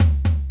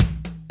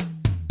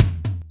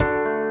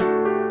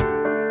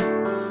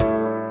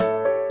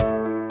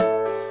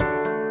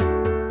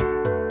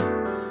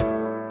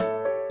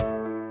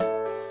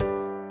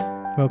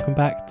Welcome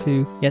back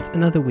to yet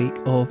another week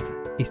of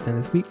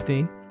EastEnders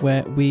Weekly,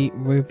 where we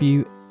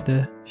review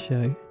the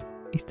show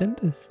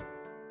EastEnders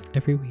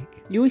every week.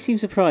 You always seem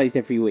surprised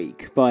every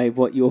week by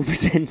what you're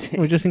presenting.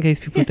 Well, just in case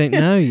people don't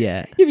know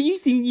yet. Yeah, but you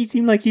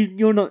seem like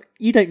you're not.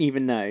 You don't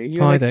even know.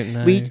 I don't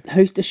know. We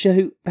host a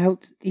show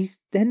about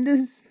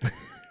EastEnders.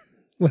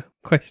 Well,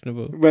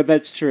 questionable. Well,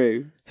 that's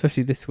true.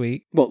 Especially this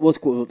week. What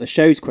the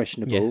show's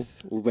questionable, Yes.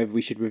 or whether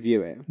we should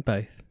review it.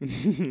 Both.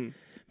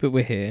 But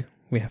we're here.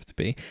 We have to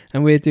be.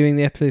 And we're doing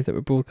the episodes that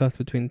were broadcast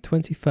between the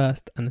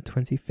 21st and the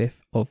 25th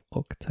of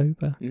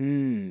October.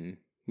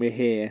 We're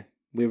here.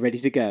 We're ready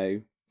to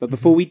go. But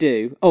before we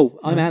do... Oh,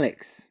 I'm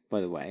Alex, by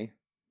the way.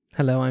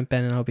 Hello, I'm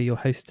Ben and I'll be your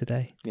host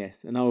today.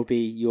 Yes, and I will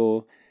be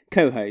your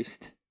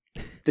co-host.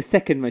 The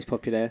second most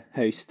popular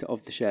host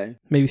of the show.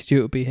 Maybe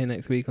Stuart will be here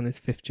next week on his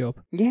 5th job.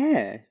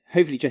 Yeah,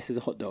 hopefully dressed as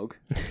a hot dog.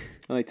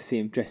 I like to see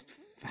him dressed,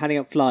 handing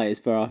out flyers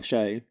for our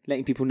show,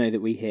 letting people know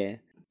that we're here.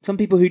 Some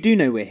people who do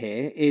know we're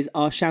here is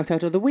our shout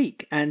out of the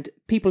week, and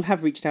people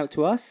have reached out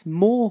to us.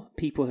 More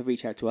people have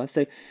reached out to us,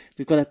 so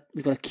we've got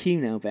a queue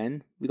now,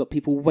 Ben. We've got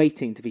people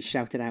waiting to be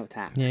shouted out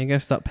at. Yeah, you're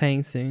going to start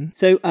paying soon.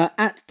 So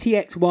at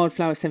TX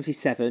Wildflower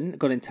 77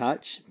 got in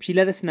touch. She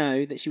let us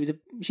know that she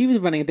was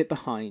running a bit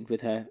behind with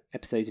her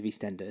episodes of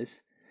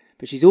EastEnders,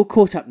 but she's all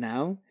caught up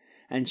now.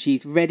 And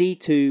she's ready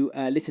to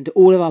listen to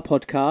all of our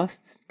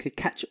podcasts, to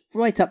catch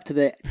right up to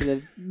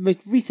the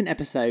most recent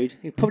episode,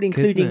 probably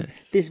including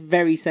this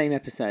very same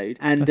episode.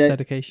 And that's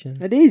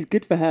dedication. It is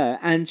good for her.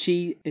 And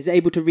she is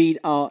able to read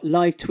our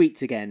live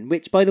tweets again,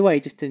 which, by the way,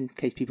 just in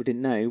case people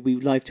didn't know, we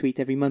live tweet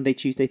every Monday,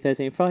 Tuesday,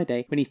 Thursday and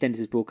Friday when EastEnders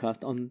is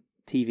broadcast on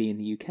TV in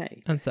the UK.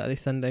 And Saturday,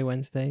 Sunday,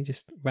 Wednesday,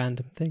 just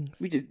random things.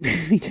 We just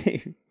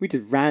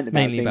rant about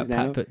mainly things about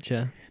now. Pat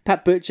Butcher.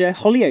 Pat Butcher,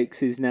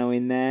 Hollyoaks is now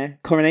in there,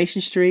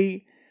 Coronation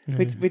Street.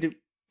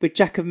 With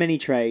Jack of many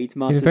trades,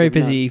 Masters It was a very of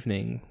busy none.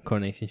 evening,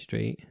 Coronation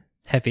Street.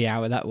 Heavy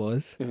hour that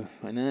was. Ugh,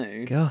 I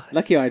know. God.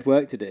 Lucky I had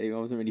work to do. I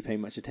wasn't really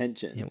paying much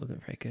attention. Yeah, it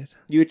wasn't very good.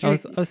 You were I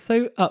was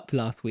so up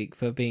last week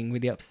for being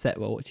really upset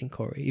while watching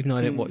Corrie, even though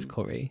I didn't watch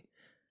Corrie.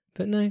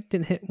 But no,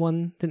 didn't hit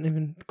one, didn't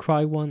even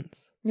cry once.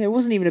 Yeah, it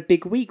wasn't even a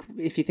big week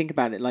if you think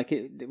about it. Like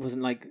it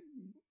wasn't like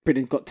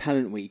Britain's Got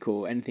Talent week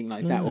or anything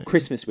like that, or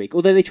Christmas week.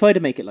 Although they tried to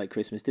make it like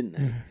Christmas, didn't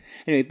they?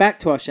 Anyway, back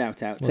to our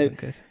shout out. Wasn't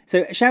good.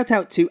 So a shout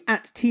out to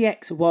at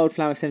TX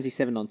Wildflower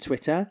 77 on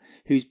Twitter,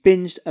 who's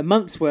binged a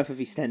month's worth of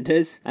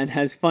EastEnders and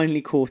has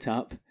finally caught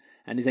up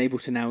and is able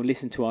to now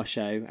listen to our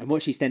show and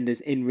watch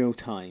EastEnders in real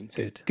time.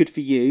 So good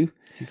for you.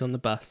 She's on the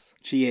bus.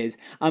 She is.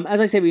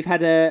 As I say, we've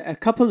had a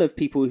couple of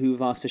people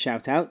who've asked for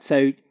shout out,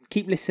 so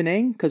keep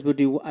listening because we'll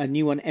do a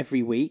new one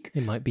every week.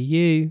 It might be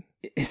you.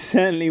 It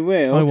certainly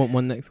will. I want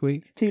one next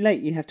week. Too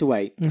late, you have to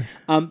wait.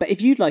 But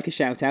if you'd like a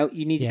shout out,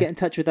 you need to get in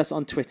touch with us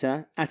on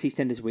Twitter at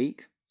EastEnders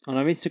Week, on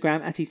our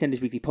Instagram at EastEnders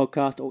Weekly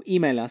Podcast, or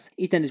email us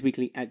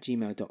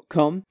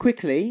eastendersweekly@gmail.com.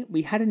 Quickly,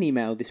 we had an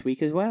email this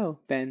week as well,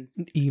 Ben.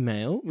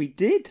 Email? We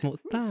did.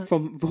 What's that?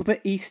 From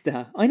Robert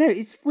Easter. I know,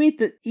 it's weird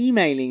that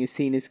emailing is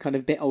seen as kind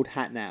of a bit old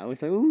hat now.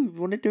 It's like, oh, you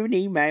want to do an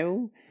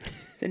email?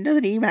 Send us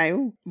an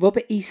email.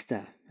 Robert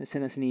Easter has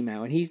sent us an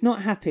email, and he's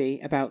not happy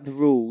about the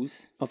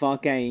rules of our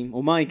game,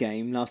 or my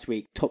game, last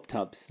week, Top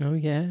Tubs. Oh,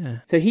 yeah.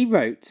 So he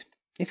wrote,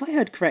 if I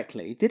heard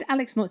correctly, did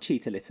Alex not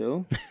cheat a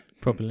little?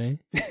 Probably.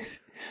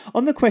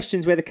 On the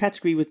questions where the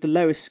category was the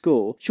lowest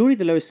score, surely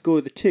the lowest score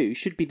of the two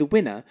should be the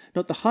winner,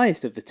 not the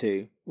highest of the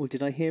two. Or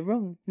did I hear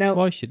wrong? Now,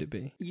 why should it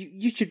be?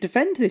 You should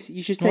defend this.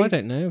 You should say... Oh, I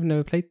don't know. I've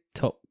never played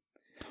Top...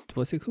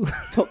 What's it called?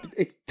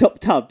 It's Top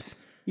Tubs.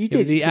 You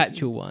did. The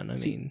actual one, I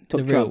mean. Top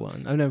the real Trumps.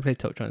 one. I've never played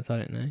Top Trumps, so I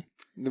don't know.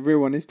 The real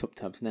one is Top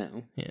Tubs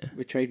now. Yeah.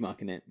 We're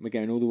trademarking it. We're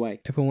going all the way.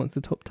 Everyone wants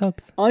the Top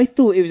Tubs. I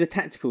thought it was a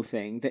tactical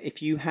thing that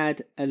if you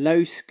had a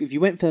if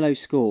you went for a low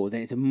score,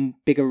 then it's a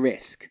bigger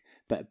risk,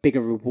 but a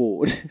bigger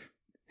reward.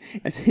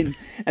 as in,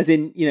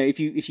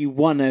 if you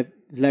won a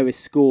lowest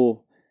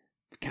score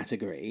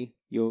category,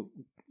 you're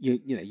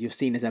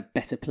seen as a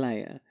better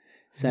player.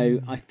 So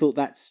I thought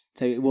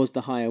it was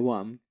the higher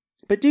one.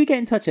 But do get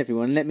in touch,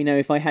 everyone, and let me know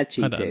if I had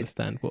cheated. I don't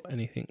understand what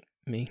anything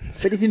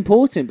means. But it's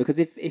important because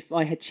if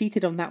I had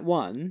cheated on that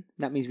one,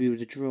 that means we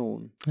would have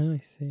drawn. Oh,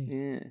 I see.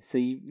 Yeah. So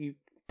you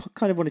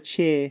kind of want to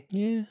cheer.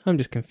 Yeah, I'm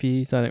just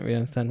confused. I don't really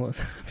understand what's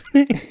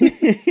happening.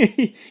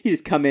 You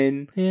just come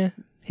in. Yeah.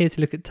 Here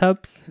to look at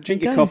tubs.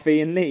 Drink your coffee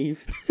and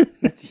leave.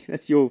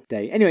 That's your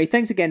day. Anyway,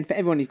 thanks again for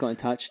everyone who's got in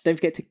touch. Don't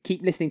forget to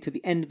keep listening to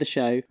the end of the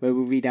show where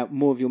we'll read out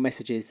more of your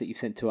messages that you've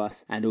sent to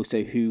us and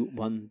also who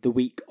won the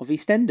week of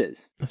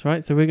EastEnders. That's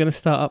right. So we're going to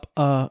start up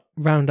our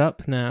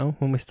roundup now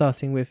when we're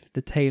starting with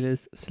the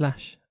Taylors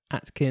 /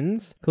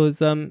 Atkins, because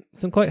some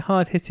quite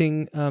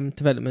hard-hitting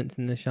developments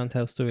in the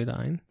Chantel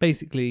storyline.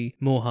 Basically,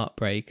 more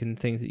heartbreak and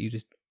things that you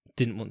just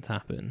didn't want to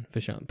happen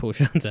for poor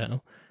Chantel.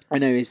 I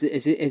know, as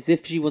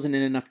if she wasn't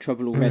in enough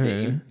trouble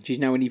already. She's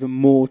now in even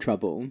more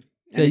trouble.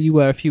 There you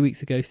were a few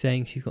weeks ago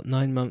saying she's got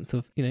 9 months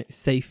of,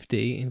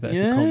 safety,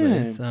 inverted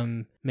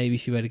commas. Maybe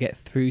she were to get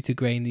through to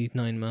Grain these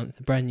 9 months,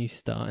 a brand new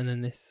start, and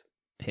then this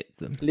hits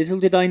them. Little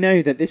did I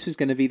know that this was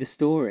going to be the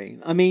story.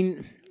 I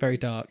mean, Very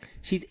dark.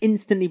 she's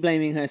instantly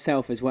blaming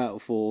herself as well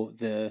for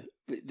that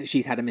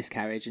she's had a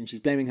miscarriage, and she's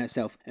blaming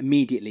herself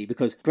immediately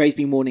because Gray's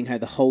been warning her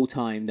the whole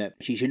time that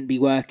she shouldn't be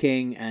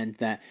working, and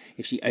that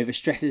if she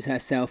overstresses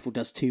herself or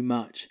does too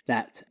much,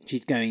 that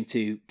she's going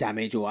to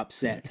damage or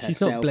upset herself.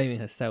 She's not blaming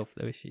herself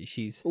though, is she?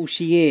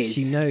 She is.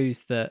 She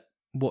knows that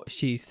what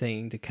she's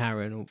saying to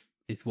Karen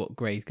is what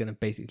Gray's going to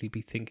basically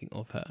be thinking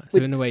of her. So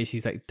in a way,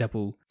 she's like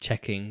double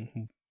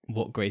checking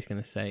what Gray's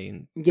going to say.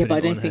 And yeah, but I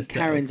don't think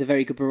herself. Karen's a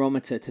very good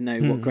barometer to know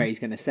what Gray's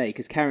going to say,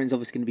 because Karen's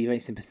obviously going to be very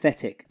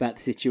sympathetic about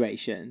the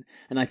situation.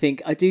 And I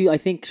think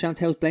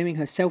Chantel's blaming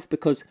herself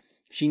because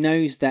she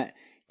knows that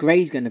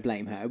Gray's going to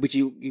blame her, which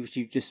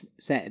you just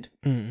said.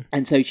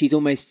 And so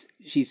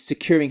she's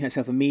securing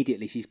herself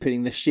immediately. She's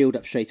putting the shield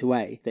up straight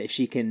away, that if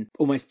she can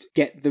almost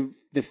get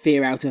the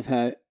fear out of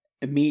her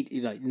immediately,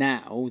 like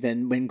now,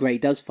 then when Gray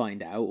does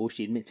find out, or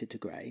she admits it to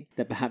Gray,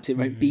 that perhaps it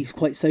won't be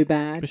quite so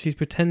bad. But she's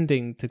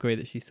pretending to Gray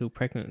that she's still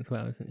pregnant as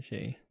well, isn't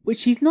she? Which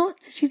she's not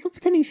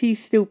pretending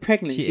she's still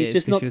pregnant. She's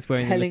just not she was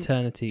wearing telling... the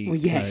maternity Well,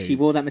 yes, clothes. she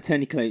wore that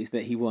maternity clothes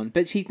that he won,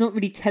 but she's not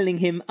really telling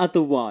him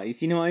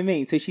otherwise. You know what I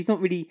mean? So she's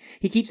not really...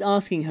 He keeps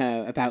asking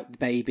her about the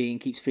baby and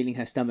keeps feeling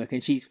her stomach,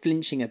 and she's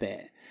flinching a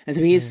bit. And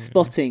so he is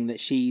spotting that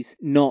she's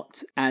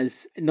not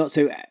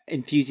so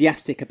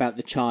enthusiastic about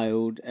the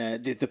child,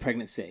 the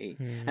pregnancy.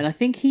 And I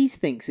think he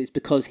thinks it's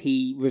because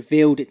he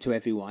revealed it to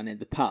everyone at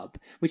the pub,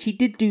 which he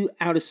did do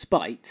out of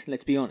spite,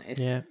 let's be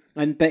honest. Yeah.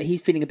 But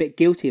he's feeling a bit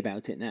guilty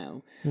about it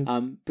now,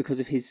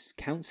 because of his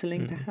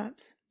counselling,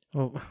 perhaps.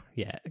 Well,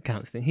 yeah,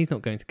 counselling. He's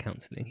not going to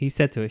counselling. He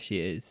said to her she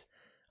is.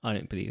 I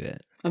don't believe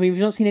it. I mean,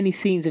 we've not seen any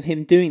scenes of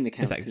him doing the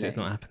counselling. Exactly, so it's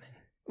not happening.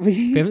 If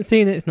we haven't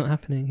seen it, it's not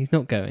happening. He's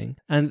not going.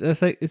 And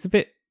it's a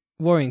bit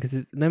worrying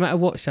because no matter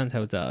what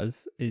Chantel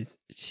does,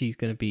 she's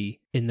going to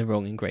be in the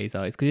wrong in Gray's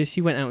eyes. Because if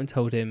she went out and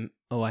told him,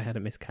 "Oh, I had a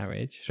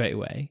miscarriage," straight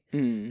away,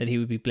 then he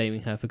would be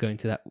blaming her for going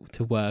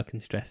to work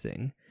and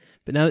stressing.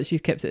 But now that she's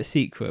kept it a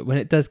secret, when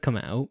it does come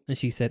out and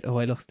she said, "Oh,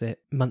 I lost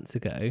it months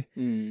ago,"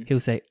 he'll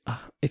say,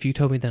 "If you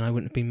told me then, I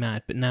wouldn't have been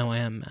mad, but now I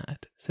am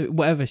mad." So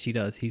whatever she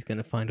does, he's going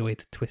to find a way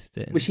to twist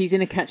it. Well, she's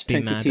in a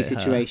catch-22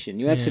 situation.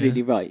 You're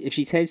absolutely right. If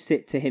she says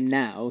it to him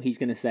now, he's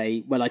going to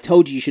say, "Well, I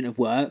told you shouldn't have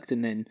worked,"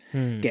 and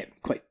then get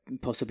quite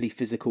possibly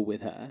physical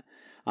with her.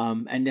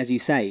 And as you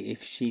say,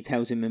 if she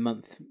tells him a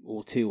month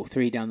or 2 or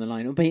 3 down the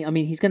line, I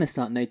mean, he's going to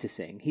start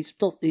noticing. He's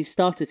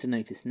started to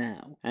notice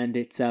now, and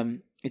it's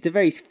a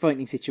very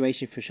frightening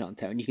situation for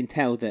Chantel, and you can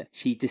tell that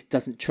she just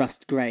doesn't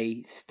trust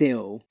Gray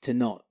still to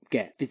not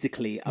get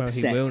physically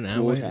upset. Well, he will now,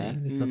 toward won't her. he?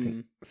 There's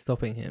nothing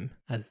stopping him,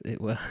 as it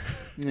were.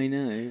 I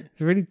know.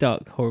 It's a really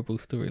dark, horrible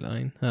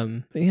storyline.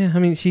 But yeah, I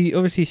mean,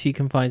 she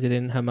confided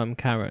in her mum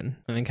Karen,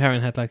 and then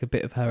Karen had like a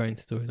bit of her own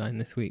storyline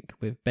this week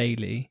with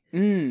Bailey,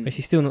 where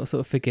she's still not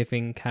sort of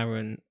forgiving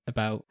Karen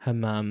about her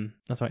mum.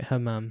 That's right, her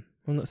mum.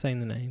 I'm not saying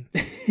the name.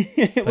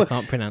 I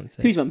can't pronounce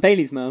it. Whose mum?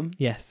 Bailey's mum?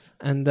 Yes.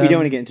 And we don't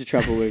want to get into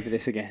trouble over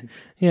this again.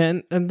 Yeah,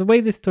 and the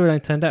way this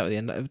storyline turned out at the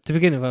end, to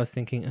begin with, I was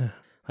thinking,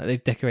 like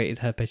they've decorated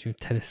her bedroom with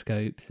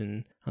telescopes,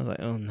 and I was like,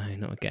 oh no,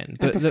 not again.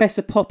 But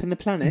Professor Pop and the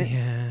Planet?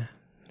 Yeah.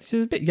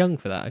 She's a bit young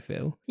for that, I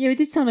feel. Yeah, it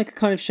did sound like a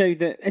kind of show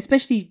that,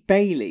 especially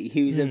Bailey,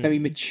 who's a very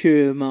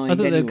mature mind. I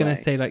thought they were going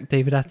to say like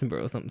David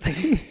Attenborough or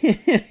something.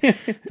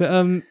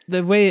 But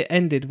the way it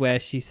ended, where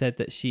she said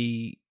that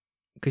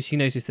because she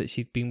noticed that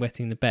she'd been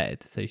wetting the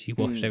bed, so she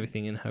washed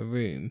everything in her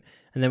room.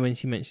 And then when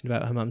she mentioned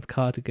about her mum's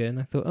cardigan,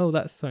 I thought, oh,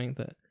 that's something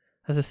that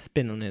has a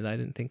spin on it that I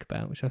didn't think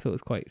about, which I thought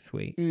was quite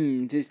sweet.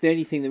 It's the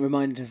only thing that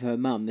reminded her of her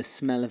mum, the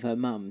smell of her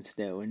mum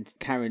still, and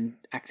Karen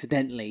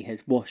accidentally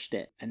has washed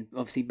it, and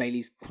obviously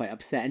Bailey's quite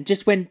upset. And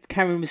just when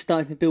Karen was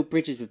starting to build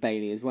bridges with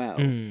Bailey as well,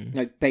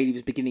 like Bailey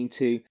was beginning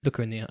to look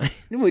her in the eye.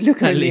 Look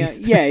her At in the eye.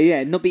 least.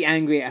 Yeah, not be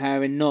angry at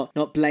her and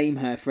not blame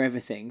her for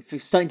everything. For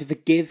starting to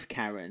forgive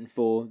Karen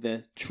for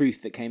the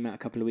truth that came out a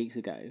couple of weeks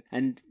ago.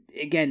 And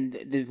again,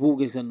 the wall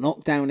got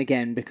knocked down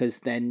again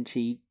because then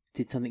she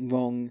did something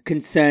wrong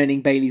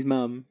concerning Bailey's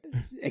mum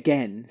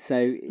again. So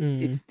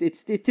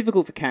it's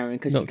difficult for Karen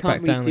because she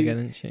can't really do. Again,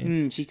 isn't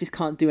she? She just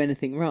can't do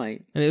anything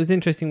right. And it was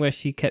interesting where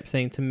she kept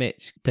saying to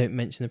Mitch, "Don't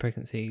mention the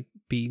pregnancy.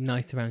 Be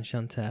nice around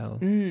Chantel."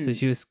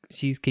 So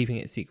she's keeping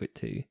it secret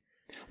too.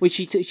 Well,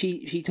 she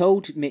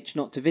told Mitch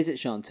not to visit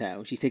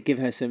Chantel. She said give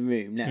her some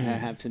room, let her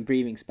have some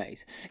breathing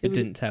space. It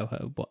didn't tell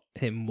her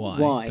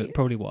why, but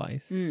probably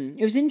wise.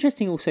 It was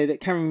interesting also that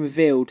Karen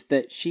revealed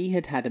that she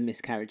had a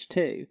miscarriage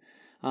too.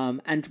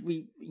 And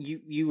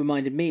you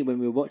reminded me when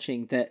we were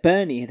watching that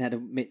Bernie had a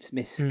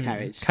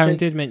miscarriage. Karen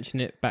did mention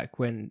it back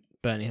when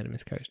Bernie had a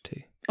miscarriage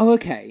too. Oh,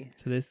 okay.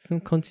 So there's some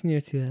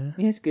continuity there.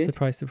 Yeah, it's good.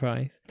 Surprise,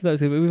 surprise. So that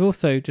was good. But we've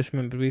also just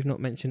remembered we've not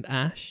mentioned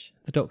Ash,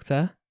 the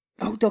doctor.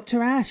 Oh,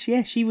 Dr. Ash.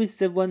 Yeah, she was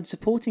the one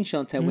supporting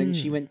Chantel when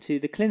she went to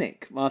the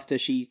clinic after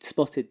she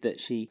spotted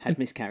that she had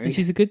miscarriage. And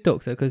she's a good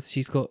doctor because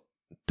she's got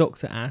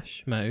Dr.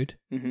 Ash mode,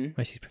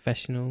 where she's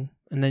professional.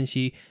 And then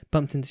she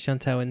bumped into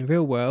Chantel in the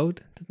real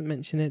world. Doesn't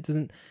mention it.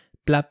 Doesn't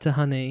blab to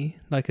Honey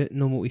like a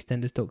normal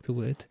EastEnders doctor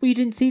would. Well, you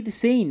didn't see the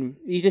scene.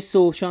 You just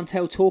saw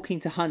Chantel talking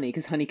to Honey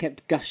because Honey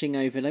kept gushing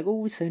over like,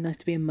 "Oh, it's so nice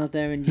to be a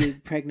mother and you're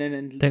pregnant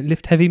and Don't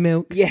lift heavy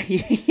milk. yeah.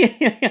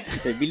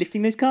 Don't be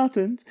lifting those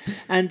cartons."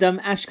 And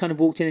Ash kind of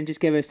walked in and just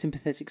gave her a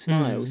sympathetic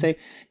smile. So,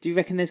 do you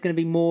reckon there's going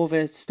to be more of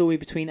a story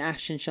between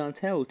Ash and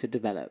Chantel to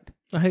develop?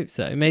 I hope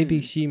so.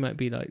 Maybe she might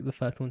be like the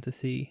first one to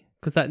see.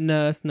 Because that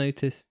nurse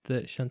noticed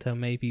that Chantel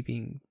may be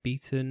being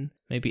beaten.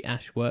 Maybe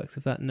Ash works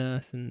with that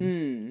nurse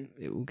and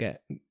it will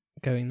get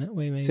going that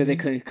way, maybe. So they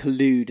kind of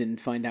collude and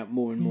find out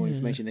more and more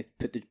information. They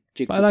put the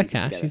jigsaw But I like pieces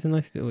Ash. together. She's a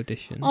nice little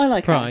addition. I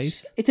like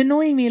Surprise. Ash. It's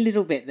annoying me a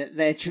little bit that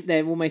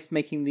they're almost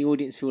making the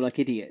audience feel like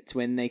idiots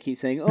when they keep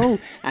saying, "Oh,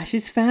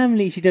 Ash's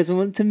family. She doesn't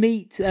want to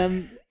meet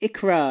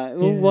Ikra.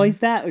 Well, why is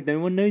that? No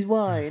one knows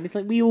why." And it's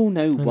like, we all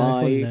know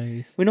why. Everyone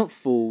knows. We're not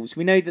fools.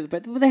 We know that,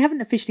 but they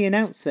haven't officially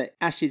announced that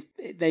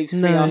those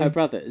three are her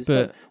brothers.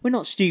 But we're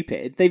not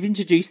stupid. They've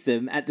introduced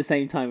them at the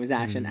same time as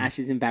Ash, and Ash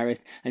is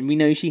embarrassed, and we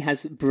know she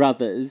has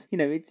brothers. You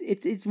know,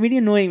 it's really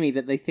annoying me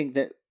that they think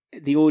that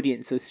the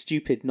audience are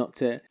stupid not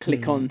to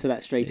click on to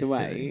that straight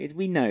away.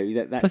 We know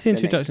that that's... Plus the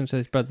introduction to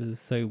those brothers is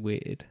so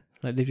weird.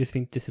 Like, they've just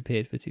been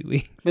disappeared for 2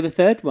 weeks. But the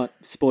third one,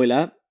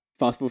 spoiler,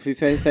 fast forward through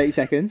 30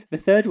 seconds, the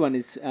third one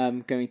is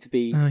going to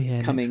be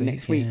coming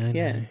next week.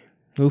 Yeah.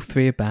 All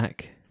three are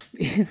back.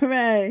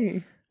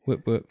 Hooray!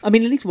 Whoop whoop. I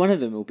mean, at least one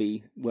of them will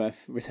be worth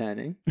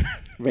returning.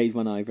 Raise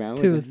one eyebrow.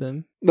 Two of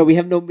them. Well, we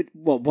have not...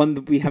 What, one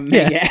that we haven't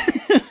met yet?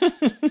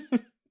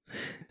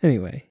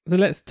 Anyway, so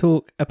let's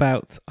talk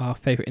about our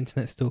favourite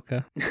internet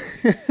stalker.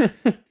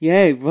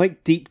 Yeah,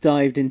 right deep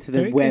dived into the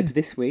Very web good.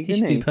 this week, He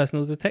didn't should he? do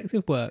personal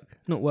detective work,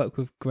 not work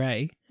with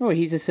Grey. Oh,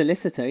 he's a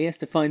solicitor. He has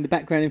to find the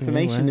background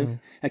information wow. of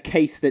a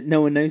case that no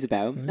one knows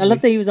about. Really? I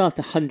love that he was asked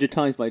 100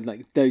 times by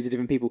like loads of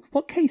different people,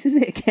 "What case is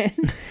it again?"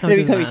 How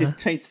Every does time he that just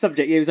changed the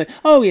subject, he was like,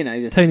 "Oh, you know,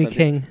 just Tony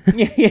something."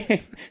 King. Yeah.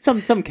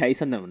 Some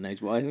case, and no one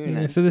knows why. You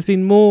know. Yeah, so there's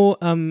been more,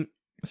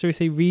 shall we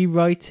say,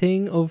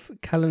 rewriting of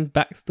Callum's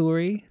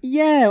backstory.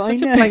 Yeah, I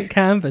Such know. a blank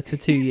canvas for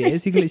 2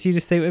 years. You can literally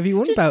just say whatever you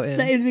want about him.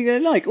 Anything they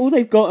like. All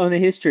they've got on a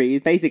history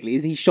is basically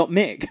he shot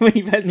Mick when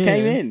he first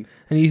came in.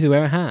 And he used to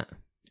wear a hat.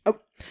 Oh,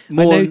 I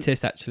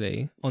noticed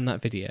actually on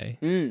that video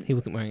he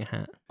wasn't wearing a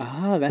hat.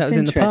 Ah, That that's was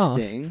in the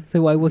interesting. past.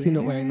 So why was he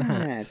not wearing the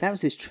Yeah, hat? that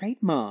was his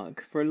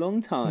trademark for a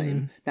long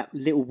time. That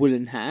little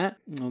woolen hat.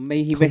 Oh,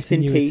 may he rest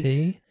in peace.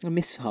 Continuity. I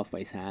miss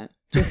Halfway's hat.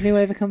 Do you reckon he'll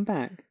ever come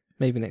back?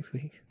 Maybe next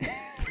week.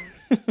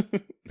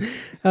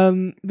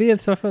 But yeah,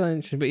 so I thought that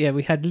interesting. But yeah,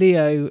 we had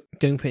Leo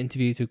going for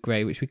interviews with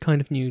Grey, which we kind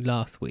of knew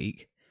last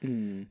week.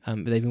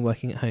 But they've been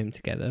working at home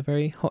together.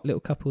 Very hot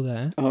little couple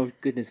there. Oh,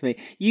 goodness me.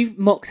 You've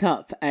mocked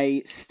up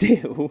a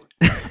still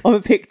of a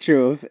picture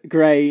of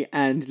Grey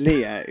and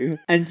Leo,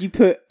 and you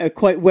put a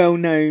quite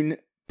well-known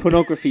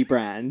pornography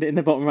brand in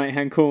the bottom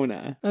right-hand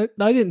corner. I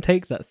didn't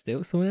take that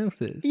still, someone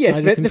else's. Yes,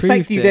 I but just the fact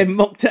improved you it. then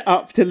mocked it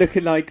up to look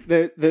like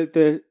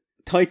the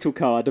title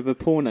card of a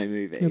porno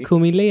movie. He'll call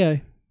me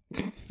Leo.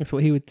 That's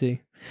what he would do.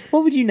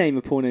 What would you name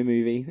a porno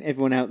movie?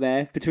 Everyone out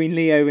there, between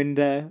Leo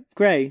and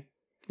Grey,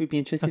 we'd be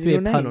interested That'd in be your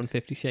a names. pun on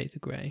 50 Shades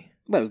of Grey.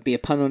 Well, it would be a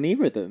pun on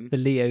either of them. The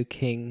Leo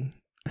King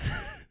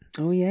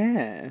Oh,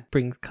 yeah.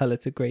 brings colour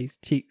to Grey's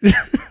cheeks.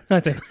 I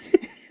don't know.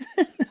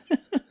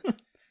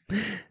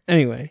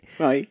 Anyway,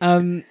 Right.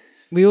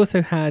 we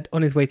also had,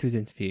 on his way to his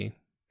interview,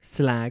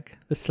 Slag,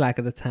 the slag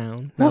of the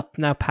town.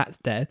 Now Pat's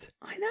dead.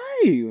 I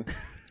know.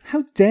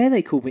 How dare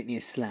they call Whitney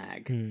a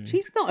slag?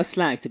 She's not a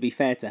slag, to be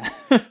fair to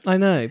her. I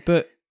know,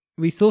 but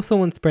we saw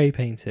someone spray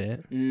paint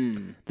it.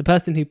 The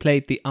person who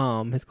played the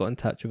arm has got in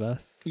touch with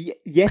us.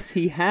 Yes,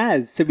 he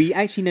has. So we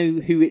actually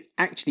know who it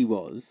actually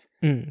was.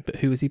 But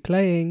who was he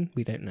playing?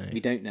 We don't know. We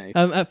don't know.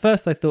 At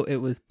first I thought it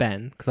was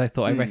Ben, because I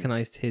thought I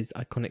recognised his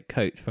iconic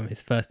coat from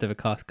his first ever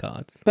cast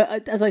cards.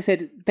 But as I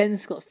said,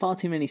 Ben's got far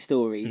too many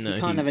stories. No, he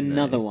can't have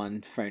another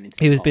one thrown into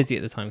He the was pot. busy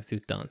at the time because he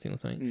was dancing or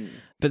something.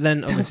 But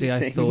then obviously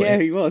Dancing. I thought... Yeah,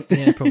 he was.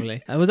 Yeah,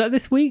 probably. Was that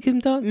this week, him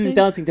dancing?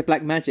 Dancing to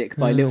Black Magic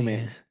by Oh, Lil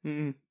yeah.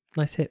 Mix.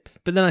 Nice hips.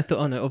 But then I thought,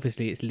 oh no,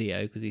 obviously it's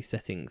Leo because he's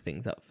setting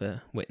things up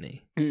for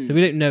Whitney. So we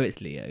don't know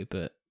it's Leo,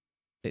 but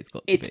it's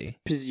got to It's be.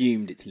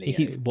 presumed it's Leo. He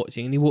keeps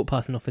watching and he walked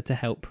past and offered to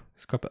help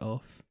scrub it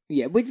off.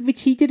 Yeah,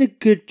 which he did a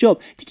good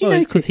job. Did you It's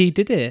notice? because he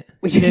did it.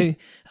 You know,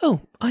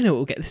 oh, I know what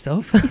will get this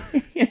off.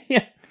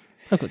 yeah.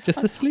 I've got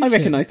just the solution. I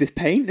recognise this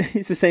paint.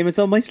 It's the same as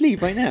on my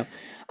sleeve right now.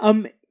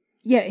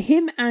 Yeah,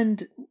 him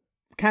and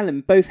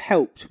Callum both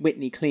helped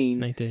Whitney clean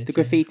They did, the yeah.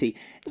 graffiti.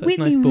 Such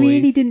Whitney nice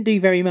really boys. didn't do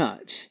very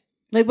much.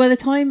 Like, by the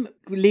time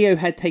Leo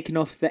had taken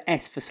off the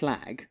S for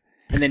slag,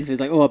 and then he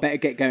was like, "Oh, I better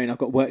get going. I've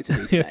got work to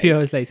do today." A few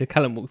hours later,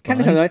 Callum walks by.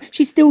 Callum was like,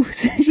 she's still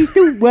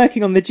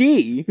working on the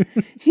G.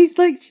 She's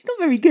not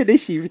very good,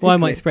 is she? Well, I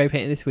might spray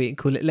paint it this week and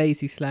call it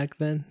lazy slag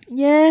then.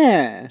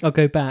 Yeah. I'll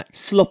go back.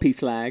 Sloppy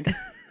slag.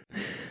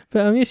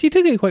 But yeah, she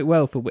took it quite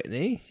well for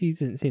Whitney. She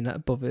didn't seem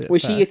that bothered. Well,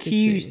 she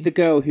accused the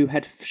girl who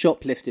had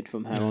shoplifted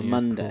from her on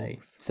Monday.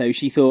 So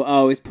she thought,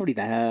 oh, it's probably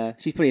her.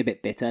 She's probably a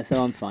bit bitter,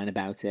 so I'm fine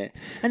about it.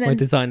 And My then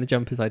designer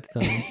jumpers I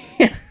designed.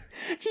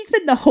 she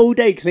spent the whole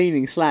day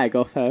cleaning slag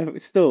off her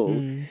stall.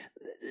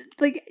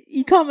 like,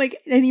 you can't make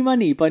any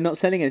money by not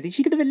selling anything.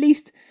 She could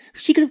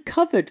have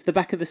covered the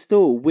back of the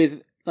stall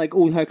with like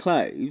all her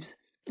clothes.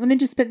 And then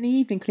just spent the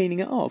evening cleaning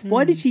it off.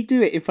 Why did she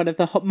do it in front of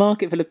the hot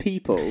market full of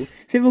people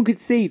so everyone could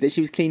see that she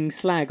was cleaning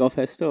slag off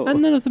her stall?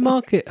 And none of the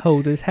market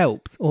holders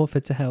helped,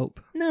 offered to help.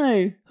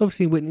 No.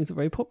 Obviously, Whitney's not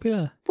very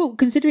popular. Well,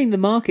 considering the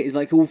market is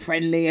like all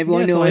friendly,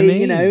 everyone that's knows, what I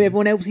mean.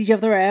 everyone helps each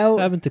other out.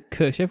 What happened to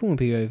Kush? Everyone would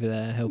be over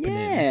there helping him.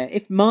 Yeah,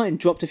 if Martin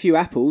dropped a few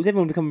apples,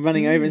 everyone would come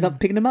running over and start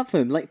picking them up for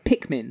him, like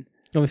Pikmin.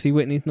 Obviously,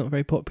 Whitney's not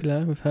very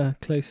popular with her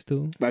close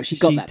stall. Well, she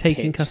got that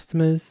taking pitch.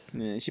 customers.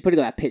 Yeah, she probably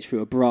got that pitch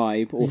through a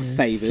bribe or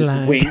favours.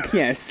 slag. Wink.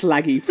 Yeah,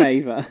 slaggy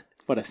favour.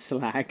 What a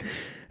slag.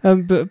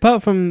 But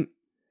apart from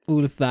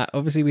all of that,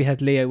 obviously we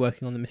had Leo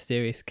working on the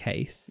mysterious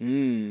case.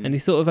 Mm. And he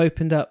sort of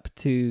opened up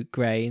to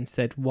Gray and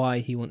said why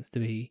he wants to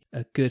be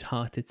a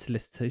good-hearted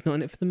solicitor. He's not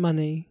in it for the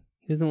money.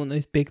 He doesn't want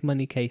those big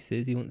money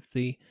cases. He wants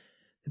the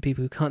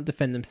people who can't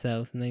defend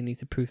themselves and they need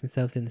to prove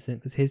themselves innocent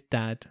because his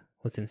dad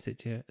was in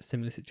a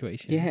similar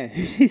situation. Yeah,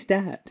 who's his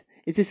dad?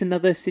 Is this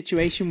another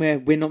situation where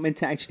we're not meant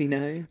to actually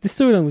know? The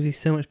storyline would be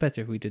so much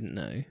better if we didn't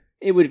know.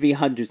 It would be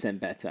 100%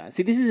 better.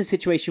 See, this is a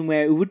situation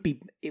where it would be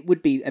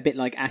a bit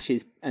like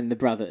Ashes and the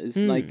brothers.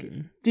 Like,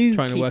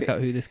 trying to work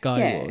out who this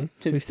guy was.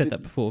 We've said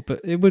that before,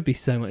 but it would be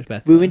so much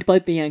better. Ruined by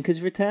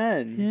Bianca's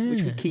return,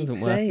 which we Yeah, keep wasn't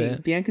worth saying.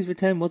 it. Bianca's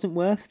return wasn't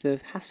worth the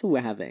hassle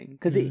we're having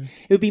because it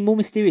would be more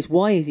mysterious.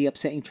 Why is he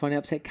trying to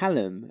upset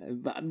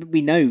Callum?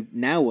 We know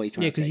now why he's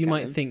trying to upset because you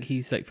Callum. might think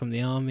he's like from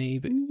the army,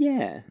 but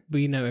Yeah.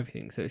 we know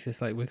everything, so it's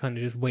just like we're kind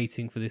of just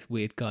waiting for this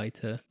weird guy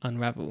to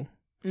unravel.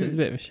 So it's a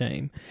bit of a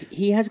shame.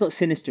 He has got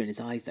sinister in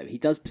his eyes, though. He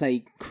does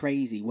play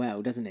crazy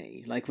well, doesn't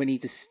he? Like when he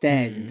just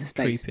stares into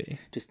space, creepy.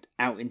 just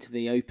out into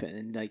the open,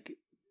 and like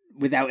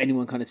without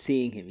anyone kind of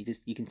seeing him,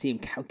 you can see him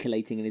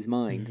calculating in his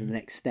mind the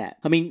next step.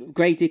 I mean,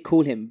 Gray did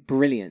call him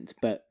brilliant,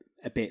 but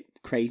a bit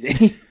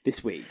crazy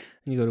this week.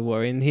 You got to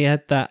worry. And he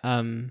had that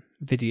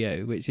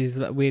video, which is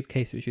that weird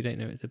case which we don't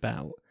know what it's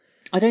about.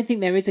 I don't think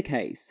there is a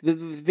case. The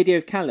video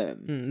of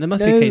Callum. There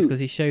must be a case because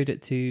he showed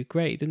it to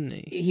Gray, didn't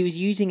he? He was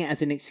using it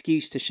as an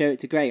excuse to show it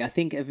to Gray. I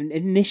think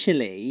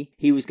initially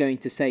he was going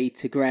to say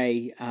to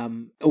Gray,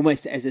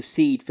 almost as a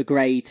seed for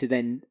Gray to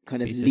then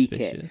kind of Be leak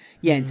suspicious. it.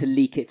 Yeah, and to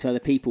leak it to other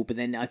people. But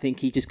then I think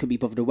he just couldn't be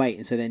bothered to wait.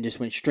 And so then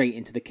just went straight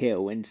into the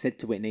kill and said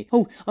to Whitney,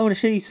 "Oh, I want to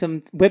show you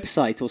some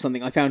website or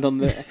something I found on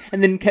the..."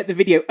 and then kept the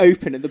video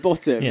open at the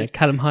bottom. Yeah,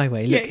 Callum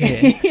Highway, look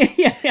here.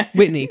 yeah.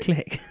 Whitney,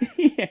 click.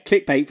 Yeah,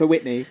 clickbait for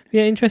Whitney.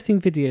 Yeah,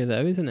 interesting video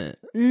though, isn't it?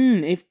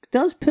 It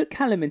does put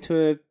Callum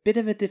into a bit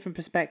of a different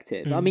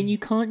perspective. I mean, you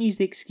can't use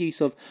the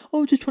excuse of,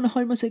 "Oh, just trying to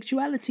hide my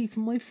sexuality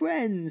from my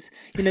friends."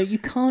 You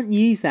can't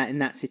use that in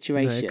that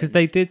situation. Because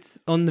they did,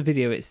 on the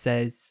video it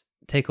says,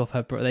 take off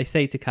her bra. They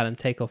say to Callum,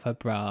 take off her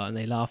bra, and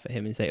they laugh at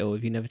him and say, "Oh,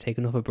 have you never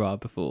taken off a bra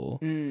before?"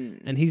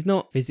 And he's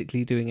not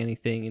physically doing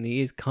anything, and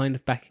he is kind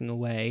of backing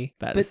away,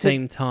 but at the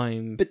same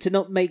time... But to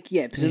not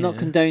not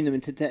condone them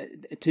and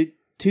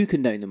to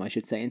condone them, I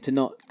should say, and to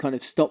not kind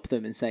of stop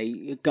them and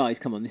say, "Guys,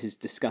 come on, this is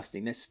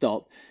disgusting. Let's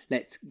stop.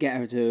 Let's get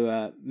her to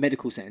a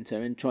medical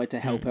centre and try to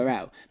help her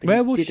out." But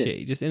where was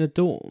she? Just in a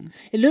dorm?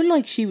 It looked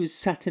like she was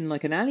sat in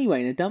like an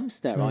alleyway in a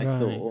dumpster, I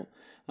thought.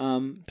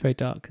 It's very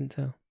dark, can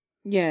tell.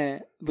 Yeah,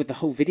 but the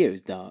whole video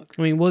is dark.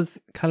 I mean, was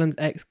Callum's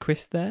ex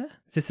Chris there?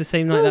 Is this the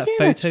same night that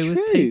photo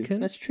was taken?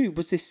 That's true.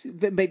 Was this...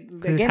 But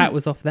his hat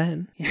was off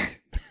then.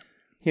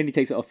 He only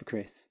takes it off for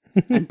Chris.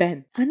 And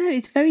Ben. I know,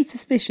 it's very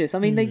suspicious. I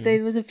mean,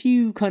 there was a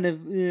few kind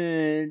of...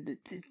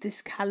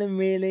 this Callum,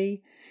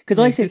 really? Because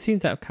I said... It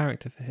seems out of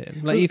character for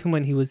him. Like, even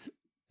when he was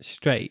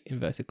straight,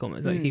 inverted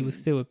commas, like, he was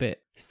still a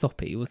bit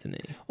soppy, wasn't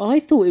he? Well, I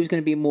thought it was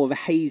going to be more of a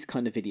haze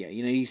kind of video.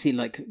 You see,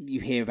 like, you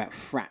hear about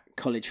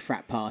college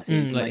frat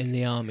parties. Like in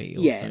the army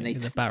or and in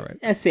the barracks.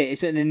 That's it.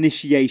 It's an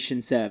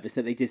initiation service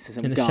that they did to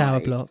some guy. In the shower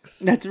blocks.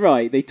 That's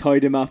right. They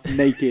tied him up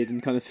naked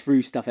and kind of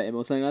threw stuff at him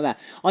or something like that.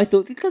 I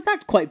thought, because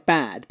that's quite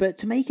bad, but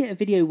to make it a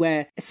video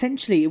where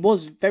essentially it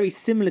was very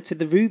similar to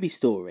the Ruby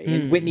story,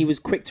 and Whitney was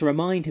quick to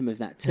remind him of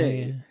that too.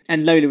 Yeah.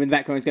 And Lola in the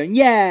background was going,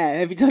 "Yeah,"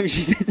 every time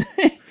she says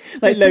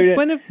like Lola. Since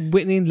when have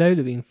Whitney and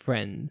Lola been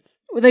friends?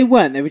 Well, they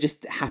weren't. They were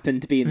just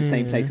happened to be in the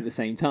same place at the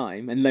same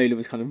time, and Lola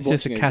was kind of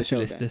watching over the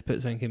shoulder. It's just a catalyst to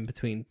put something in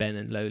between Ben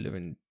and Lola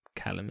and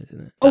Callum, isn't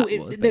it?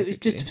 It's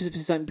just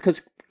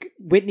because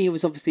Whitney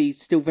was obviously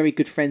still very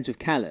good friends with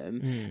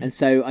Callum, and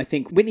so I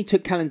think Whitney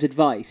took Callum's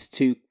advice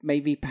to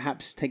maybe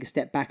perhaps take a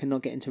step back and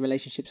not get into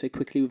relationships so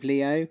quickly with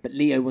Leo. But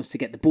Leo wants to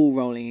get the ball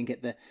rolling and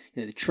get the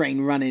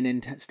train running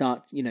and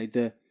start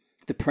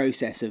the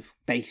process of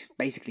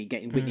basically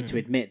getting Whitney to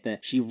admit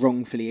that she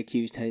wrongfully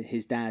accused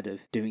his dad of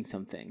doing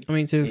something. I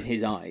mean, in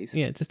his eyes.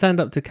 Yeah, to stand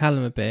up to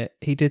Callum a bit,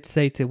 he did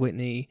say to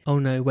Whitney, "Oh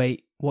no,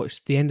 wait,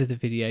 watch the end of the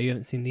video, you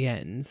haven't seen the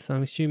end." So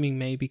I'm assuming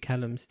maybe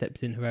Callum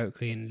steps in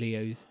heroically and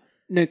Leo's...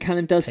 No,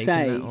 Callum does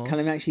say,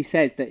 Callum actually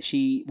says that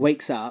she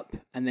wakes up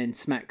and then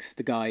smacks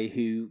the guy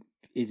who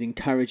is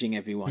encouraging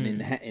everyone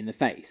in the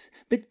face.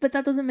 But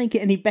that doesn't make it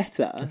any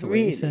better. That's what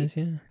really. he says,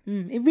 yeah.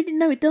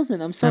 It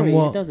doesn't. I'm sorry,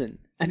 it doesn't.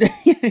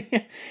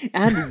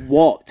 And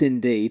what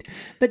indeed?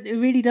 But it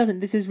really doesn't.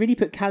 This has really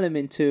put Callum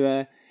into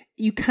a...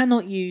 you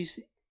cannot use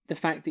the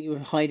fact that you're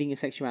hiding your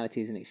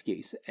sexuality as an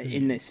excuse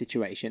in this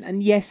situation.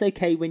 And yes,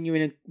 okay, when you're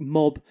in a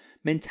mob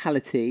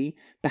mentality,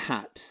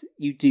 perhaps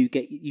you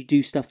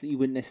do stuff that you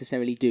wouldn't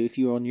necessarily do if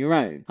you were on your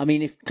own. I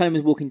mean, if Callum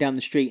was walking down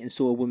the street and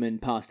saw a woman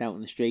passed out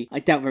on the street, I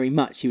doubt very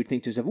much he would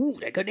think to himself, "Oh,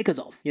 they got knickers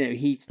off." You know,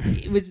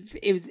 it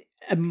was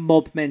a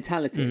mob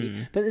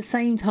mentality. But at the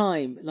same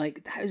time,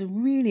 like, that was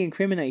really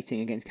incriminating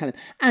against Callum.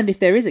 And if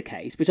there is a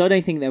case, which I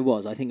don't think there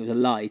was, I think it was a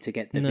lie to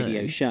get the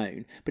video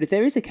shown. But if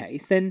there is a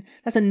case, then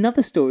that's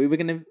another story we're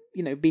going to,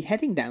 be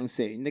heading down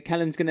soon. That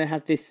Callum's going to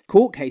have this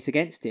court case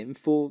against him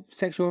for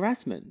sexual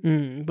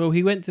harassment. Well,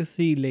 he went to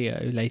see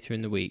Leo later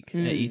in the week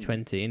at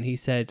E20, and he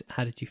said,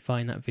 "How did you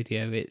find that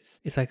video?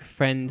 It's like a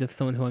friend of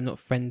someone who I'm not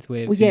friends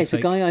with." Well, yeah, it's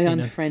like a guy I in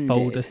unfriended. A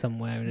folder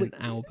somewhere in an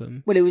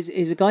album. Well, it was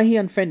a guy he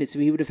unfriended, so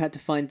he would have had to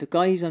find the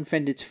guy who's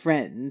unfriended's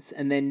friends,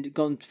 and then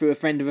gone through a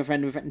friend of a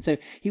friend of a friend. And so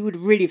he would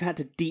really have had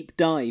to deep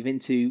dive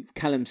into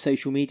Callum's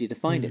social media to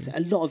find it. So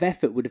a lot of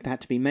effort would have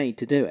had to be made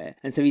to do it.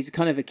 And so he's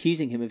kind of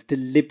accusing him of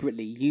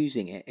deliberately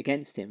using it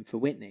against him for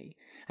Whitney.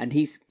 And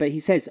he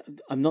says,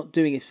 "I'm not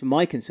doing it for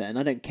my concern.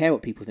 I don't care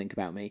what people think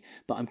about me,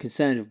 but I'm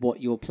concerned of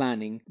what you're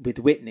planning with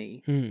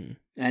Whitney."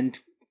 And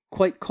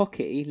quite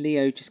cocky,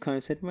 Leo just kind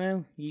of said,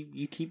 "Well,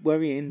 you keep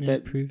worrying,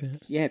 but prove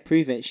it." Yeah,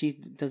 prove it. She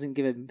doesn't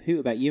give a hoot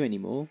about you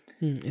anymore.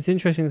 It's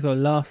interesting as well.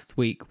 Last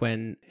week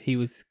when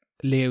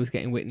Leo was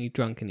getting Whitney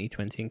drunk in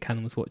E20 and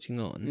Callum was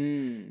watching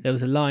on, there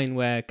was a line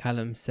where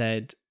Callum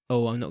said,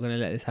 "Oh, I'm not going to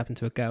let this happen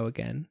to a girl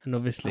again." And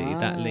obviously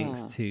that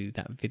links to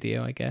that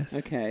video, I guess.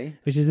 Okay.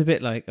 Which is a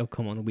bit like, oh,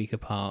 come on, a week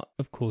apart.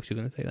 Of course you're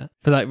going to say that.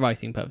 For like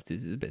writing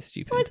purposes, it's a bit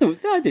stupid.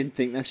 I didn't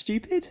think that's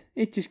stupid.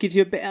 It just gives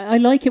you a bit... I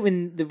like it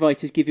when the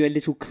writers give you a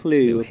little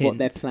clue of what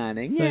they're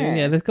planning. So,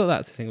 yeah, they've got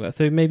that to think about.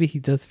 So maybe he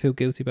does feel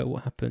guilty about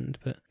what happened,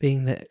 but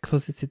being the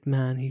closeted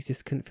man, he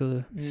just couldn't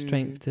feel the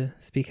strength to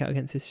speak out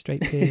against his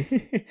straight peers.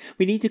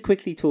 We need to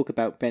quickly talk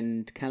about Ben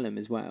and Callum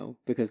as well,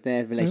 because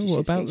their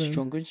relationship's getting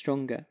stronger and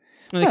stronger.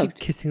 They keep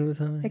kissing all the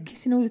time. They're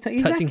kissing all the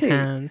time. Touching Exactly.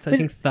 hands,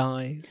 touching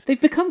thighs.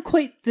 They've become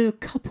quite the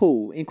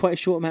couple in quite a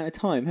short amount of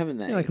time, haven't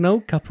they? They're like an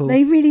old couple.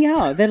 They really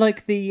are. They're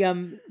like the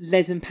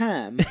Les and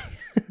Pam,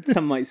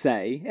 some might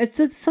say.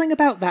 There's something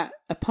about that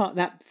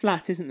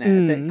flat, isn't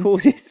there, that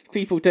causes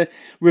people to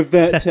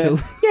revert settle.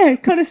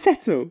 Kind of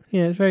settle.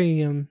 Yeah, it's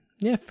very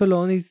full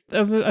on. It's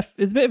a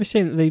bit of a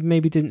shame that they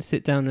maybe didn't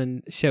sit down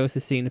and show us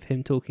a scene of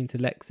him talking to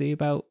Lexi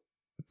about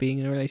being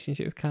in a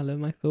relationship with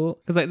Callum, I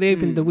thought. Because like they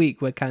opened the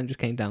week where Callum just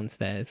came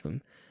downstairs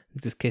and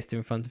just kissed her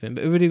in front of him.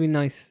 But it would really be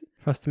nice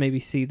for us to maybe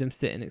see them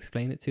sit and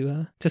explain it to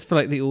her. Just for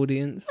like the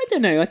audience. I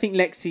don't know. I think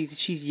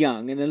she's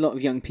young, and a lot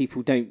of young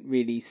people don't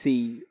really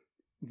see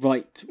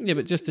right. Yeah,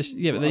 but but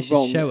they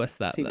should show us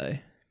that though.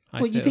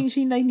 You think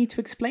they need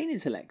to explain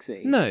it to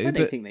Lexi? No, I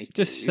don't think they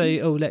just do. say,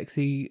 "Oh,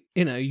 Lexi,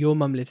 your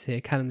mum lives here,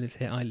 Callum lives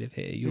here, I live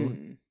here. Your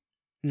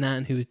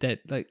nan who was dead."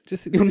 Like,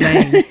 just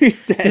explain.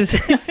 Just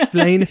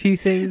explain a few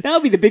things.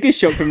 That'll be the biggest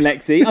shock from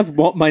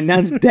Lexi. My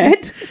nan's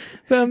dead.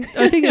 But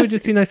I think it would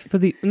just be nice for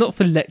not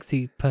for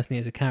Lexi personally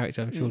as a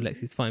character. I'm sure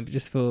Lexi's fine, but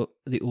just for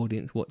the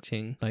audience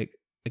watching, like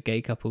a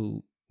gay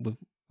couple with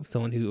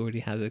someone who already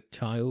has a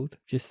child.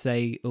 Just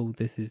say, "Oh,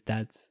 this is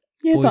Dad's."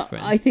 Yeah, boyfriend.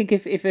 But I think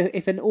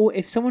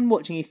if someone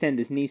watching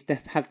EastEnders needs to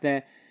have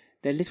their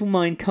little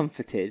mind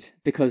comforted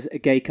because a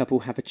gay couple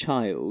have a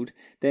child,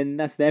 then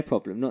that's their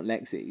problem, not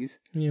Lexi's.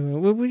 Yeah,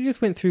 well, we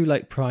just went through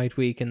like Pride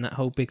Week and that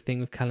whole big thing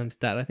with Callum's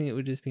dad. I think it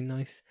would just be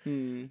nice.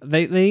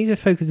 They need to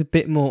focus a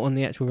bit more on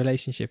the actual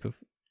relationship of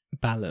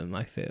Ballum.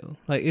 I feel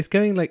like it's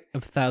going like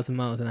 1,000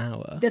 miles an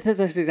hour. That's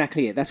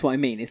exactly it. That's what I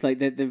mean. It's like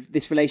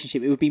this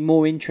relationship. It would be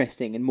more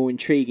interesting and more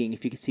intriguing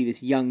if you could see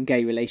this young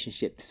gay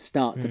relationship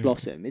start to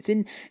blossom. It's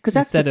because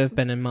that's instead of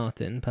Ben and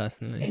Martin,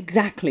 personally.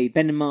 Exactly,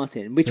 Ben and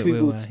Martin, which we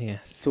will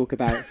talk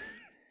about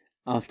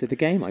after the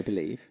game, I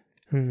believe.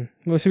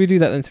 Well, should we do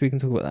that then so we can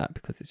talk about that,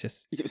 because it's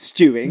just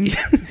stewing.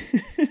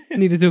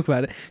 Need to talk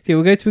about it. So yeah,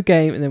 we'll go to a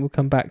game and then we'll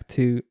come back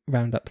to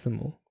round up some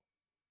more.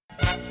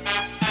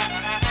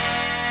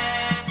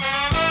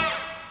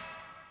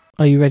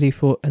 Are you ready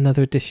for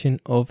another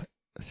edition of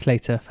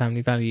Slater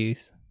Family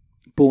Values?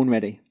 Born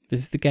ready.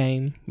 This is the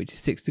game, which is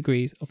 6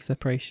 degrees of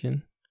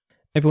separation.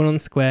 Everyone on the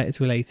square is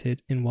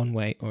related in one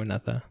way or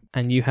another,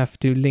 and you have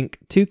to link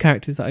 2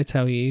 characters that I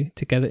tell you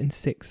together in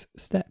 6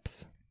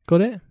 steps.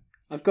 Got it?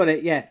 I've got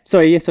it. Yeah.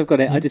 Sorry. Yes, I've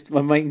got it.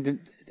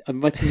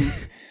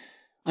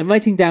 I'm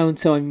writing down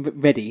so I'm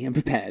ready and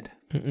prepared.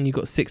 And you've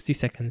got 60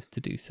 seconds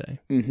to do so.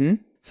 Mm-hmm.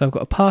 So I've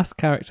got a past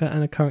character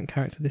and a current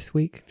character this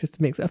week, just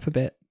to mix it up a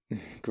bit.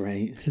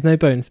 Great. There's no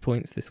bonus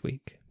points this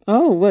week.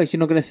 Oh, well, so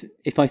you're not going to...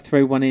 If I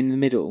throw one in the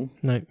middle?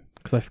 No,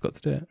 because I forgot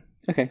to do it.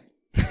 Okay.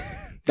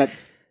 That's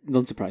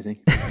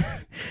non-surprising.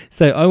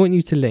 So I want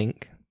you to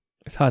link...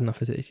 It's hard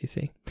enough as it is, you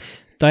see.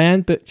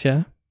 Diane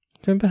Butcher.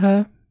 Do you remember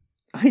her?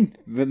 I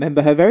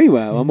remember her very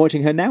well. I'm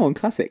watching her now on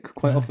Classic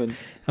quite often.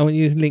 I want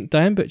you to link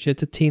Diane Butcher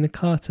to Tina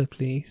Carter,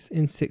 please,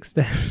 in 6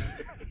 steps.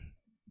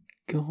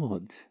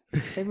 God.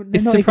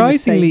 It's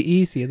surprisingly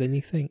easier than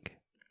you think.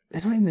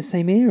 They're not even the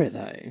same era,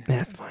 though.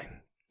 That's fine.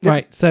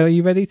 Right, so are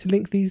you ready to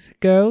link these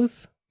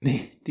girls?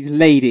 These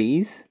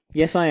ladies.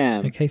 Yes, I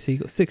am. Okay, so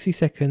you've got 60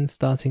 seconds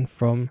starting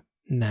from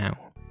now.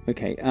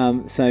 Okay,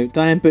 so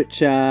Diane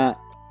Butcher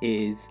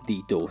is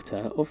the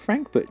daughter of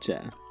Frank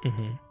Butcher.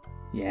 Mm-hmm.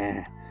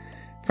 Yeah.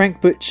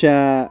 Frank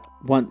Butcher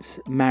once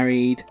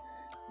married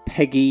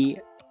Peggy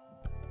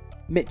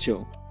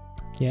Mitchell.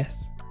 Yes.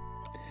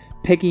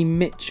 Peggy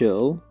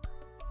Mitchell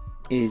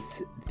is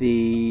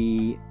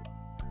the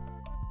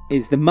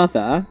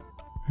mother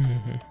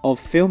Mm-hmm. of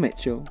Phil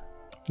Mitchell.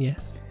 Yes.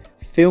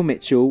 Phil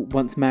Mitchell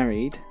once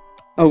married.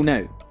 Oh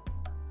no.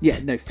 Yeah,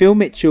 no. Phil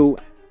Mitchell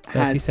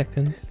 30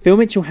 seconds. Phil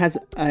Mitchell has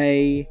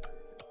a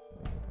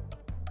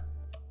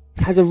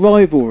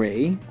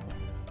rivalry,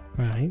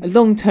 Right. a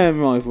long-term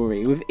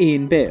rivalry with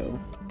Ian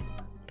Beale.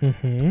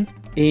 Mm-hmm.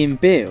 Ian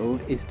Beale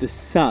is the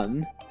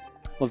son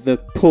of the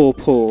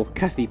poor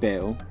Kathy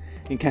Beale,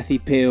 and Kathy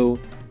Beale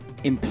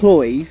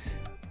employs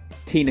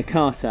Tina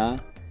Carter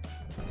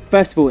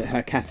first of all at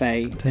her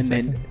cafe, 10 and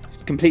then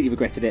seconds. completely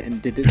regretted it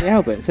and did it at the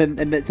Albert. So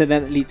then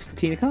that leads to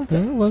Tina Carter.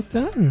 Oh, well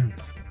done.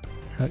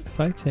 How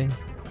exciting.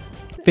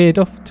 Veered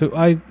off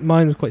to...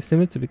 Mine was quite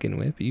similar to begin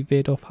with, but you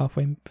veered off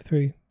halfway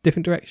through.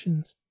 Different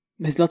directions.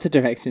 There's lots of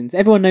directions.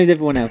 Everyone knows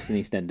everyone else in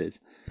EastEnders.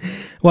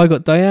 Well, I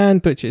got Diane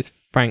Butcher is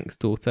Frank's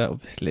daughter,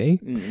 obviously.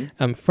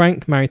 Mm.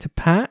 Frank married to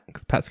Pat,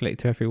 because Pat's related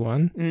to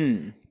everyone.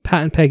 Mm.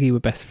 Pat and Peggy were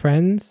best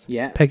friends.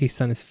 Yeah. Peggy's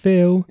son is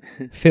Phil.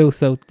 Phil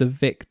sold the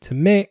Vic to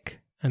Mick,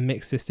 and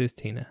Mick's sister is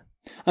Tina.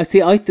 I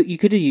see. I thought you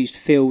could have used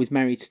Phil was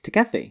married to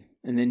Kathy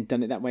and then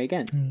done it that way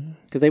again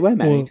because they were Or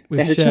married. with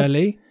They had a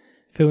Shirley.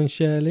 Phil and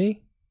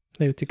Shirley.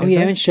 They were Oh together.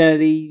 yeah, and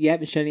Shirley. Yeah,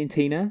 and Shirley and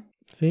Tina.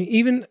 See,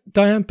 even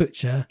Diane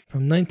Butcher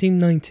from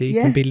 1990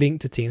 Yeah. can be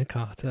linked to Tina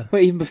Carter.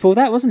 Well, even before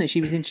that, wasn't it? She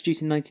was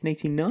introduced in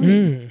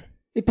 1989.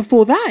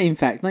 Before that, in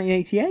fact,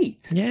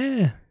 1988.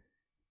 Yeah.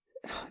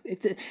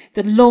 It's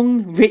the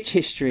long, rich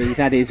history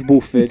that is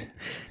Wolford.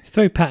 Just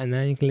throw Pat in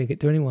there, you can link it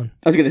to anyone.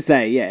 I was going to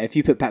say, yeah, if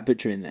you put Pat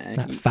Butcher in there.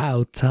 That fat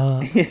old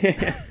tart.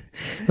 Well,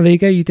 there you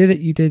go. You did it.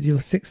 You did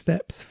your 6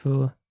 steps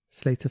for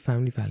Slater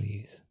Family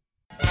Values.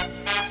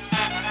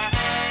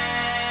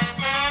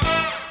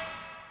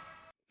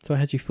 So I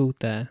had you fooled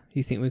there.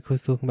 You think we're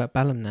talking about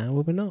Ballum now?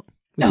 Well, we're not.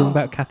 We're talking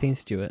about Kathy and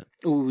Stewart,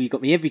 Oh, you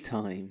got me every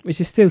time. which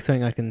is still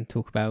something I can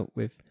talk about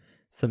with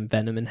some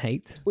venom and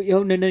hate. Well,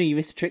 oh, no, you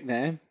missed a trick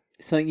there.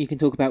 Something you can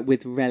talk about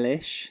with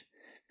relish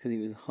because he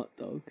was a hot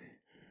dog.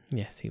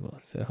 Yes, he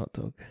was a hot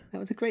dog. That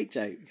was a great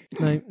joke.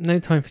 No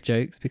time for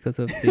jokes because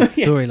of the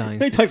Yeah, storyline.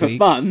 No time for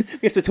fun.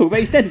 We have to talk about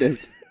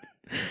EastEnders.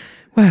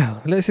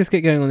 Wow, let's just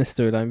get going on this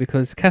storyline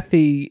because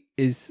Kathy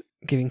is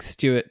giving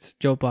Stuart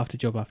job after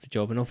job after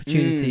job, an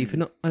opportunity for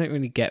not. I don't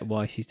really get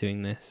why she's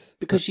doing this.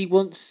 Because she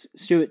wants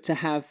Stuart to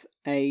have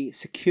a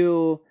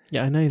secure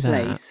Yeah, I know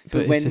place that. for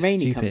But when it's just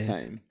Rainey stupid. comes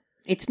home.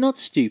 It's not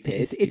stupid.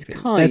 It is It's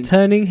stupid. kind. They're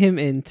turning him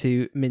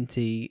into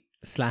Minty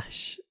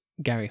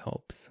 / Gary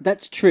Hobbs.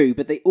 That's true,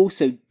 but they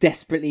also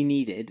desperately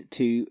needed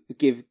to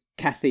give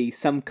Kathy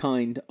some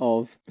kind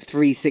of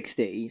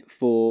 360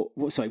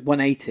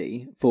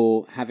 180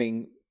 for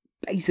having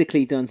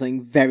basically done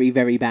something very,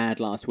 very bad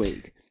last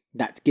week.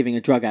 That's giving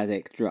a drug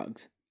addict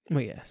drugs.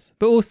 Well, yes.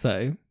 But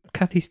also,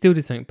 Kathy still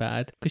did something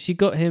bad because she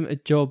got him a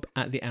job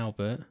at the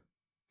Albert.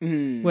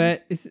 Where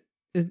is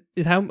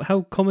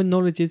how common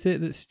knowledge is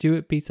it that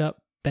Stuart beat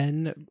up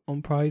Ben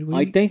on Pride Week?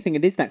 I don't think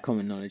it is that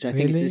common knowledge. I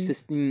think Really? it's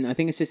just I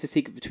think it's just a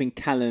secret between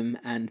Callum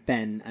and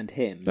Ben and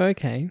him.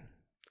 Okay.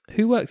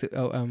 Who works at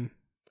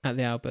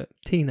the Albert?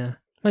 Tina.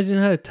 Imagine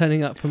her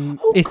turning up from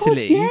Oh, of course,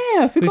 Italy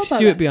yeah, I forgot with about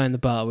Stuart that. behind the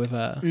bar with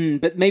her.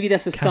 But maybe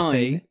that's a sign.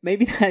 Kathy.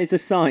 Maybe that is a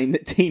sign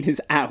that Tina's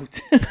out.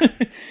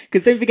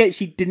 Because don't forget,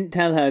 she didn't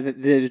tell her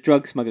that there was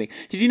drug smuggling.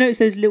 Did you notice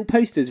those little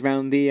posters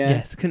around the...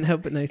 Yes, couldn't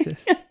help but notice.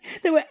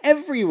 They were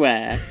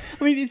everywhere.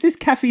 I mean, is this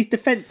Kathy's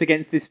defence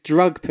against this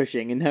drug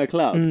pushing in her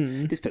club?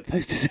 Just put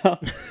posters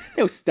up.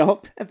 They'll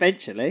stop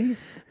eventually.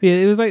 Yeah,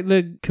 it was like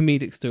the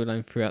comedic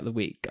storyline throughout the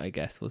week, I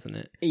guess, wasn't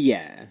it?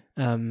 Yeah.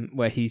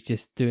 Where he's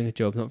just doing a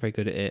job, not very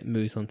good at it,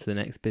 moves on to the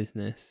next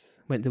business,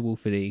 went to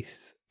Wolford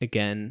East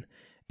again.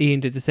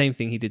 Ian did the same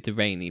thing he did to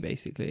Rainey,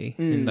 basically,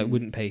 and like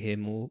wouldn't pay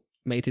him or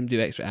made him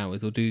do extra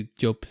hours or do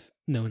jobs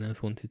no one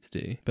else wanted to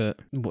do. But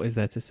what is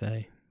there to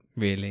say,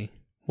 really?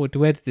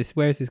 Where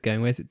is this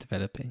going? Where's it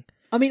developing?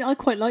 I mean, I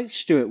quite liked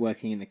Stuart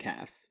working in the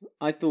CAF.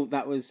 I thought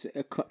that was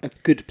a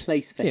good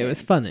place for him. Yeah, it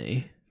was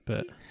funny,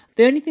 but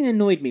The only thing that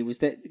annoyed me was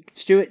that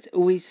Stuart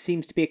always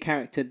seems to be a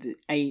character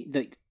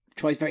that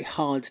tries very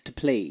hard to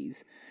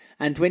please.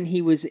 And when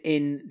he was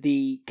in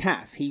the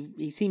CAF,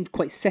 he seemed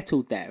quite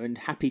settled there and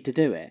happy to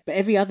do it. But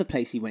every other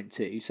place he went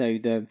to, so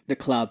the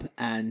club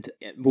and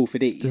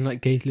Wolford East... doesn't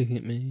like gays looking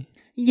at me.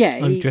 Yeah,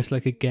 I'm dressed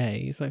like a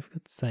gay. It's like, for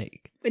God's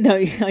sake. No,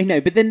 I know,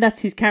 but then that's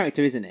his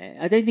character, isn't it?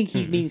 I don't think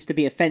he means to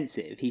be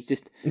offensive. He's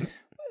just...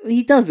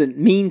 He doesn't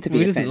mean to be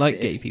He offensive. doesn't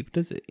like gay people,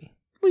 does he?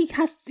 Well,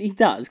 he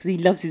does, because he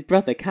loves his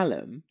brother,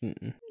 Callum.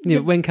 Mm-mm. Yeah,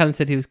 when Callum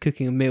said he was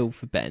cooking a meal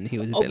for Ben, he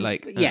was a bit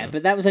like, Yeah, oh.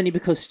 but that was only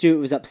because Stuart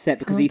was upset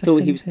because Can't he thought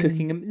he defend was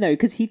him. cooking. No,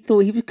 because he thought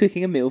he was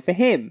cooking a meal for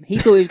him. He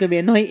thought it was going to be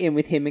a night in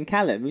with him and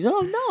Callum. He was,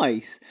 oh,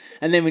 nice.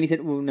 And then when he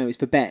said, well, no, it's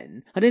for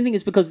Ben. I don't think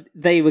it's because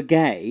they were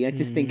gay. I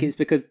just think it's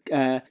because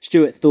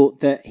Stuart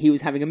thought that he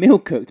was having a meal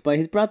cooked by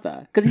his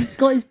brother. Because he's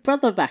got his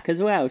brother back as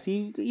well. So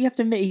you have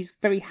to admit he's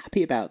very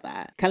happy about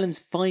that. Callum's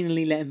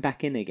finally let him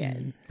back in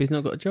again. But he's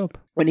not got a job.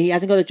 When he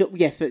hasn't got a job,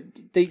 yes, but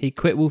He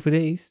quit Wolford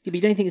East. but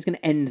you don't think it's going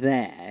to end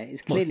there?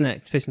 It's What's clearly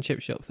next? Fish and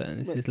chip shop then?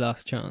 This is his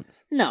last chance.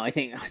 no. I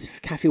think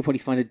Kathy will probably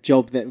find a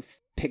job that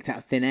picked out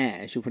of thin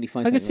air. She'll probably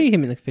find. I could something. see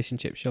him in the fish and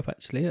chip shop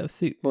actually. That would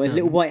suit. Well, his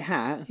little white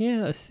hat. Yeah,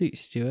 that would suit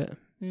Stuart.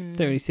 Don't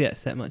really see that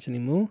set much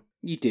anymore.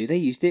 You do. They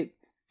used it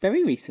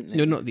very recently.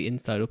 You're not the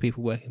inside or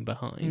people working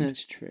behind.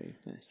 That's true.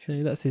 That's true.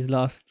 So that's his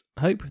last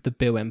hope of the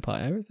Bill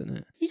Empire, isn't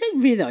it? You don't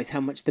realise how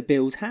much the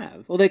Bills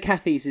have. Although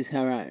Kathy's is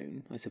her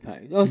own, I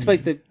suppose. Oh, I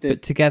suppose the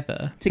But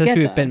together, especially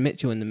Together. with Ben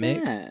Mitchell in the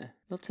mix, yeah,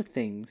 lots of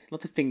things and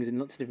lots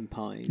of different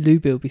pies. Lou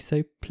Bill would be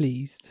so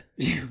pleased.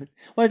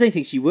 Well, I don't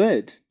think she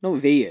would. Not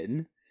with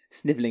Ian,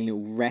 snivelling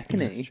little wreck, isn't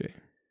That's he? true.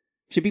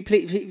 She'd be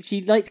pleased.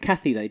 She liked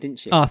Kathy though, didn't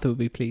she? Arthur would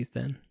be pleased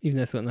then, even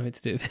though it's got nothing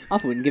to do with him.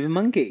 Arthur wouldn't give him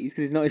monkeys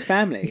because it's not his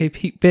family. Okay,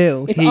 Pete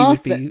Bill, If he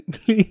Arthur- would be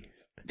pleased.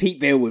 Pete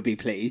Bill would be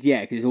pleased,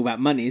 yeah, because it's all about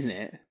money, isn't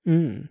it?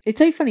 Mm. It's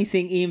so funny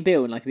seeing Ian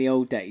Bill in like the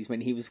old days when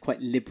he was quite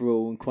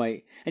liberal and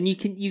quite, and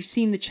you've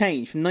seen the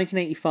change from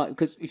 1985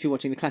 because if you're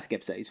watching the classic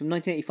episodes from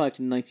 1985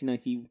 to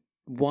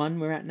 1991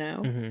 we're at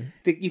now.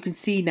 Mm-hmm. You can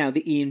see now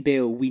the Ian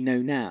Bill we know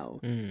now,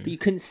 but you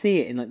couldn't see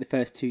it in like the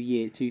first 3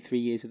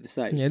 years of the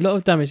soap. Yeah, a lot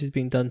of damage has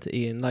been done to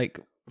Ian. Like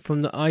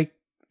from the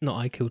not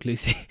I Killed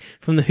Lucy,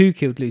 from the Who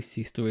Killed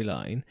Lucy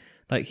storyline.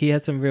 Like he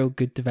had some real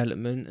good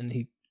development, and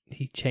he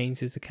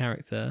changed as a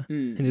character,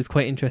 and it was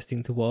quite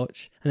interesting to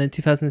watch. And then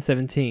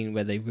 2017,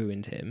 where they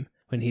ruined him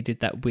when he did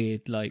that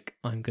weird like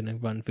I'm gonna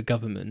run for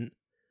government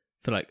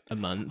for like a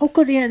month. Oh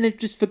god, yeah, and they've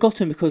just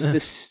forgotten because of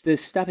the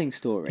stabbing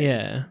story.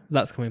 Yeah,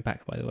 that's coming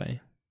back by the way.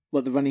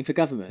 What, the running for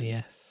government?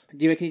 Yes.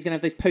 Do you reckon he's gonna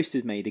have those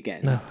posters made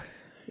again? No.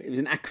 It was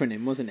an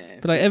acronym, wasn't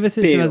it? But like ever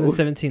since Bill.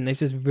 2017, they've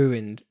just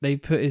ruined. They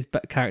put his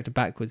character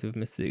backwards with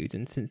Masood,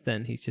 and since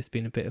then he's just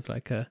been a bit of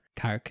like a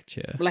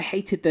caricature. Well, I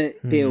hated the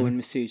Bill and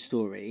Masood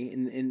story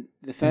in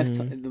the first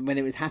time when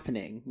it was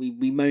happening.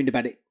 We moaned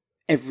about it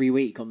every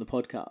week on the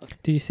podcast.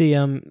 Did you see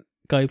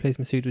guy who plays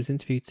Masood was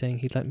interviewed saying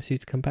he'd like Masood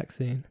to come back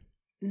soon?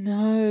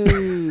 No,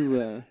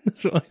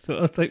 That's what I thought.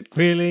 I was like,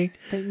 really?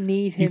 don't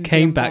need him. You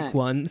came to come back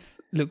once.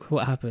 Look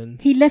what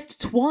happened. He left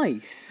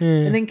twice Yeah.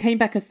 and then came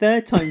back a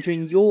third time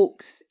during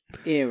York's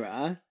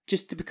era,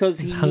 just because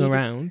he Hung needed-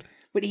 around.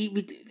 But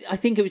I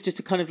think it was just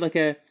a kind of like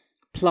a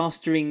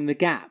plastering the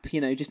gap,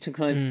 just to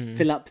kind of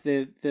fill up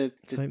the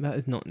It's like that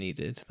is not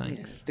needed.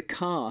 Thanks. the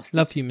cast.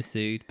 Love you,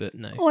 Masood, but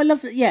no. Oh, I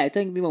love it. Yeah,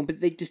 don't get me wrong,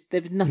 but there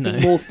was nothing No.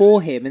 more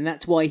for him, and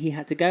that's why he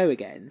had to go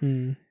again.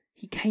 Mm.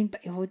 He came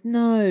back. Oh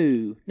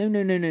no.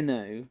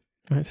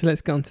 Right, so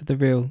let's get on to the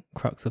real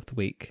crux of the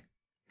week.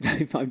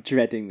 I'm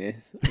dreading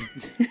this.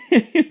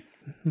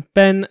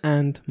 Ben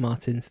and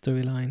Martin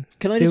storyline.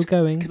 Still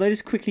going. Can I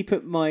just quickly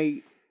put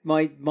my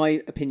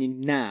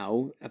opinion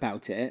now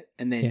about it,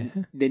 and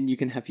then you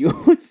can have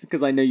yours,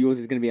 because I know yours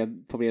is going to be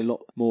probably a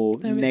lot more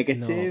No, it's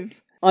negative. not.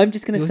 I'm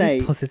just going to Yours say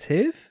is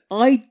positive.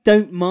 I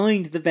don't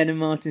mind the Ben and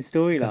Martin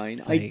storyline.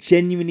 God's I sake.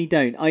 genuinely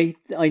don't. I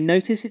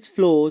notice its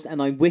flaws,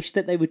 and I wish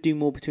that they would do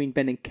more between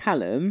Ben and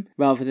Callum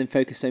rather than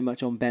focus so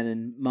much on Ben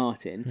and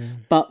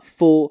Martin. But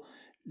for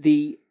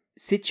the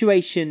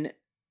situation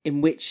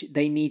in which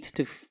they need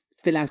to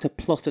fill out a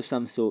plot of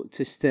some sort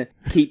just to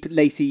keep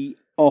Lacey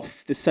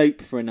off the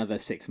soap for another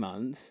 6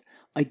 months,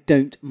 I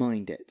don't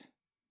mind it.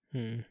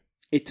 Hmm.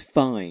 It's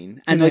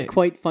fine, and Right.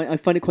 I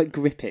find it quite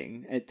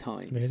gripping at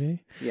times.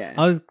 Really? Yeah.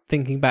 I was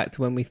thinking back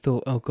to when we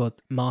thought, oh god,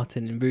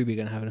 Martin and Ruby are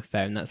going to have an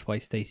affair, and that's why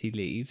Stacey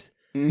leaves.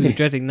 We were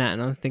dreading that,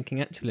 and I was thinking,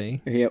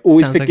 actually, Yeah,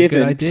 always sounds like a good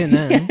forgiven. idea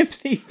now. Yeah,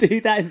 please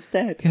do that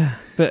instead. yeah.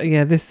 But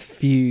yeah, this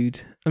feud.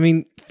 I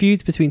mean,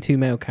 feuds between two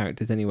male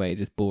characters anyway are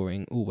just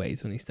boring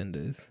always on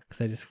EastEnders because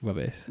they're just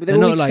rubbish. But they're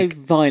not always like so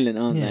violent,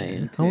 aren't yeah.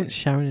 they? I want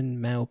Sharon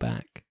and Mel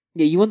back.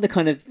 Yeah, you want the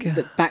kind of God.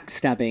 the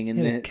backstabbing and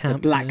Yeah, the the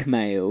campness.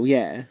 blackmail,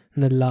 yeah.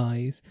 And the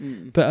lies.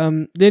 Mm. But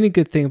the only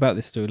good thing about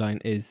this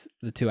storyline is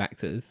the two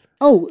actors.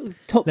 Oh,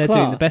 top They're class.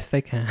 doing the best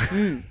they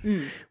can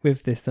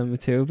with this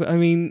material. But I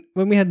mean,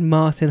 when we had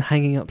Martin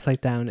hanging upside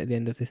down at the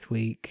end of this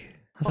week,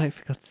 I was like,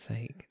 for God's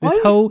sake.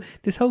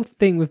 This whole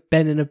thing with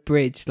Ben and a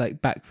bridge,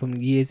 like back from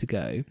years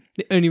ago.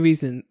 The only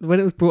reason, when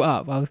it was brought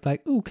up, I was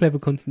like, oh, clever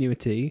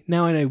continuity.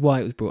 Now I know why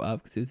it was brought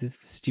up, because it was this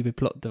stupid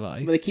plot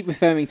device. Well, they keep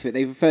referring to it.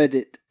 They referred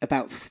it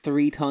about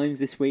 3 times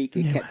this week.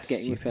 It Yeah, kept that's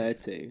getting stupid.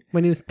 referred to.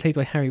 When he was played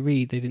by Harry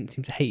Reid, they didn't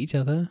seem to hate each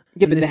other.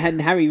 Yeah, And but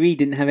this- Harry Reid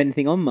didn't have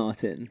anything on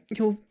Martin.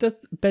 Well, does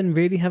Ben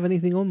really have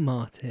anything on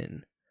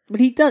Martin?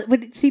 But he does.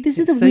 But see, this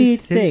is It's the so weird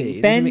silly. It thing.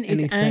 doesn't Ben make is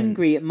any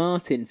angry sense. at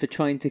Martin for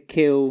trying to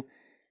kill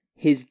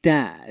his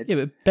dad. Yeah,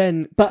 but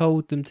Ben But-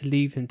 told them to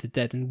leave him to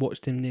dead and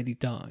watched him nearly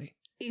die.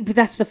 But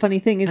that's the funny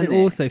thing, isn't and it?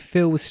 also,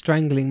 Phil was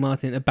strangling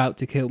Martin, about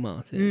to kill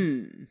Martin.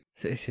 Mm.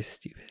 So it's just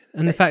stupid.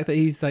 And the fact that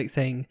he's like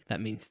saying that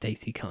means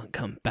Stacey can't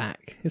come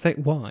back. It's like,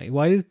 why?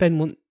 Why does Ben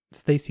want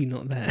Stacey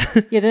not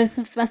there? Yeah, that's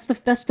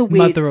the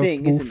weird Mother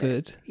thing, of isn't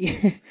Wolford, it?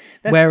 Yeah,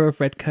 that's wearer of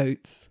red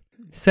coats,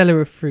 seller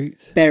of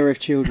fruit. bearer of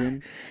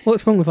children.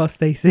 What's wrong with our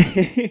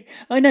Stacey?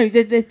 I know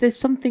there's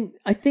something.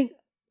 I think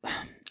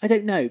I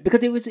don't know,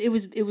 because it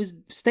was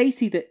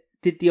Stacey that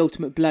did the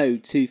ultimate blow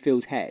to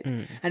Phil's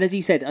head, and as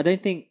you said, I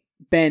don't think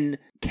Ben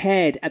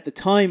cared at the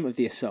time of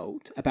the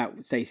assault about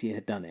what Stacey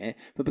had done it,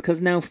 but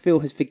because now Phil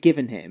has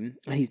forgiven him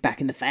and he's back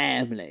in the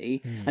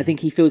family, I think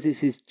he feels it's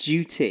his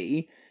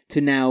duty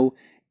to now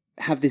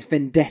have this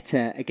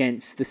vendetta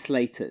against the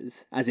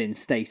Slaters, as in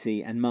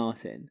Stacey and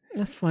Martin.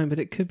 That's fine, but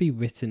it could be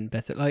written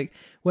better. Like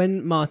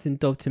when Martin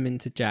dobbed him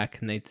into Jack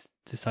and they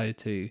decided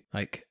to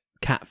like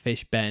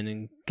catfish Ben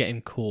and get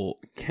him caught.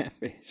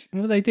 Catfish.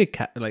 Well, they did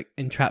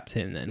entrapped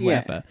him then,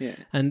 whatever. Yeah.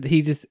 And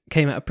he just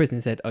came out of prison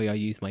and said, "Oh, yeah, I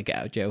used my get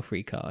out of jail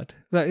free card."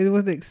 Like it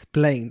wasn't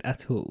explained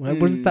at all. Like,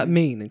 what does that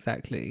mean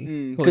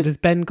exactly? What, does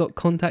Ben got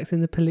contacts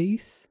in the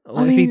police?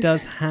 Or if he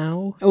does,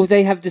 how? Oh,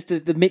 they have just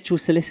the Mitchell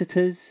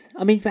solicitors.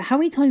 I mean, but how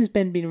many times has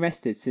Ben been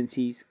arrested since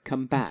he's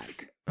come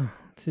back?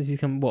 Since he's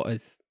come, what,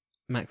 as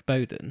Max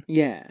Bowden?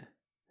 Yeah.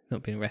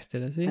 Not been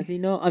arrested, has he? Has he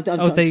not?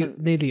 They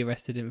nearly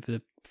arrested him for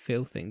the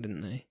Phil thing,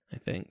 didn't they? I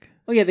think.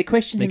 Oh yeah, they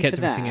questioned him for that. They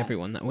kept arresting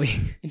everyone that week.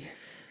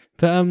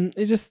 But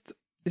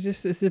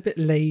it's a bit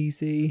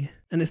lazy,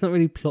 and it's not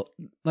really plot.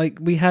 Like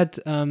we had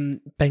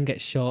Ben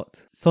get shot.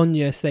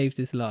 Sonia saved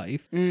his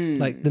life.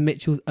 Like the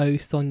Mitchells owe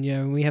Sonia,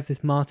 and we have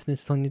this Martin and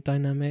Sonia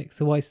dynamic.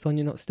 So why is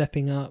Sonia not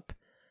stepping up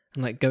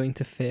and like going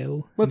to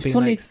Phil and being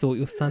like, "Sort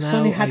your son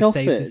Sonia out"? Had I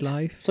saved his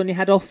life. Sonia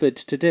had offered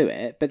to do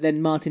it, but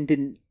then Martin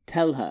didn't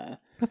tell her.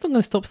 That's not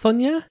going to stop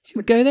Sonia. She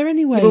would go there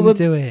anyway and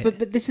do it.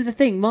 But this is the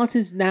thing.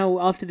 Martin's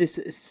now, after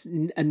this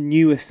a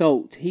new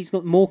assault, he's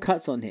got more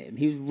cuts on him.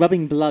 He was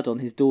rubbing blood on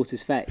his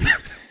daughter's face.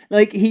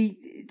 Like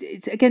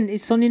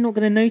is Sonia not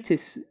going to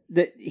notice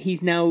that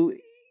he's now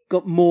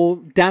got more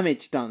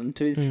damage done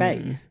to his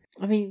face?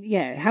 I mean,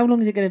 yeah. How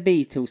long is it going to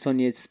be till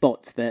Sonia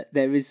spots that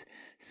there is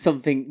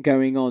something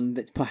going on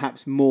that's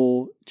perhaps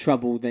more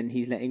trouble than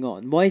he's letting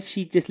on? Why is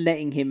she just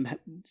letting him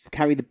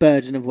carry the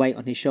burden of weight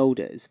on his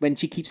shoulders when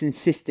she keeps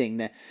insisting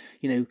that,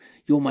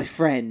 you're my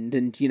friend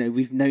and,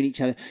 we've known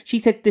each other? She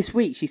said this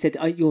week,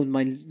 you're you're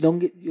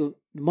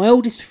my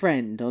oldest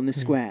friend on the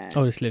square.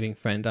 Oldest living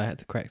friend, I had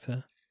to correct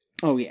her.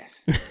 Oh, yes.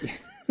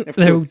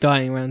 They're all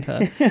dying around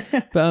her.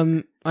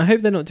 But I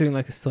hope they're not doing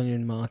like a Sonia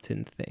and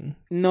Martin thing.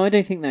 No, I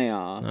don't think they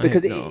are.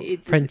 Because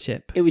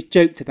friendship. It was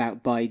joked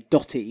about by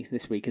Dottie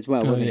this week as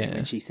well, wasn't it?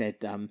 When she said,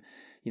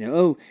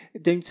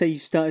 don't say you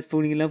started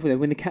falling in love with her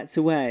when the cat's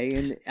away.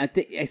 And I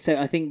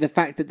think the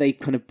fact that they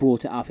kind of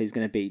brought it up is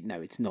going to be,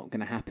 no, it's not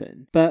going to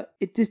happen. But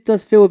it just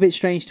does feel a bit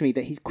strange to me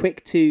that he's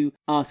quick to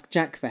ask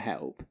Jack for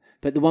help.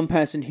 But the one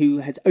person who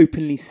has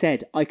openly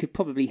said, I could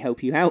probably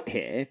help you out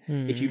here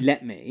if you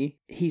let me,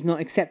 he's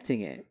not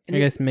accepting it. And I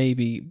guess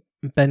maybe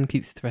Ben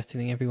keeps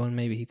threatening everyone.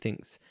 Maybe he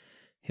thinks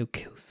he'll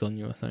kill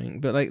Sonia or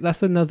something. But like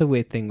that's another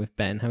weird thing with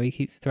Ben, how he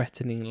keeps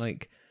threatening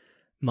like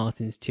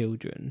Martin's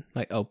children.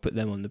 Like, I'll put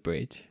them on the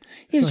bridge.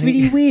 Yeah, it was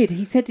really weird.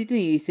 He said, didn't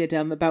he? He said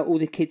about all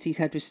the kids he's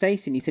had with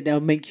Stacey, and he said, I'll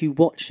make you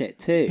watch it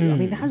too. I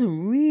mean,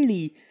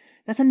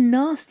 that's a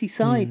nasty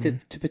side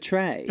to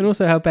portray. And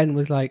also how Ben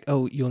was like,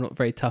 oh, you're not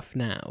very tough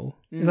now.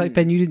 It's like,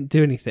 Ben, you didn't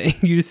do anything.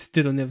 You just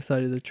stood on the other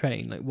side of the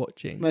train, like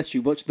watching. That's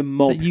true. Watch the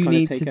mob you kind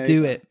need of take to over.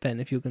 do it, Ben,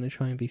 if you're going to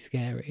try and be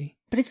scary.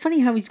 But it's funny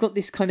how he's got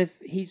this kind of...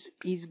 He's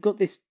got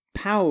this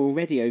power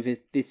already over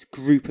this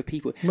group of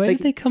people. Where did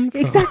they come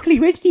from? Exactly.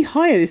 Where did he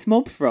hire this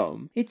mob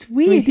from? It's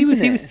weird. He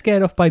was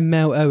scared off by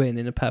Mel Owen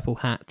in a purple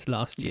hat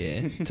last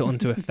year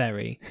onto a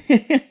ferry.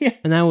 Yeah.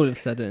 And now all of a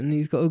sudden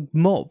he's got a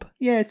mob.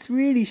 Yeah, it's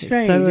really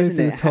strange, it's so isn't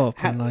over it? the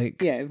top and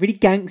like really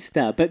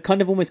gangster, but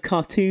kind of almost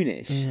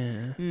cartoonish.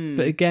 Yeah.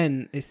 But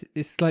again,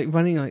 it's like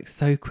running like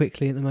so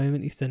quickly at the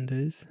moment,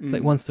 EastEnders. It's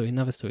like one story,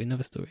 another story,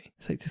 another story.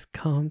 It's like just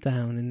calm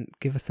down and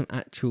give us some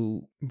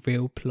actual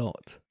real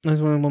plot.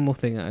 There's one more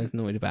thing that I was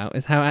annoyed about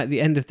is how at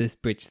the end of this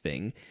bridge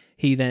thing,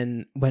 he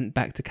then went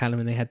back to Callum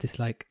and they had this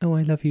like, oh,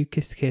 I love you,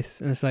 kiss, kiss.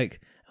 And it's like,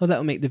 oh,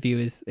 that'll make the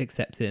viewers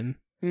accept him.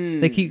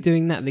 They keep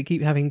doing that. They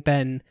keep having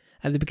Ben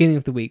at the beginning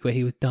of the week where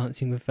he was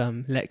dancing with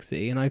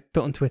Lexi. And I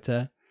put on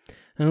Twitter,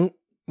 oh,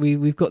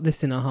 we've got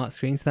this in our heart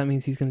screen. So that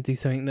means he's going to do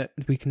something that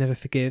we can never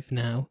forgive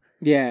now.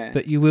 Yeah.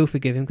 But you will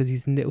forgive him because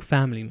he's a little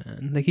family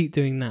man. They keep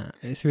doing that.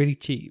 It's really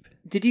cheap.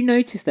 Did you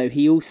notice, though,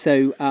 he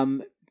also...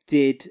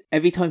 did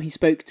every time he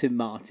spoke to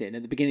Martin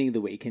at the beginning of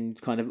the week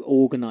and kind of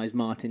organised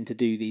Martin to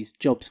do these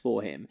jobs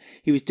for him,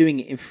 he was doing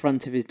it in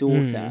front of his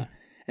daughter.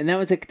 And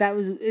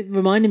it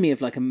reminded me of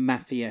like a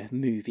mafia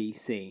movie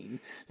scene.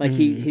 Like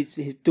his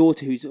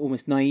daughter, who's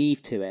almost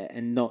naive to it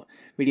and not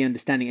really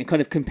understanding, and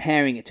kind of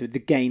comparing it to the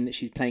game that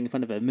she's playing in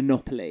front of her,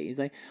 Monopoly. He's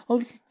like, "Oh,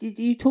 are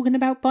you talking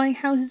about buying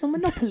houses on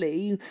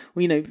Monopoly?"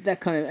 Well, that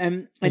kind of.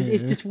 And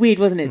it's just weird,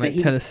 wasn't it? Like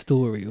that tell a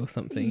story or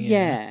something.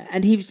 Yeah,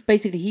 and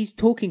he's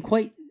talking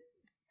quite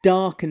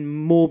dark and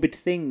morbid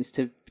things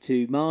to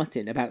to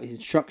Martin about his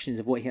instructions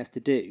of what he has to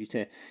do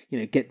to,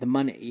 get the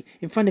money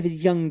in front of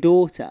his young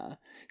daughter.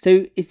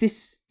 So is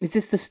this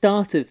the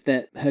start of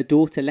that her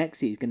daughter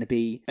Lexi is going to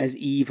be as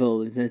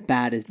evil and as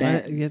bad as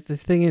Ben? Yeah, the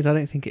thing is, I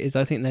don't think it is.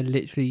 I think they're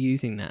literally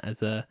using that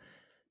as a,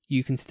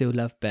 you can still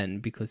love Ben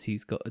because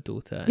he's got a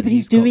daughter. Yeah, and but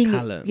he's doing got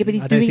Callum. Yeah, but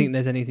he's I don't think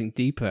there's anything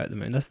deeper at the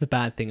moment. That's the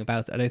bad thing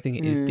about it. I don't think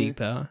it is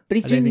deeper. But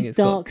he's doing these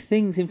dark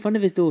things in front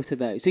of his daughter,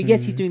 though. So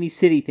yes, he's doing these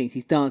silly things.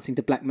 He's dancing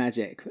to black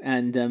magic,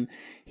 and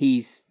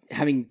he's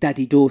having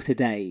daddy-daughter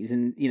days,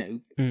 and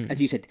as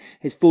you said,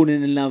 has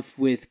fallen in love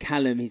with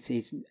Callum.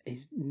 His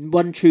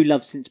one true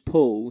love since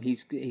Paul.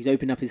 He's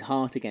opened up his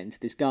heart again to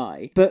this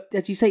guy. But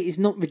as you say, it's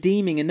not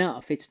redeeming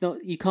enough. It's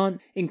not. You can't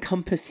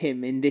encompass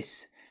him in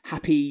this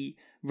happy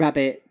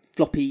rabbit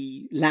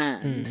floppy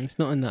land. It's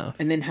not enough.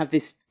 And then have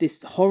this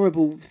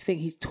horrible thing.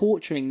 He's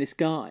torturing this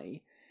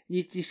guy.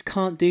 You just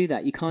can't do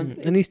that. You can't.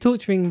 And he's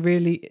torturing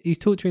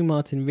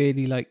Martin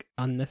really like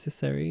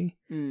unnecessary.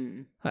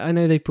 I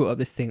know they brought up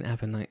this thing that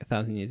happened like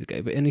 1,000 years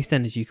ago, but in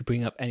EastEnders you could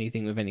bring up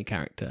anything with any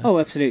character. Oh,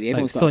 absolutely.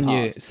 Everyone's got a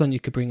past. Sonia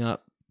could bring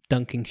up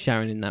dunking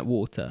Sharon in that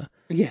water.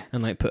 Yeah.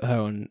 And like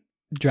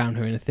drown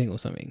her in a thing or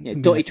something. Yeah,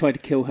 Dottie tried to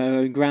kill her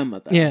own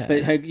grandmother. Yeah.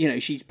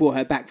 But she's brought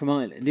her back from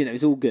Ireland.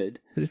 It's all good.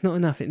 But it's not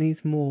enough. It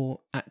needs more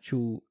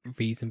actual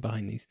reason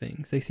behind these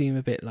things. They seem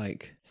a bit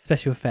like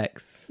special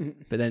effects,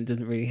 but then it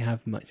doesn't really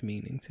have much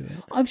meaning to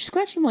it. I'm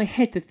scratching my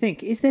head to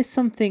think, is there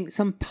some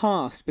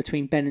past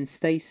between Ben and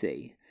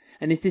Stacey?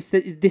 And is this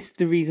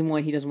the reason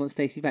why he doesn't want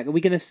Stacey back?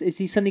 Is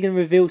he suddenly going to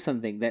reveal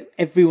something that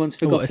everyone's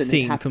forgotten? A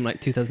scene from like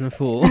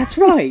 2004. That's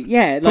right,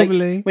 yeah.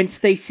 Probably. Like when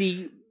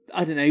Stacey,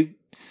 I don't know,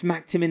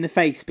 smacked him in the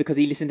face because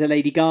he listened to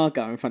Lady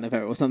Gaga in front of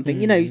her or something.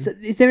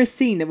 Is there a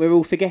scene that we're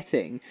all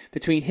forgetting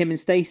between him and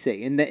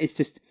Stacey, and that it's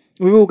just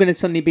we're all going to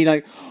suddenly be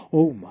like,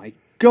 oh my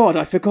God,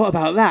 I forgot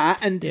about that.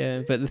 And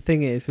yeah, but the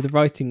thing is, with the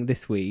writing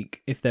this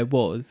week, if there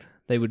was,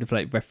 they would have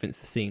like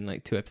referenced the scene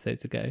like 2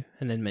 episodes ago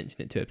and then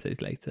mentioned it 2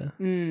 episodes later.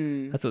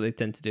 That's what they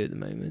tend to do at the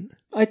moment.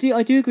 I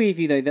do agree with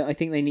you though that I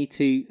think they need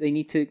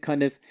to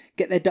kind of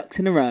get their ducks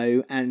in a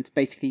row and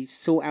basically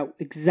sort out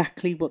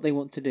exactly what they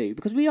want to do,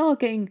 because we are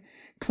getting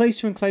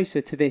closer and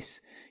closer to this,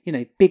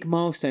 big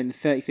milestone, the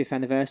 35th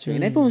anniversary,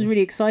 and everyone's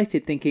really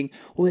excited, thinking,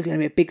 oh, there's going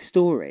to be a big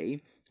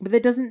story, but there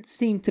doesn't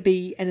seem to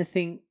be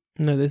anything.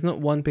 No, there's not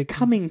one big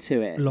coming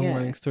to it.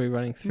 Long-running story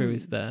running through,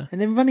 is there?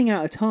 And then running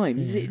out of time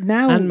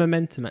now. And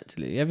momentum,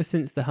 actually. Ever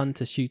since the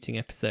Hunter shooting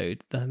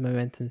episode, the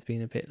momentum's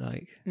been a bit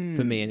like,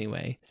 for me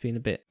anyway, it's been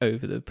a bit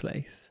over the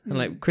place. And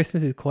like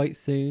Christmas is quite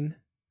soon.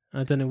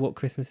 I don't know what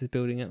Christmas is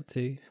building up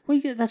to. Well,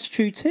 yeah, that's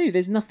true too.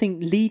 There's nothing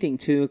leading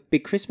to a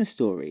big Christmas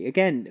story.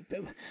 Again,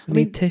 I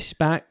mean, Tish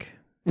back.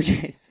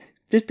 Yes.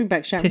 Just bring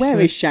back Sharon. Where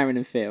is Sharon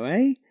and Phil,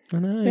 eh? I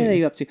know. Where are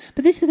you up to?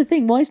 But this is the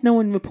thing. Why is no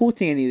one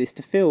reporting any of this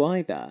to Phil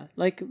either?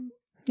 Like,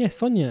 yeah,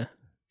 Sonia.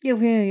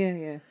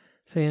 Yeah.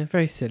 So yeah,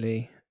 very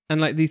silly.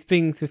 And like these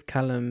things with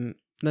Callum,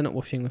 they're not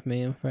washing with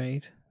me, I'm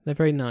afraid. They're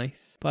very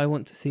nice, but I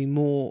want to see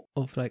more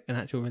of like an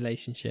actual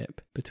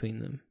relationship between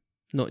them,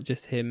 not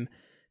just him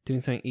doing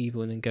something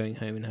evil and then going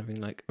home and having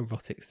like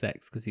erotic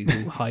sex because he's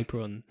all hyper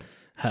on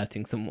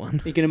hurting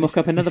someone. You're going to mock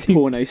up another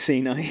porno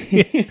scene, are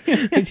you?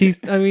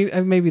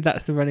 Yeah. Maybe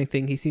that's the running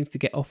thing. He seems to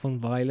get off on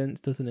violence,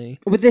 doesn't he?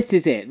 Well, this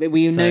is it.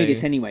 We know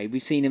this anyway.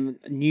 We've seen him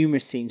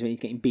numerous scenes when he's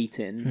getting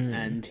beaten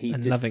and he's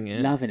just loving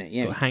it.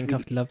 Yeah, got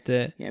handcuffed, loved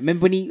it. Yeah,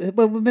 remember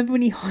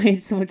when he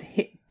hired someone to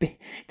hit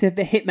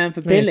hitman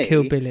for Billy?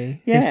 Kill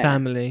Billy. His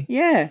family.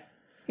 Yeah.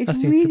 That's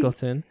been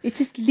forgotten. It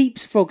just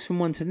leapfrogs from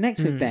one to the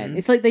next with Ben.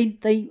 It's like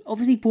they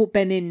obviously brought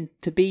Ben in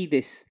to be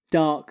this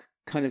dark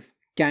kind of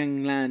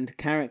gangland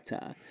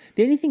character.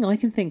 The only thing I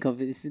can think of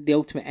is the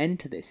ultimate end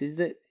to this is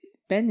that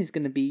Ben is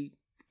going to be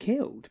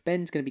killed.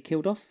 Ben's going to be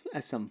killed off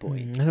at some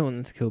point. I don't want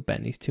them to kill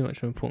Ben. He's too much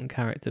of an important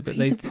character. But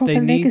he's a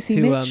proper legacy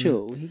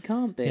Mitchell. He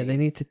can't be. Yeah, they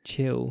need to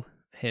chill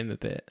him a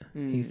bit.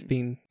 He's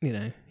been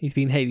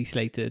Hayley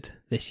slated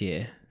this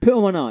year. Put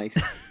him on ice.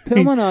 Put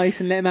him on ice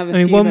and let him have a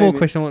few one moments. more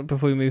question I want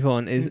before we move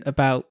on is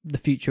about the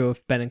future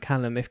of Ben and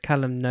Callum. If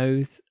Callum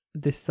knows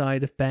this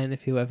side of Ben,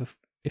 if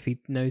he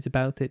knows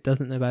about it,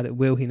 doesn't know about it,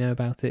 will he know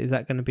about it? Is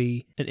that going to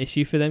be an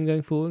issue for them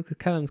going forward? Because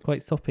Callum's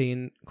quite soppy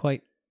and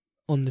quite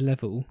on the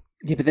level.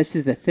 Yeah, but this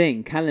is the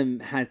thing.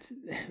 Callum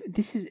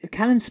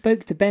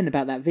spoke to Ben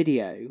about that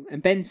video,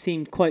 and Ben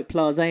seemed quite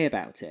blasé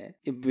about it.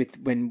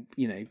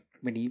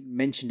 When he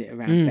mentioned it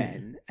around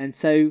Ben. And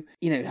so,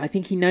 I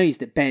think he knows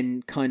that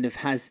Ben kind of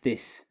has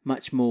this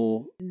much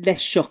more less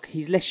shock.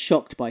 He's less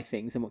shocked by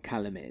things than what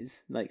Callum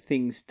is. Like,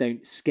 things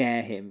don't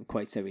scare him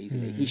quite so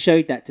easily. He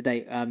showed that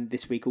today,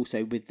 this week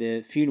also with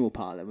the funeral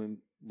parlour when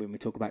we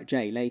talk about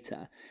Jay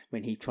later,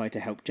 when he tried to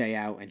help Jay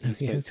out and he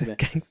spoke to the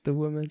gangster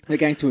woman. The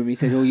gangster woman, he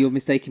said, "Oh, you're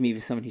mistaking me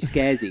for someone who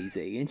scares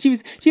easy." And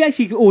she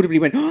actually audibly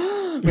went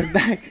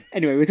back.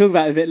 Anyway, we'll talk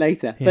about it a bit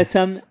later. Yeah.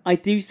 But I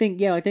do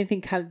think, I don't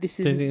think this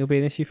is. Do you think it'll be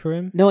an issue for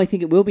him? No, I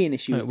think it will be an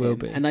issue. It will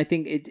be, and I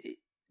think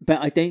But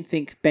I don't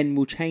think Ben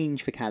will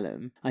change for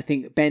Callum. I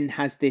think Ben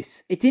has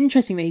this. It's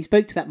interesting that he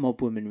spoke to that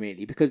mob woman,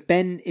 really, because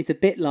Ben is a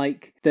bit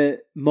like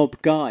the mob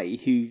guy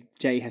who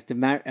Jay has to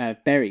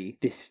bury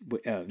this.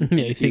 Yeah, in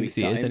he a few thinks weeks'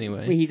 he is time.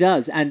 anyway. He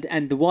does, and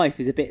the wife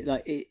is a bit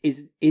like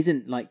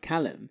isn't like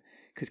Callum.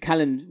 Because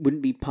Callum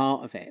wouldn't be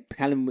part of it.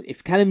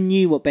 If Callum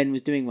knew what Ben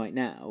was doing right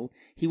now,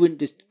 he wouldn't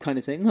just kind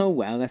of say, "Oh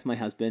well, that's my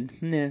husband.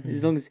 Yeah,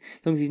 as long as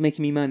he's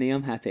making me money,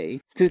 I'm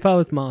happy." If I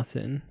was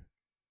Martin,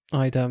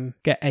 I'd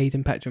get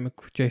Aidan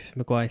Joseph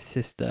Maguire's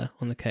sister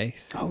on the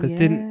case. Oh, Because yeah.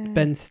 didn't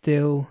Ben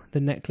steal the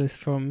necklace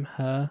from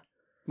her?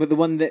 But the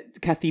one that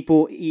Kathy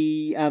bought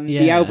the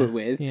Yeah, Albert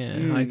with.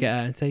 Yeah, I'd get her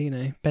and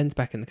say, Ben's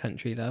back in the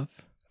country, love.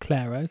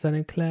 Clara, is that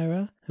name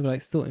Clara? I'd be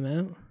like, sort him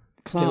out.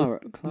 Clara.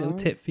 Little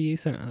tip for you,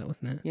 something like that,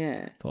 wasn't it? Yeah.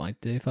 That's what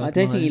I'd do if I I was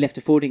don't think mine. he left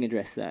a forwarding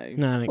address though.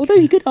 No, I don't Although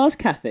care. he could ask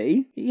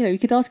Kathy. He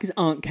could ask his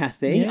Aunt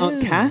Kathy,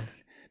 Aunt Yeah. Kath,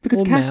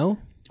 because Or Mel.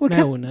 Well,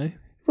 Mel will know.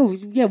 Well,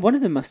 yeah, one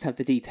of them must have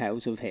the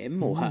details of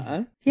him or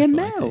her. Yeah, that's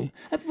what I Mel.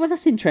 do. Well,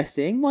 that's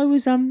interesting. Why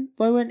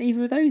weren't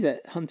either of those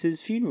at Hunter's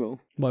funeral?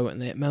 Why weren't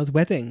they at Mel's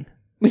wedding?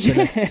 Yeah.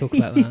 let's talk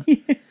about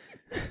that.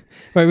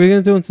 Right, we're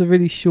going to do on to the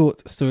really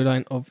short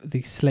storyline of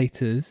the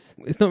Slaters.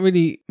 It's not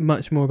really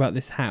much more about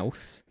this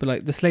house,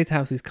 but the Slater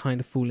house is kind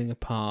of falling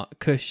apart.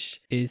 Kush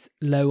is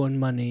low on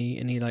money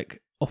and he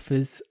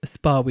offers a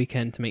spa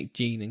weekend to make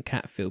Jean and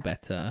Kat feel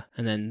better,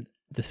 and then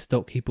the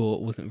stock he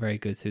bought wasn't very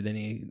good, so then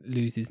he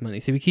loses money.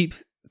 So he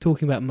keeps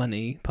talking about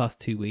money past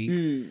 2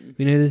 weeks.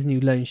 We know there's a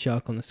new loan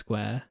shark on the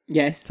square.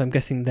 Yes. So I'm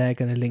guessing they're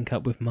going to link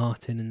up with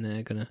Martin and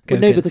they're going to go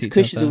Well, no, against because each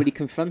Kush has other. already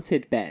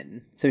confronted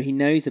Ben, so he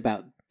knows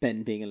about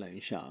Ben being a loan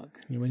shark.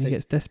 When So- he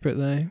gets desperate,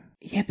 though.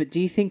 Yeah, but do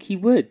you think he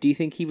would? Do you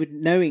think he would,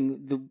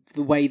 knowing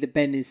the way that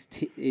Ben is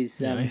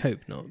Yeah, I hope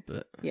not,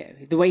 but yeah,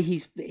 the way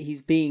he's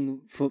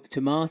being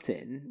to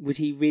Martin, would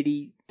he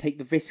really take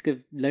the risk of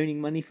loaning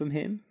money from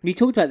him? We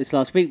talked about this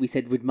last week. We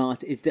said would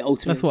Martin is the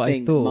ultimate That's what I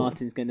thing thought,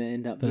 Martin's going to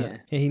end up. but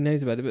Yeah. he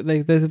knows about it.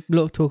 But there's a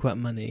lot of talk about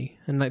money,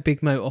 and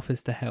Big Mo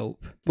offers to help.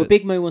 Well, But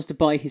Big Mo wants to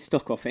buy his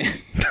stock off him.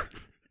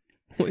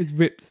 what is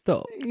ripped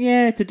stock?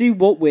 Yeah, to do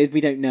what with,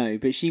 we don't know,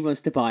 but she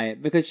wants to buy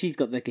it because she's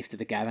got the gift of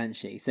the gab, hasn't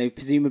she? So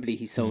presumably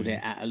he sold it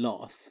at a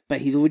loss, but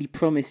he's already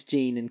promised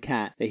Jean and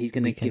Kat that he's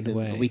going to Weekend give them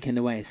away. a weekend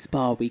away, a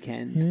spa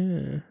weekend.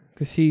 Yeah,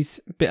 because she's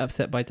a bit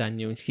upset by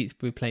Daniel, and she keeps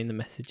replaying the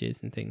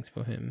messages and things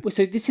for him. Well,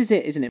 so this is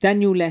it, isn't it?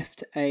 Daniel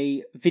left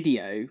a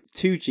video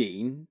to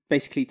Jean,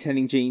 basically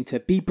telling Jean to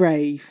be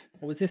brave.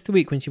 Or was this the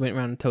week when she went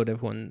around and told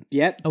everyone?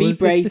 Yep, Oh, be was this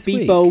brave, this be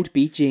week? bold,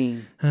 be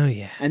Jean. Oh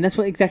yeah, And that's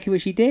exactly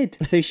what she did.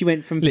 So she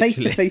went from place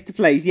to Literally. place to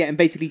place. Yeah, and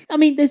basically, I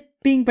mean, there's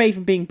being brave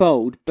and being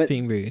bold, but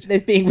being rude.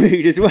 there's being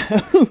rude as well.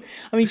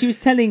 I mean, she was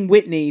telling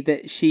Whitney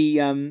that she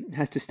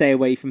has to stay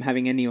away from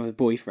having any other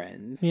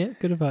boyfriends. Yeah,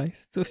 good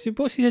advice. So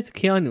what she said to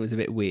Keanu was a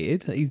bit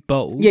weird. He's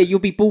bold. Yeah, you'll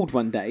be bald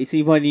one day, so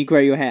why don't you grow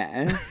your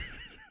hair?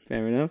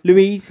 Fair enough.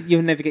 Louise,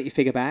 you'll never get your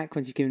figure back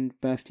once you've given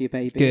birth to your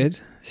baby. Good.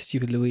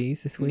 Stupid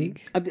Louise this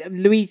week.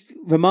 Louise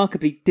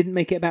remarkably didn't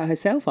make it about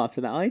herself after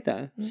that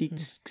either. She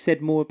just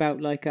said more about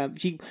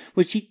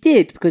she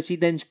did because she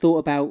then thought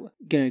about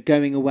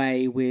going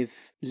away with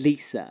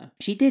Lisa.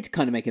 She did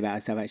kind of make it about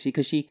herself actually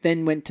because she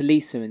then went to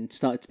Lisa and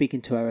started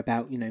speaking to her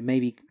about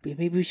maybe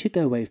we should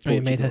go away with Oh,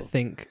 Portugal. it made her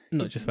think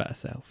not just about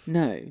herself.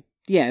 No.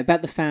 Yeah,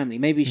 about the family.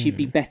 Maybe she'd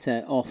be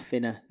better off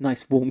in a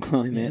nice warm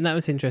climate. Yeah, and that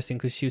was interesting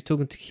because she was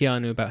talking to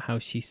Keanu about how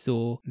she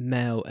saw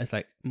Mel as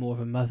more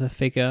of a mother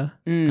figure,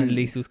 and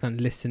Lisa was kind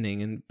of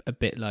listening and a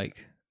bit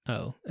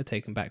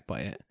taken back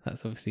by it.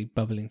 That's obviously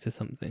bubbling to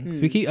something. 'Cause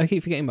I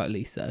keep forgetting about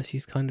Lisa.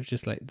 She's kind of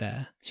just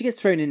there. She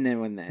gets thrown in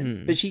there and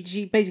then. But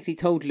she basically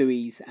told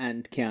Louise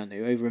and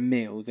Keanu over a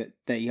meal that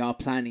they are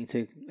planning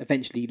to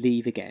eventually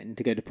leave again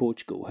to go to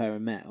Portugal, her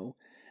and Mel,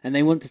 and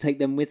they want to take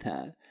them with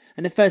her.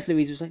 And at first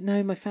Louise was like,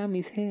 no, my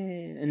family's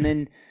here.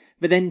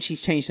 But then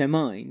she's changed her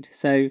mind.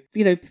 So,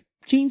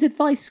 Jean's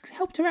advice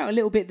helped her out a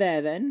little bit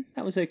there then.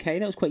 That was okay.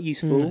 That was quite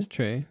useful. That's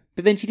true.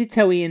 But then she did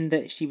tell Ian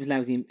that he was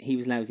lousy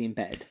in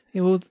bed.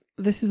 Yeah, well,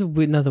 this is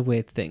another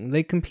weird thing.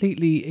 They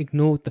completely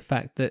ignored the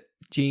fact that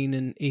Jean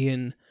and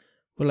Ian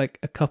were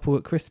a couple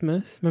at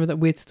Christmas. Remember that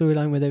weird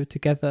storyline where they were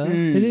together? They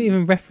didn't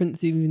even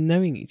reference even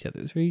knowing each other.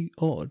 It was really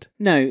odd.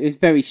 No, it was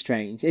very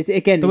strange.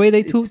 The way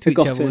they talked to each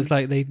other was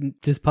like they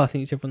just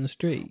passing each other on the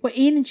street. Well,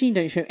 Ian and Jean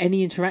don't show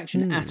any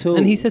interaction at all.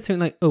 And he said something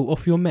like, "Oh,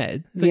 off your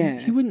med." It's Yeah.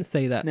 he wouldn't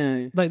say that.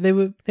 No.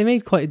 They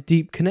made quite a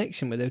deep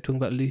connection where they were talking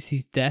about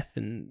Lucy's death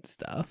and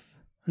stuff.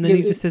 And then Yeah,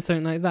 he just says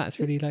something like that. It's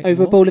really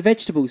over a what? bowl of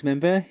vegetables,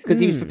 remember? Because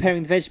he was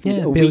preparing the vegetables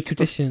Yeah, a build week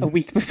tradition. a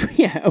week before.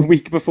 Yeah, a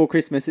week before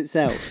Christmas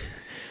itself.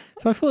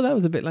 So I thought that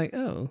was a bit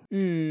oh.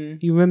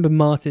 Mm. You remember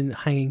Martin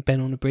hanging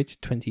Ben on a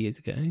bridge 20 years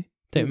ago?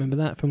 Don't remember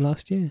that from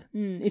last year.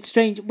 It's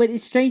strange. But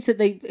it's strange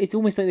that it's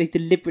almost like they've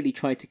deliberately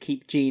tried to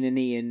keep Jean and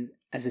Ian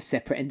as a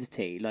separate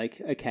entity.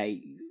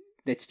 Okay,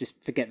 let's just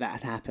forget that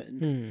had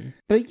happened.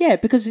 But yeah,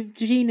 because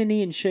Jean and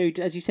Ian showed,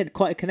 as you said,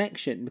 quite a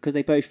connection because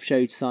they both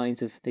showed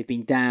signs of they've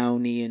been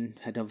down. Ian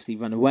had obviously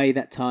run away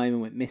that time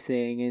and went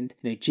missing,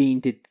 and Jean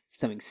did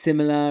something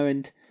similar,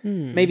 and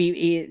maybe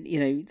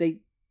Ian,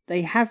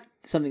 they have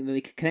something that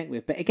they could connect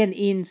with. But again,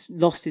 Ian's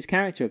lost his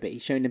character a bit.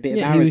 He's shown a bit of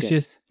Yeah, he arrogance. was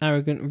just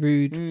arrogant,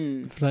 rude,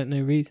 Mm. for like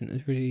no reason. It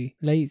was really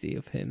lazy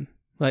of him.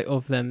 Like,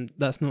 of them,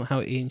 that's not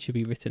how Ian should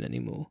be written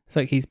anymore. It's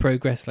like he's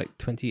progressed like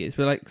 20 years.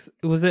 But like,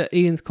 was it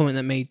Ian's comment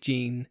that made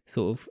Jean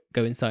sort of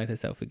go inside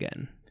herself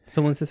again?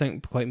 Someone said something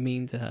quite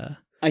mean to her.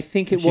 I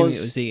think it Assuming was,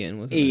 it was Ian,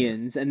 wasn't it?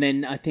 Ian's, and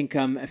then I think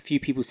a few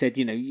people said,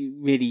 you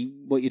really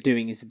what you're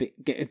doing is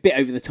get a bit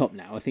over the top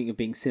now. I think you're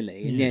being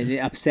silly, and Yeah. it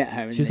upset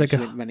her. And She's then like she a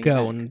went running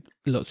girl back. on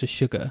lots of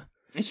sugar.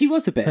 And she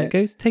was a bit. Like,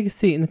 go take a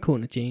seat in the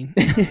corner, Jean.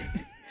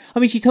 I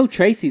mean, she told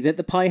Tracy that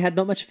the pie had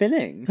not much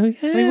filling. Oh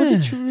yeah. I mean, what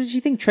did she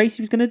think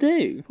Tracy was going to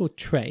do? Poor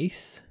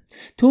Trace.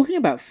 Talking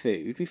about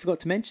food, we forgot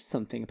to mention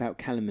something about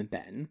Callum and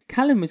Ben.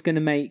 Callum was going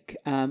to make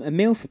a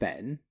meal for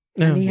Ben,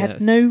 and he had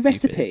that's no stupid.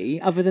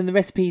 recipe other than the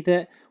recipe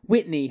that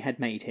Whitney had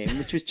made him,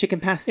 which was chicken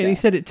pasta. And he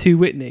said it to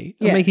Whitney.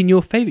 I'm Yeah. making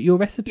your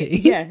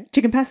recipe. Yeah,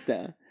 chicken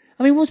pasta.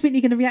 I mean, what's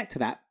Whitney going to react to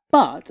that?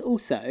 But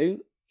also,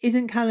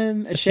 isn't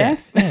Callum a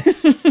chef?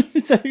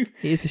 so,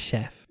 He is a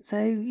chef.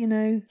 so you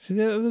know. So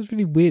that was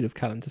really weird of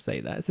Callum to say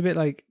that. It's a bit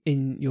like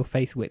in your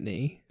face,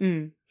 Whitney.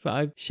 Mm. But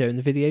I've shown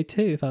the video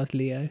too if I was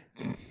Leo.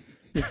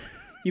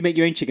 You make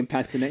your own chicken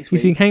pasta next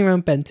He's been week. hanging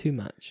around Ben too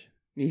much.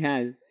 He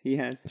has.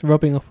 It's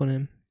rubbing off on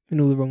him in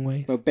all the wrong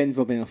ways. Well, Ben's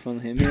rubbing off on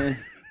him, yeah.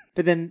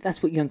 But then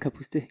that's what young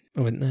couples do.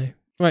 I wouldn't know.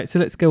 Right, so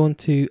let's go on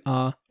to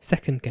our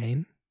second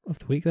game of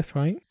the week. That's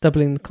right.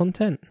 Doubling the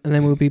content. And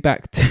then we'll be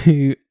back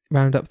to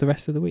round up the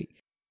rest of the week.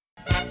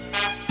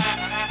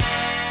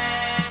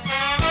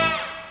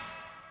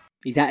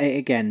 He's at it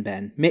again,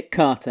 Ben. Mick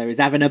Carter is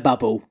having a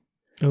bubble.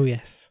 Oh,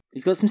 yes.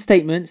 He's got some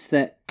statements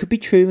that could be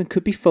true and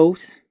could be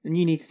false, and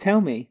you need to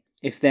tell me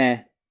if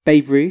they're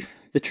Babe Ruth,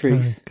 the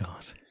truth, Oh,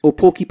 God. or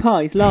Porky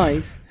Pie's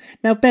lies.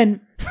 Now,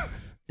 Ben,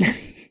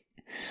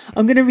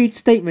 I'm going to read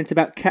statements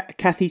about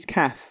Kathy's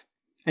calf,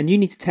 and you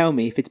need to tell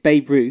me if it's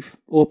Babe Ruth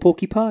or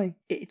Porky Pie.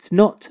 It's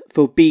not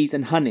for bees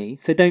and honey,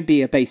 so don't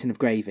be a basin of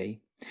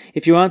gravy.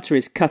 If your answer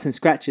is cut and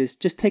scratches,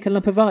 just take a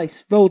lump of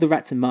ice, roll the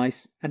rats and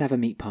mice, and have a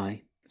meat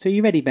pie. So are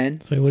you ready,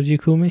 Ben? Sorry, what did you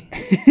call me?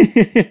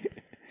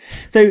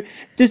 So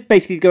just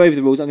basically go over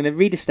the rules. I'm going to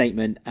read a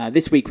statement.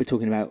 This week we're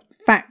talking about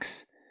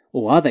facts,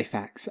 or are they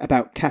facts,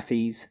 about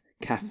Kathy's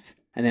calf.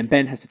 And then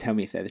Ben has to tell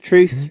me if they're the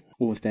truth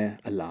or if they're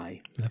a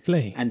lie.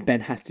 Lovely. And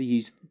Ben has to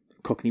use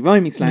Cockney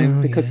rhyming slang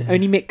Oh, because yeah.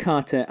 only Mick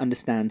Carter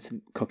understands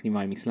Cockney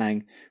rhyming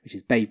slang, which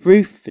is Babe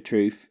Ruth for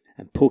truth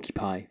and Porky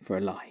Pie for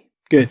a lie. I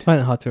Good. find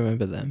it hard to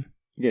remember them.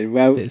 Good.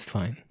 Well, But it's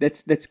fine.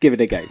 let's give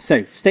it a go.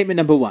 So, statement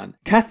number 1.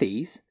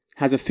 Kathy's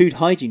has a food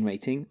hygiene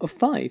rating of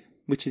 5,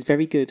 which is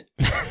very good.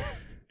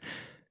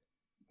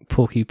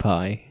 Porky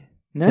Pie.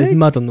 No, There's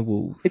mud on the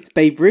walls. it's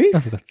Babe Ruth.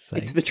 I forgot to say.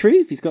 It's the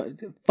truth. He's got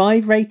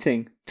 5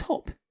 rating.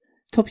 Top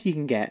you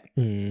can get.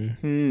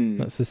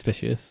 That's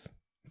suspicious.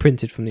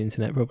 Printed from the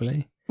internet,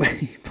 probably.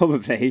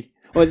 Probably.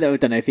 Well, no, I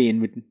don't know if Ian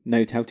would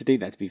know how to do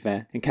that, to be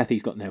fair. And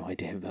Kathy's got no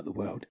idea about the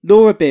world.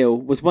 Laura Beale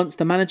was once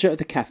the manager of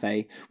the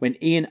cafe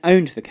when Ian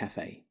owned the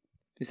cafe.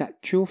 Is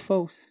that true or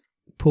false?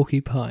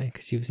 Porky Pie,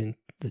 because she was in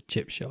the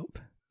chip shop.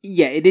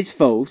 Yeah, it is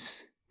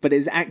false. But it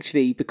was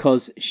actually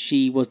because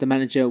she was the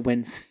manager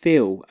when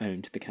Phil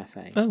owned the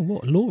cafe. Oh,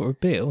 what? Laura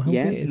Beale? How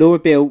Yeah, weird. Laura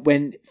Beale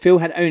when Phil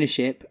had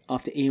ownership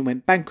after Ian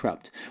went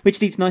bankrupt. Which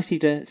leads nicely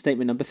to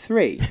statement number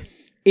 3.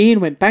 Ian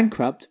went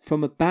bankrupt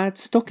from a bad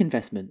stock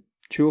investment.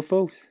 True or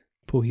false?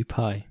 Porky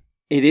Pie.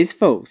 It is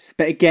false.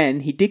 But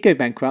again, he did go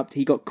bankrupt.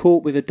 He got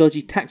caught with a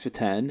dodgy tax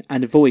return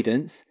and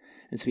avoidance.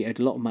 And so he owed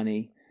a lot of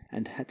money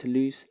and had to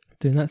lose.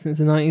 Doing that since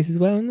the 90s as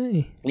well, isn't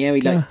he? Yeah,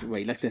 he likes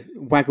to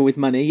waggle his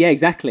money. Yeah,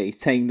 exactly. He's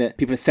saying that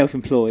people are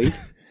self-employed,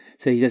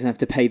 so he doesn't have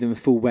to pay them a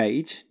full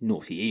wage.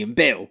 Naughty Ian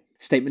Bill.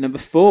 Statement number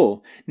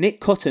 4.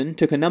 Nick Cotton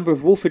took a number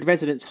of Walford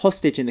residents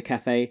hostage in the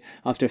cafe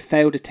after a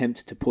failed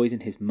attempt to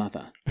poison his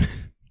mother.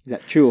 Is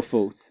that true or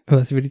false? Oh,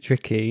 that's really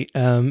tricky.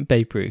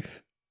 Babe Ruth.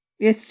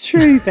 It's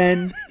true,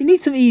 Ben. You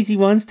need some easy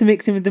ones to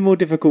mix in with the more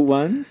difficult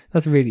ones.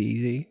 That's really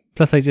easy.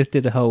 Plus, I just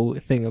did a whole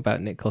thing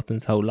about Nick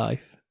Cotton's whole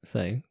life,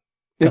 so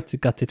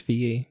gutted for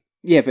you.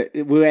 Yeah, but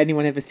will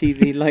anyone ever see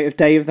the light of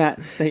day of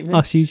that statement?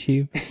 Ask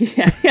YouTube.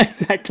 Yeah,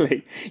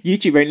 exactly.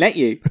 YouTube won't let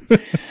you.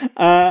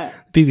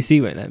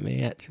 BBC won't let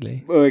me,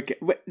 actually. Okay.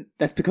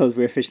 That's because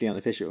we're officially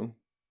unofficial.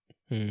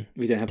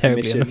 We don't have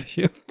Terribly permission.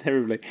 unofficial.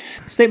 Terribly.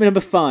 Statement number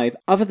 5.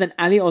 Other than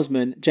Ali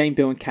Osman, Jane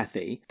Bill and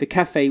Kathy, the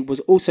cafe was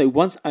also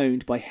once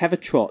owned by Heather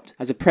Trott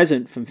as a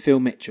present from Phil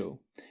Mitchell.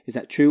 Is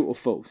that true or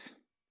false?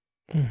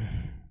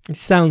 It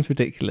sounds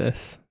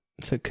ridiculous,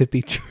 so it could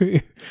be true.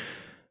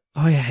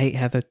 Oh, I hate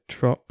Heather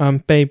Trott.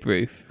 Babe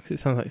Ruth, because it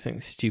sounds like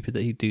something stupid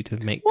that he'd do to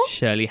make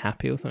Shirley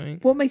happy or something.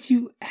 What makes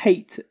you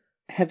hate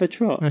Heather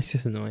Trott? That's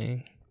just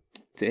annoying.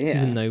 She's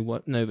a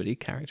nobody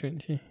character,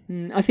 isn't she?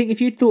 I think if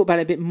you'd thought about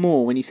it a bit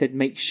more when you said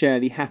make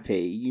Shirley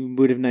happy, you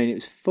would have known it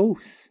was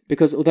false.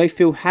 Because although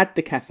Phil had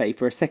the cafe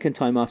for a second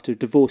time after a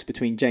divorce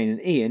between Jane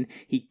and Ian,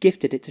 he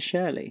gifted it to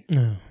Shirley.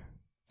 Oh.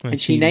 And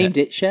she named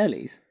it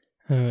Shirley's.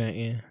 Oh, right,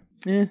 yeah.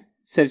 Yeah.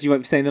 Says you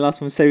won't be saying the last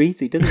one was so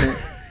easy, doesn't it?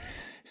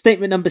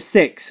 Statement number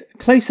 6.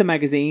 Closer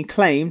magazine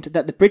claimed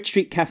that the Bridge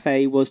Street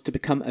Cafe was to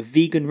become a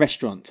vegan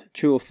restaurant.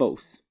 True or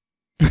false?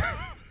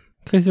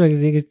 Closer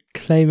magazine could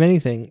claim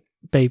anything.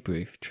 Babe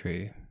Ruth,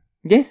 true.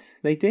 Yes,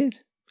 they did.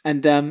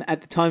 And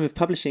at the time of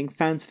publishing,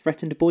 fans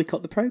threatened to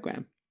boycott the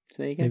programme.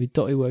 So there you go. Maybe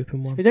Dotty will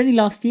open one. It was only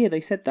last year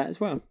they said that as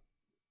well.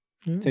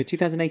 Mm. So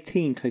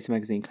 2018, Closer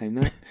magazine claimed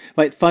that.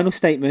 Right, final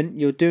statement.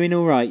 You're doing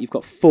all right. You've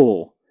got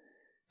 4.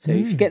 So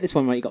if you get this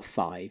one right, you've got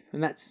 5.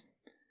 And that's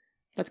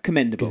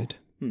commendable.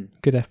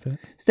 Good effort.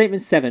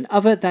 Statement 7.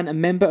 Other than a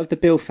member of the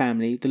Bill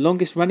family, the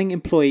longest running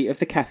employee of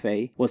the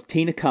cafe was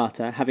Tina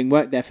Carter, having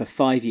worked there for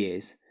 5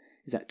 years.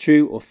 Is that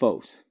true or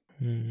false?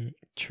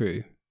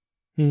 True.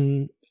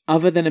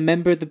 Other than a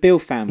member of the Bill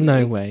family,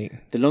 No, wait.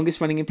 the longest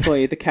running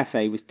employee of the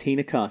cafe was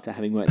Tina Carter,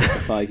 having worked there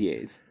for 5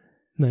 years.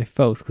 No,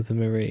 false because of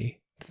Marie.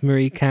 Does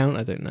Marie count?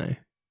 I don't know.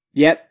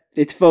 Yep,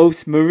 it's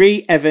false.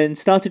 Marie Evans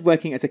started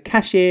working as a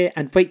cashier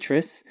and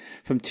waitress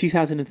from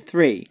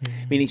 2003,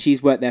 meaning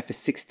she's worked there for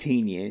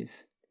 16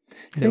 years.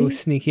 Little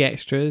sneaky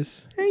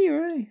extras. Hey,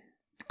 you're right.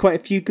 Quite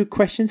a few good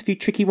questions, a few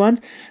tricky ones.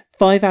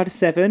 5 out of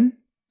 7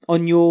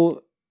 on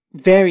your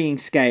varying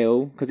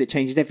scale, because it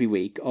changes every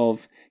week,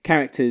 of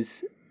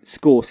characters'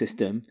 score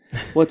system.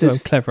 What does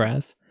clever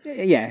as?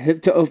 Yeah,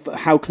 of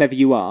how clever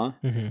you are.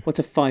 Mm-hmm. What's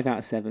a 5 out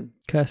of 7?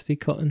 Kirsty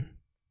Cotton.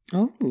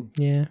 Oh,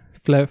 yeah.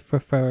 Throw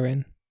her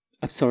in.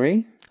 I'm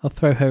sorry. I'll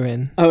throw her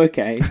in. Oh,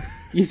 okay.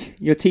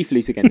 Your teeth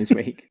loose again this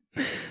week.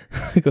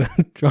 I got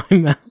a dry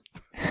mouth.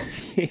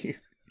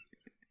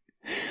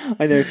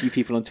 I know a few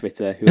people on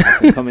Twitter who have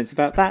some comments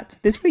about that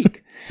this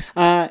week.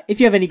 If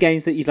you have any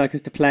games that you'd like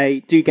us to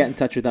play, do get in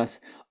touch with us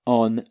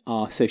on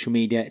our social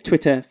media,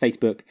 Twitter,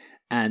 Facebook,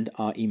 and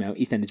our email,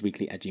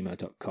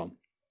 eastendersweekly@gmail.com.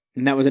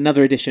 And that was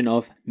another edition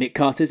of Mick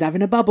Carter's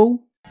Having a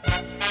Bubble.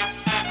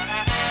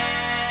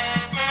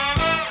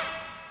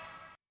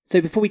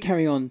 So before we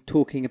carry on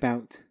talking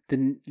about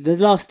the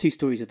last 2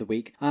 stories of the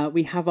week,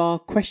 we have our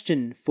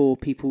question for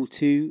people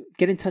to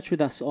get in touch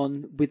with us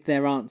on with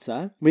their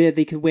answer, where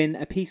they could win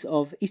a piece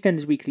of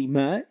EastEnders Weekly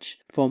merch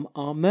from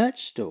our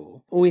merch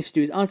store. All we have to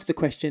do is answer the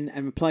question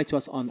and reply to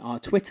us on our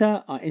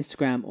Twitter, our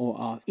Instagram, or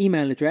our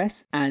email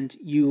address, and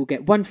you will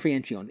get 1 free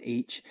entry on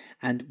each,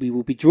 and we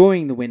will be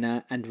drawing the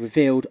winner and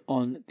revealed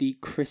on the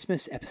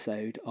Christmas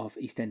episode of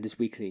EastEnders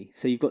Weekly.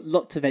 So you've got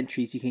lots of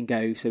entries you can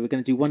go, so we're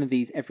going to do one of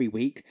these every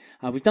week.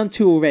 We've done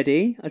 2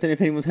 already. I don't know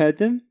if anyone's heard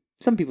them.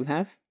 Some people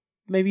have.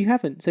 Maybe you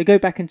haven't. So go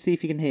back and see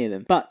if you can hear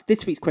them. But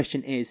this week's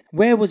question is,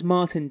 where was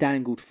Martin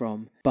dangled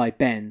from by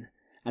Ben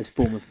as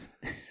form of...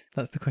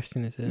 That's the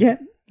question, is it? Yeah.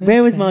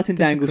 Where was Martin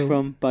dangled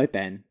from by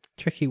Ben?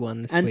 Tricky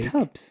one this and week. And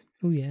Tubbs.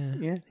 Oh, yeah.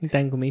 Yeah. You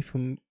dangle me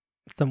from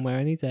somewhere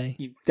any day.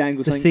 You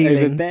dangle the something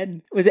ceiling. over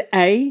Ben. Was it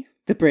A,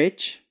 the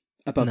bridge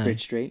above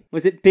Bridge Street?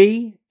 Was it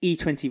B,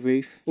 E20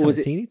 roof? Or was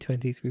it... seen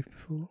E20's roof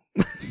before.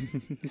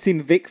 You've seen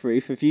the Vic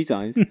roof a few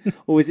times.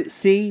 Or was it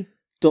C,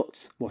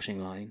 Dot's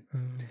washing line?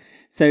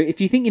 So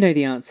if you think you know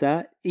the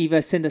answer,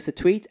 either send us a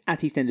tweet at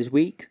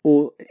EastEndersWeek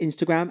or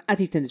Instagram at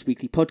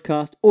EastEndersWeekly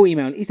Podcast, or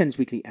email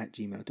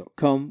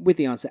eastendersweekly@gmail.com with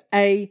the answer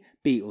A,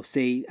 B or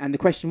C. And the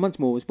question once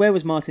more was, where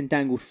was Martin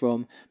dangled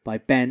from by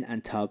Ben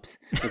and Tubbs?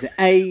 Was it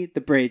A, the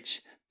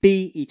bridge,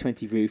 B,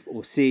 E20 roof,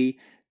 or C,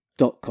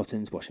 Dot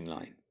Cotton's washing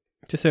line?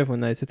 Just so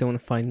everyone knows, if they want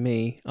to find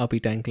me, I'll be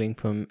dangling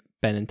from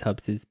Ben and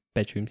Tubbs'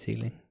 bedroom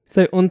ceiling.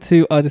 So on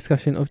to our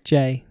discussion of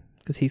Jay,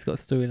 because he's got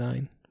a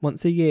storyline.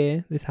 Once a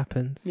year, this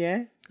happens.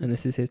 Yeah. And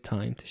this is his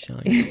time to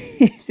shine.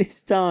 It's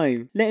his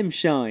time. Let him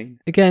shine.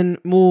 Again,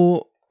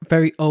 more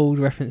very old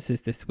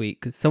references this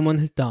week, because someone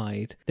has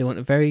died. They want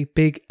a very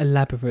big,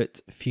 elaborate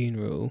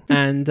funeral.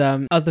 And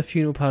other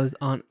funeral parlours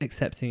aren't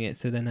accepting it,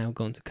 so they're now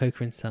gone to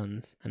Coker and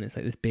Sons. And it's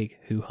like this big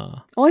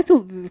hoo-ha. Oh, I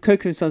thought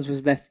Coker and Sons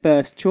was their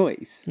first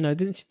choice. No,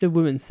 didn't the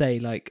woman say,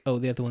 like, oh,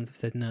 the other ones have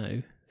said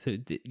no? So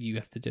you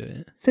have to do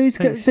it. So is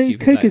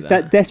Coker's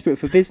that desperate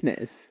for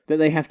business that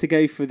they have to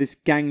go for this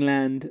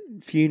gangland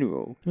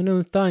funeral? Well, no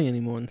one's dying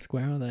anymore in the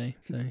square, are they?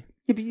 So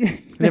yeah, but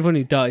and everyone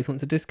who dies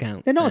wants a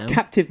discount. They're not now. a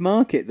captive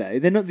market, though.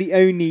 They're not the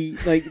only,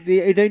 like,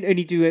 they don't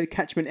only do a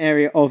catchment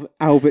area of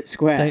Albert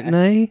Square. Don't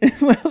they?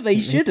 Well, they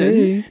shouldn't.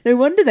 Do. No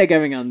wonder they're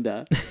going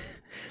under.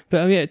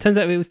 But yeah, it turns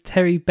out it was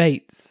Terry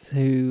Bates,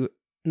 who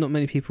not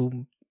many people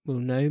will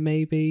know,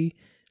 maybe.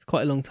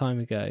 Quite a long time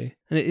ago.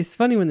 And it's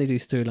funny when they do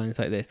storylines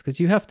like this, because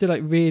you have to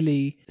like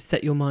really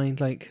set your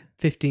mind like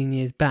 15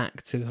 years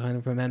back to kind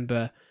of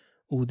remember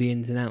all the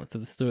ins and outs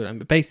of the storyline.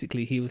 But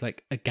basically he was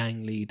like a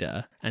gang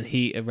leader, and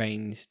he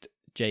arranged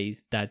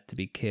Jay's dad to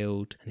be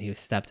killed, and he was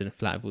stabbed in a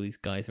flat with all these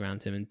guys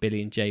around him, and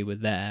Billy and Jay were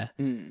there.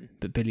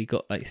 But Billy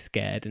got like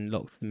scared and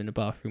locked them in a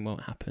bathroom while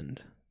it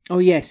happened. Oh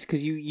yes,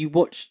 because you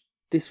watched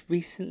this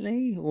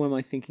recently, or am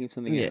I thinking of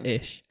something else? Yeah,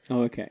 ish.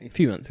 Oh, okay. A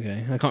few months ago.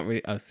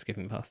 I was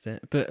skipping past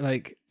it. But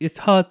like, it's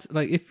hard,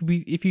 like, if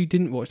you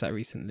didn't watch that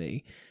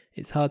recently,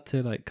 it's hard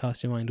to like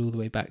cast your mind all the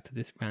way back to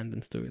this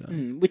random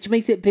storyline. Which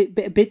makes it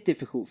a bit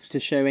difficult to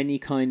show any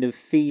kind of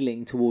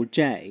feeling toward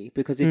Jay,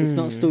 because if it's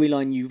not a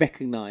storyline you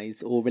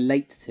recognise or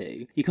relate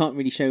to, you can't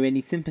really show any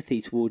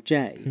sympathy toward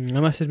Jay. I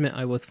must admit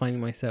I was finding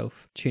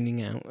myself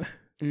tuning out.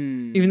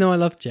 Even though I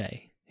love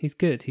Jay. He's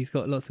good. He's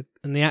got lots of...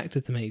 And the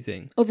actor's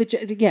amazing. Oh,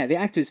 the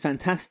actor's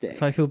fantastic.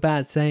 So I feel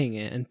bad saying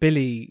it. And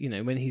Billy,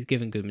 when he's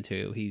given good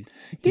material, he's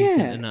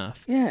decent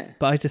enough. Yeah.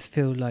 But I just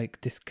feel like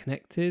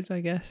disconnected, I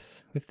guess,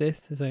 with this.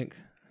 It's like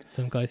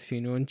some guy's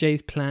funeral. And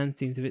Jay's plan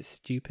seems a bit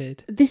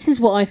stupid. This is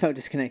what I felt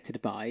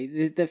disconnected by.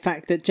 The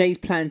fact that Jay's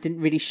plan didn't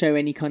really show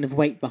any kind of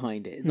weight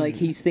behind it. Like,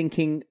 he's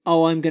thinking,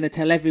 oh, I'm going to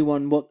tell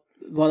everyone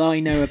what I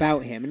know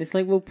about him. And it's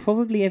like, well,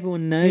 probably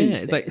everyone knows. Yeah,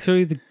 it's like,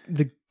 surely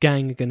the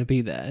gang are going to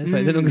be there. It's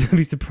like, they're not going to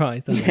be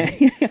surprised, are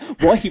they?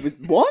 What?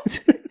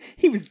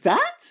 He was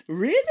that?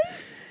 Really?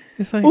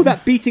 It's like, All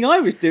that beating I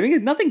was doing is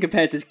nothing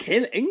compared to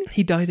killing.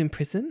 He died in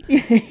prison?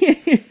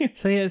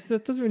 So yeah,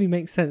 it doesn't really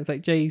make sense.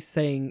 Like Jay's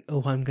saying,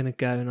 oh, I'm going to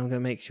go and I'm going to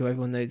make sure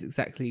everyone knows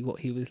exactly what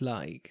he was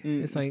like.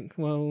 It's like,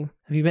 well,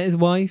 have you met his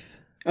wife?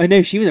 I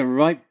know, she was a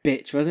right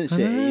bitch, wasn't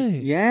she? I know.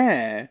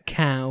 Yeah.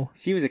 Cow.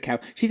 She was a cow.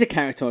 She's a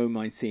character I wouldn't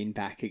mind seeing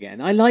back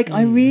again. I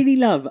really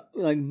love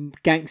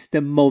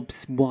gangster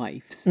mobs'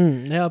 wives.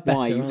 They are better,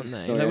 Wives, aren't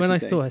they? sorry, Like I when I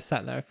should saw say. her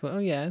sat there, I thought, oh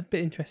yeah, a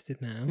bit interested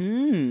now.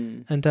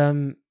 Mm.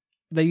 And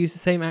they used the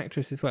same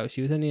actress as well.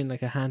 She was only in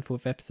like a handful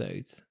of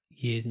episodes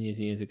years and years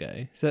and years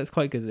ago. So that's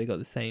quite good that they got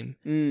the same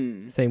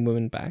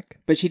woman back.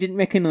 But she didn't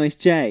recognise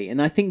Jay,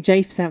 and I think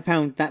Jay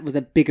found that was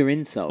a bigger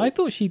insult. I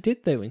thought she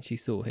did though when she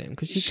saw him,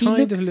 because she She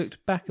kind of looks-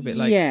 looked back a bit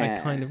like, yeah.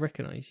 I kind of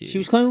recognise you. She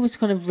was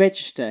kind of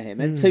register him.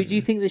 And so do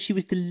you think that she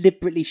was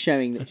deliberately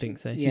showing that? I think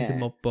so. She's yeah. a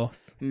mob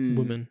boss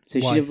woman. So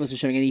she wife. wasn't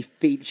showing any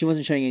she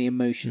wasn't showing any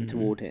emotion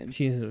toward him.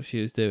 She knows what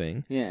she was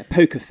doing. Yeah,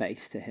 poker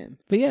face to him.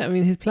 But yeah, I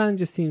mean, his plan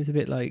just seems a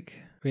bit like,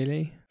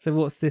 really? So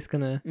what's this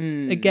gonna...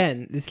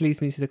 Again, this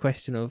leads me to the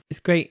question of, it's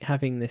great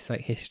having this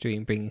like history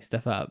and bringing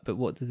stuff up, but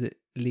what does it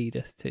lead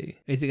us to?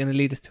 Is it going to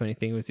lead us to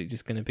anything, or is it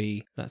just going to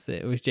be, that's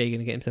it? Or is Jay going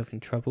to get himself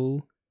in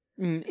trouble?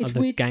 It's Are the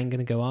weird. gang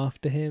going to go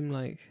after him?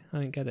 Like, I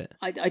don't get it.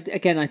 I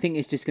think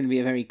it's just going to be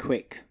a very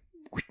quick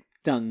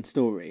done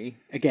story.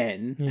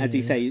 Again, as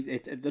you say,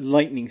 it's the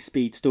lightning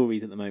speed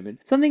stories at the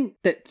moment. Something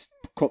that's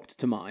cropped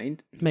to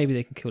mind, Maybe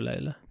they can kill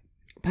Lola,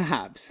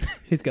 perhaps.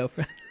 his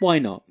girlfriend. Why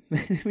not?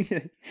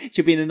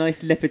 She'll be in a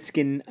nice leopard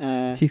skin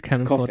She's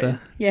cannon coffin.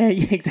 fodder. Yeah,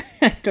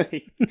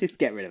 exactly. Just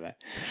get rid of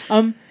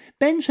her.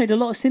 Ben showed a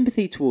lot of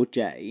sympathy toward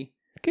Jay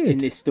Good. in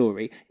this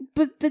story,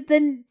 but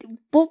then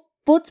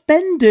what's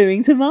Ben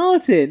doing to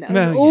Martin?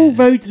 Well, All yeah.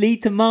 roads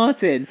lead to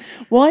Martin.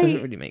 Why?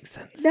 Doesn't really make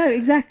sense. No,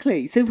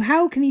 exactly. So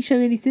how can he show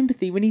any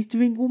sympathy when he's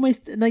doing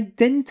almost an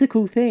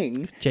identical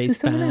thing to Jay's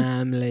someone else?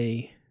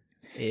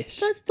 family-ish.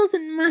 That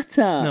doesn't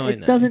matter. No, I It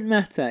know. doesn't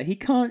matter. He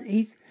can't.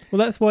 He's Well,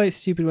 that's why it's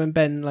stupid when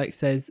Ben like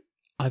says,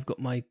 I've got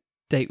my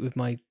date with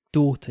my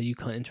daughter, you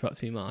can't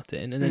interrupt me,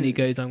 Martin. And then he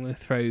goes, I'm going to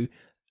throw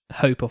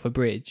Hope off a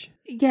bridge.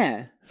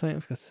 yeah. So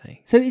I've got to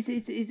say. So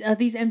are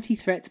these empty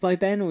threats by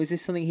Ben, or is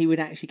this something he would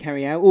actually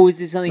carry out, or is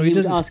this something Well, he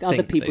would doesn't ask other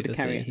think, people though, to does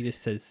carry he? out? He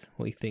just says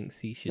what he thinks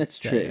he should That's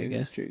say, true. I guess.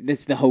 That's true. This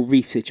is the whole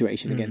Reef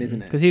situation again,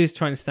 isn't it? Because he was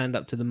trying to stand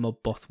up to the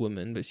mob boss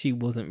woman, but she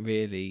wasn't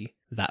really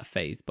that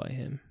fazed by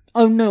him.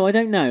 Oh no, I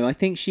don't know. I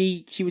think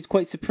she was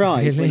quite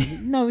surprised. Really?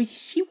 No,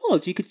 she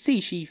was. You could see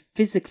she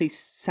physically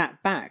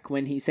sat back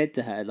when he said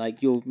to her,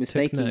 like, "You're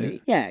mistaking note.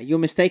 me. Yeah, you're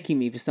mistaking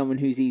me for someone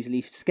who's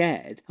easily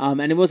scared."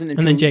 And it wasn't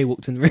until And then Jay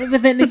walked in the room.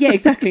 But then, yeah,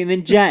 exactly. And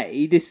then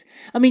Jay,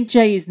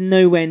 Jay is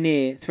nowhere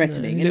near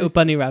threatening. Little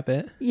bunny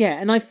rabbit. Yeah,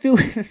 and I feel,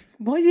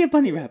 why is he a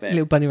bunny rabbit?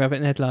 Little bunny rabbit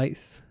in headlights.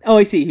 Oh,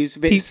 I see. He was a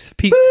bit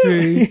Peeks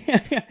through.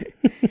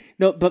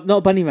 not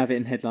a bunny rabbit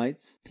in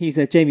headlights. He's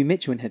a Jamie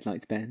Mitchell in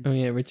headlights, Ben. Oh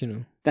yeah,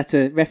 original. That's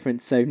a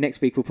reference. So next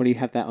week we'll probably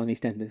have that on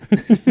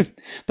EastEnders.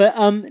 But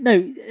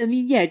no, I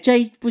mean, yeah,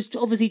 Jay was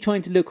obviously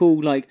trying to look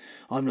all like,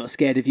 I'm not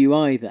scared of you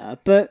either,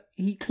 but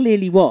he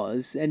clearly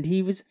was, and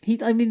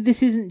I mean,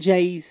 this isn't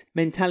Jay's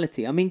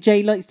mentality. I mean,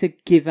 Jay likes to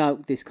give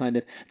out this kind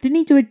of. Didn't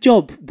he do a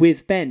job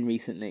with Ben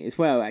recently as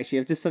well? Actually,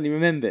 I've just suddenly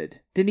remembered.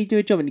 Didn't he do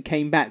a job and he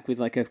came back with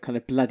like a kind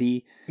of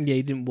bloody? Yeah,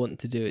 he didn't want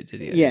to do it,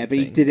 did he? I Yeah, don't but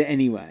he think. did it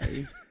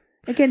anyway.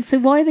 Again, so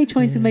why are they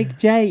trying to make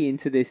Jay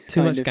into this Too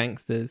kind much of...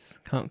 gangsters.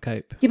 Can't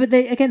cope. Yeah, but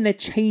they're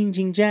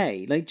changing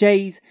Jay. Like,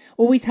 Jay's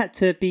always had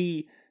to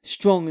be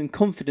strong and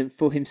confident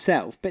for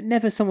himself, but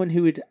never someone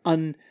who would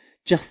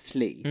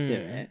unjustly do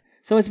it.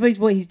 So I suppose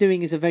what he's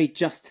doing is a very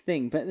just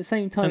thing, but at the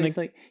same time, And it's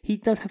like, he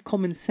does have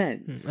common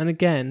sense. And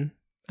again,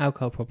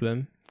 alcohol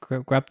problem.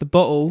 Grab the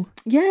bottle.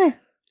 Yeah.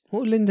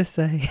 What would Linda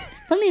say?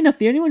 Funnily enough,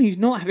 the only one who's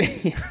not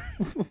having...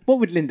 What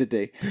would Linda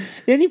do?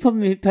 The only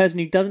person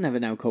who doesn't have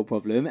an alcohol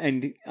problem,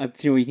 and I'm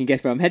sure you can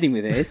guess where I'm heading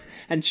with this,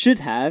 and should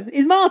have,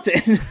 is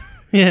Martin.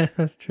 Yeah,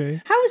 that's true.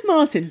 How has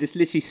Martin just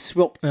literally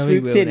swooped Oh, he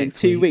in will in next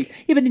 2 week.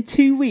 weeks? Yeah, but in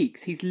 2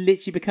 weeks, he's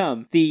literally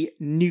become the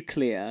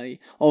nuclear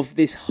of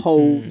this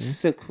whole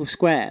circle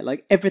square.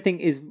 Like, everything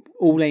is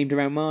all aimed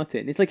around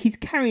Martin. It's like he's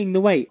carrying the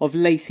weight of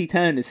Lacey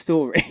Turner's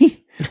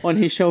story on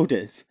his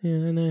shoulders.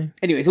 Yeah, I know.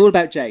 Anyway, it's all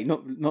about Jay,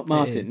 not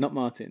Martin, is. not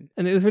Martin.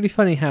 And it was really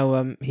funny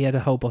how he had a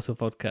whole bottle of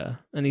vodka,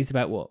 and he's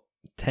about, what,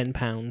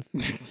 £10?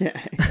 Yeah.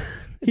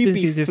 It He'd didn't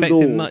be seem to affect him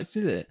floored. much,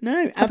 did it?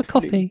 No, Have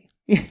absolutely.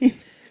 a coffee.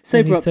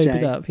 And he Sober up,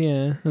 sobered Jay. up,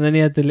 yeah. And then he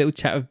had the little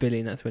chat with Billy,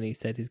 and that's when he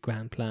said his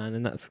grand plan,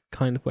 and that's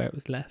kind of where it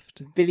was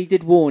left. Billy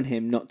did warn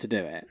him not to do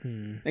it.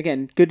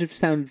 Again, good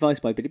sound advice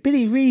by Billy.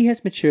 Billy really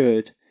has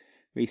matured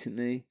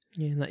recently.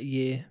 Yeah, in that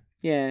year.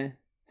 Yeah,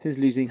 since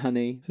losing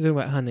Honey. So talking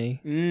about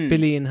Honey. Mm.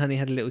 Billy and Honey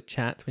had a little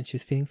chat when she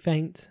was feeling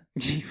faint,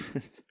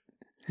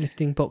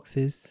 lifting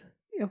boxes.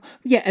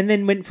 Yeah, and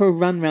then went for a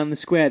run round the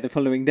square the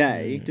following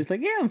day. Mm. Just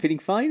like, yeah, I'm feeling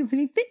fine, I'm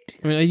feeling fit.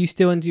 I mean, are you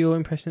still under your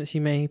impression that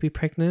she may be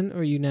pregnant, or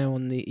are you now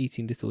on the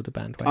eating disorder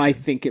bandwagon? I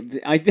think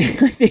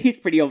it's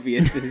pretty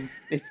obvious that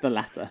it's the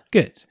latter.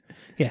 Good.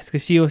 Yes,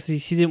 because she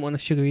didn't want a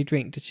sugary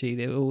drink, did she?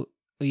 They were all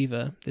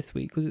either this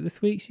week. Was it this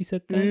week she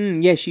said that?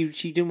 Yeah, she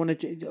didn't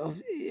want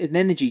an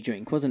energy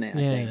drink, wasn't it? I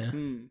Yeah. think.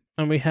 Mm.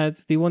 And we had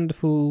the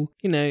wonderful,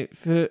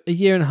 for a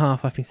year and a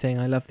half I've been saying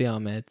I love the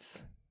Ahmeds.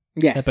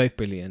 Yes. They're both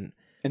brilliant.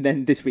 And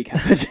then this week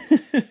happened.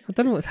 I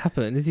don't know what's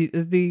happened. Has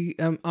the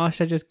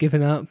Arshad just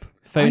given up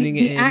phoning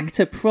it the in?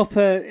 actor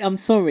proper. I'm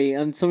sorry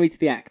to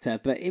the actor,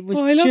 but it was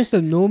I love just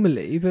them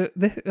normally, but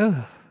it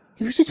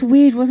was just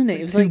weird, wasn't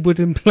it? It was two like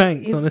wooden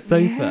planks on a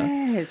sofa.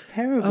 Yeah, it's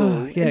terrible.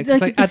 Oh, yeah, It-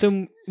 because it was-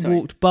 Adam sorry.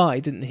 walked by,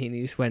 didn't he? And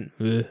he just went,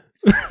 ugh.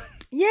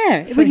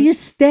 Yeah, It's but he like-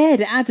 just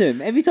stared at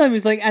Adam every time. It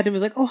was like Adam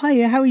was like, "Oh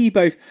hi, how are you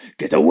both?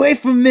 Get away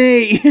from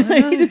me!"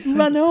 Like, he just it's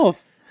run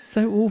off.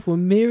 So awful.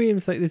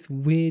 Miriam's like this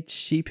weird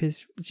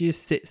sheepish. She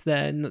just sits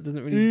there and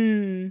doesn't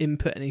really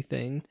input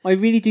anything. I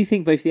really do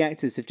think both the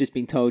actors have just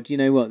been told, you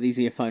know what, these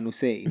are your final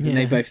scenes, and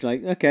they Yeah. both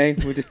like, okay,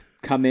 we'll just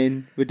come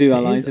in, we'll do our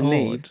It lines is and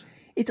leave. odd.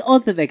 It's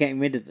odd that they're getting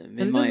rid of them, And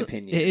in it my doesn't-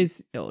 opinion. It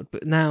is odd,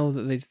 but now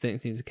that they just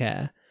don't seem to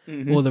care,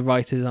 Mhm. or the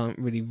writers aren't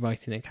really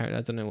writing their character,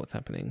 I don't know what's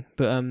happening.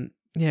 But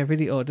yeah,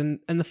 really odd. And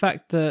the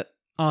fact that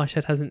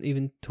Arshad hasn't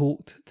even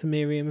talked to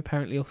Miriam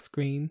apparently off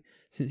screen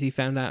since he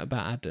found out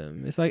about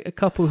Adam. It's like a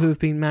couple who have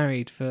been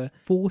married for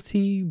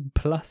 40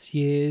 plus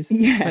years,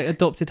 Yeah. like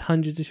adopted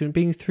hundreds of children,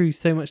 being through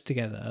so much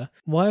together.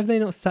 Why have they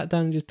not sat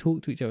down and just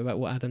talked to each other about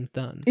what Adam's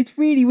done? It's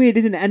really weird,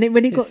 isn't it? And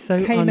when it It's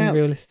so came out,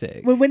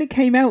 unrealistic. well, when it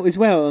came out as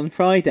well on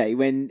Friday,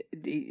 when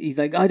he's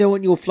like, "I don't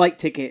want your flight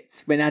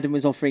tickets," when Adam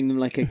was offering them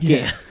like a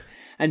Yeah. gift,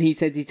 and he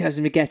tells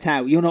them to get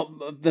out. You're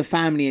not the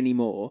family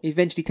anymore. He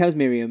eventually tells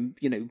Miriam,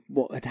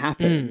 what had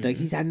happened. Like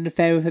he's had an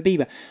affair with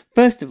Habiba.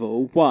 First of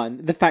all,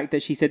 one, the fact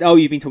that she said, "Oh,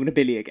 you've been talking to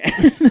Billy again,"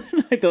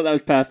 I thought that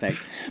was perfect.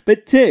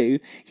 But two,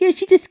 yeah,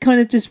 she just kind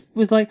of just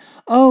was like,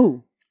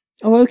 "Oh,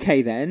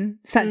 okay then."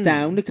 Sat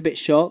down, looked a bit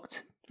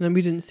shocked. And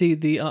we didn't see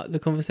the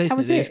conversation. That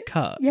was They it. just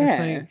cut. It's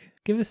Yeah. like,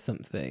 give us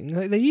something.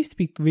 Like they used to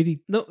be really.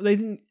 No, they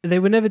didn't. They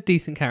were never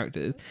decent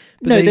characters.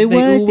 But No, they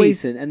were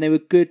always, decent and they were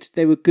good.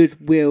 They were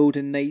good-willed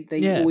and they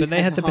Yeah, always but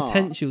they had the heart.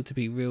 potential to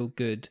be real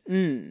good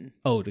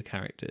older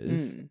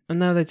characters, and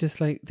now they're just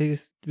like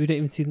we don't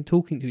even see them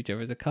talking to each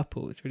other as a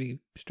couple. It's really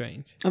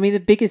strange. I mean, the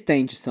biggest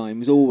danger sign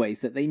was always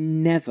that they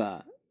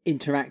never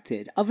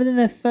interacted, other than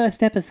their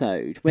first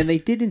episode when they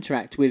did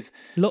interact with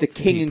Lots the of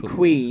king and people.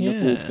 queen of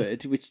Yeah.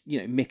 Wolford, which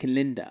Mick and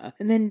Linda,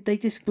 and then they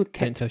just were Don't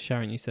kept. tell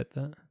Sharon you said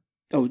that.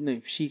 Oh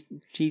no, she's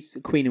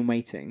queen in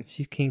waiting.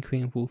 She's King,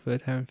 Queen of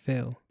Wolford, her and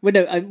Phil. Well,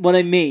 no, what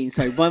I mean,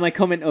 so by my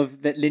comment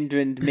of that Linda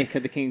and Mick are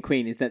the king and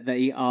queen is that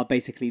they are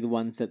basically the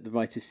ones that the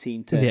writers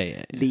seem to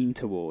Yeah. lean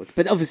toward.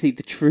 But obviously,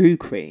 the true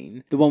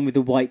queen, the one with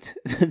the white,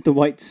 the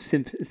white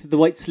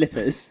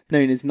slippers,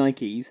 known as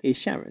Nikes, is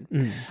Sharon.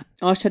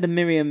 Arshad and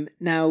Miriam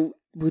now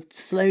were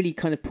slowly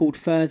kind of pulled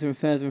further and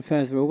further and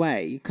further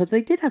away because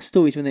they did have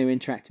stories when they were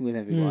interacting with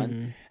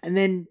everyone, and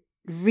then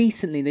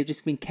recently they've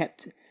just been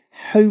kept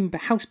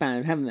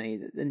housebound, haven't they?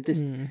 And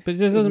just But it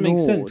just doesn't make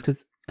sense ignored.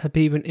 because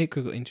Habib and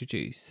Ikra got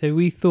introduced, so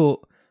we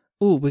thought,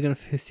 oh, we're going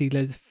to see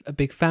a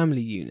big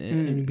family unit,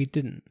 and we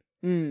didn't.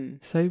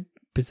 So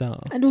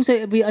bizarre. And also,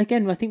 I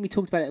think we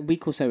talked about it a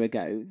week or so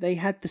ago. They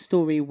had the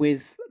story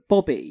with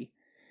Bobby,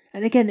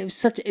 and again,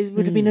 it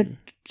would have been a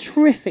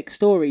terrific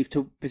story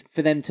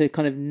for them to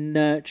kind of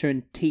nurture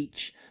and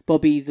teach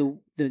Bobby the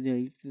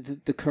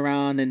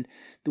Quran and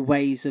the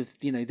ways of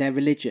their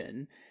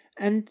religion.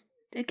 And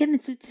again,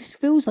 it just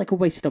feels like a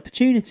wasted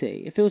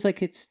opportunity. It feels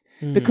like it's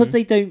because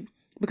they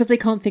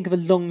can't think of a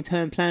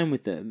long-term plan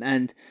with them,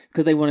 and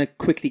because they want to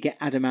quickly get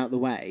Adam out of the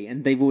way,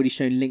 and they've already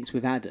shown links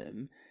with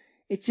Adam.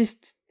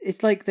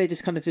 It's like they're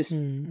just kind of just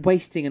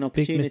wasting an Big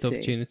opportunity. missed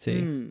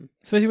opportunity.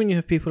 Especially when you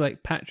have people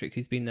like Patrick,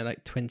 who's been there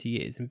like 20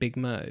 years, and Big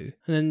Mo, and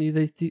then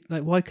they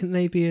like, why couldn't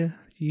they be a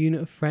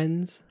unit of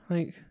friends?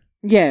 Like,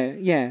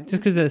 Yeah. just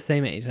because they're the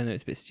same age, I know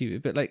it's a bit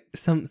stupid, but like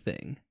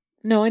something.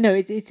 No, I know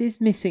it is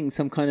missing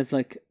some kind of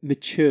like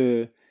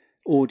mature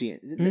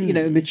audience,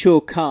 a mature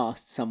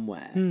cast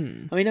somewhere. I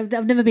mean,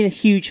 I've never been a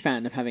huge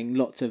fan of having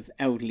lots of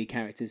elderly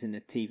characters in a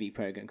TV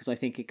program because I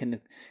think it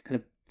can kind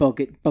of bog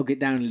it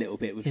down a little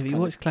bit with. Yeah, but you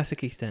watch classic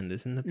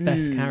EastEnders, and the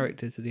best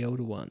characters are the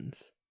older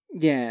ones.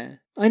 Yeah,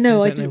 I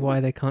know. I I don't know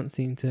why they can't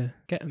seem to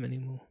get them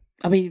anymore.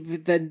 I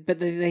mean,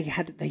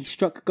 they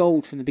struck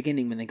gold from the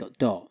beginning when they got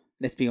Dot.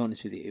 Let's be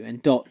honest with you,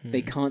 and Dot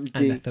they can't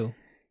do. And Ethel.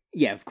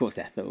 Yeah, of course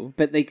Ethel,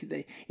 but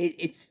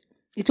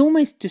it's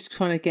almost just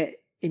trying to get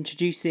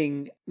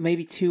introducing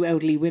maybe 2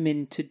 elderly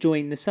women to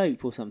join the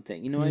soap or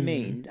something. You know what I Mm.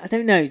 mean? I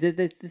don't know.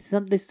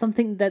 There's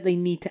something that they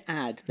need to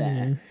add Yeah,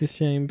 there. it's a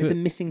shame. There's But a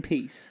missing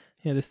piece.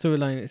 yeah, the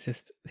storyline is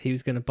just he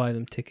was going to buy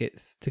them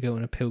tickets to go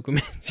on a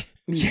pilgrimage.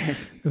 Yeah.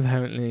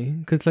 Apparently,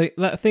 because like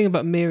that thing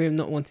about Miriam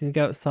not wanting to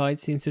go outside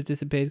seems to have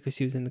disappeared because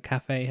she was in the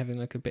cafe having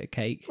like a bit of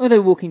cake. Well, they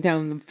were walking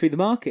down through the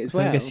market as So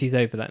well. I guess she's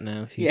over that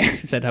now. She Yeah.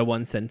 said her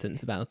one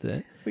sentence about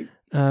it.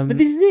 But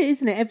this is it,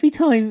 isn't it? Every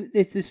time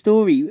there's the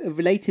story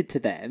related to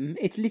them,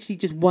 it's literally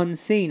just one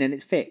scene and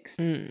it's fixed.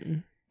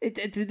 mm,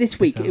 This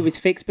week it Bizarre. was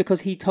fixed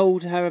because he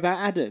told her about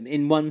Adam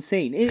in one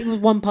scene. It was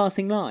one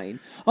passing line.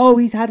 Oh,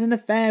 he's had an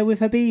affair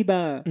with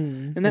Habiba.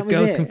 And that the was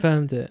girls it.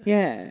 confirmed it.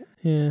 Yeah.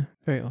 Yeah,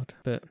 very odd.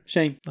 But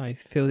Shame. I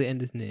feel the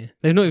end is near.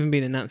 They've not even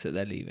been announced that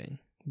they're leaving,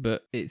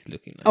 but it's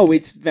looking like. Oh,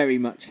 it's very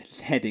much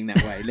heading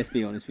that way. Let's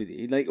be honest with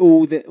you. Like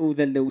all the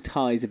little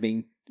ties are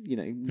being,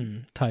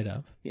 Tied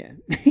up. yeah.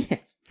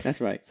 Yes,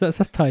 that's right. So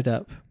that's us tied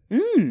up.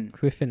 Mm.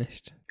 We're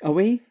finished. Are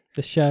we?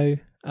 The show,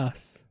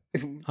 us,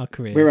 our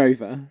careers. We're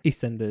over.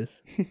 EastEnders.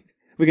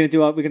 We're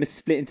gonna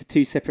split into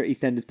 2 separate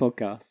EastEnders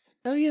podcasts.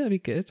 Oh yeah, that'd be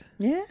good.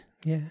 Yeah.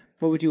 Yeah.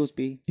 What would yours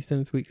be?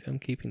 EastEnders Weekly. I'm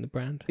keeping the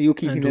brand. You're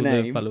keeping and the all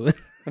name. The followers.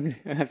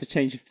 I have to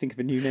think of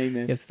a new name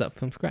then. You have to start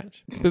from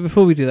scratch. But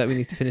before we do that, we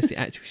need to finish the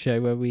actual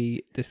show where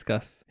we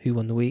discuss who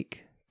won the week,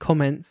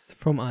 comments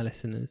from our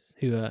listeners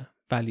who are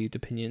valued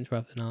opinions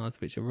rather than ours,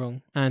 which are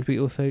wrong, and we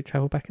also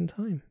travel back in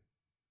time.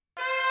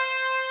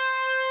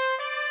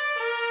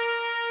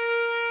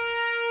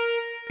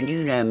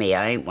 You know me,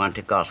 I ain't one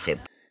to gossip.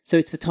 So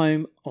it's the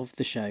time of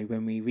the show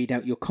when we read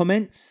out your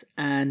comments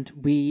and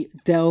we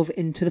delve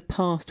into the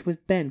past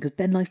with Ben, because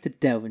Ben likes to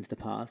delve into the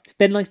past.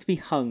 Ben likes to be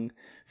hung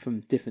from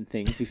different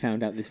things we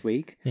found out this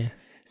week. Yeah.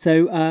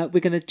 So we're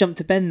going to jump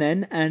to Ben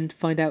then and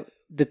find out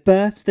the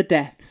births, the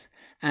deaths,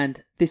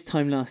 and this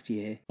time last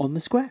year on the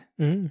square.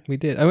 We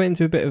did. I went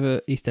into a bit of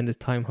a EastEnders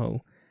time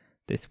hole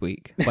this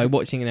week by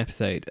watching an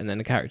episode, and then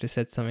a character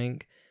said something,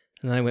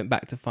 and then I went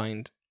back to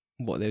find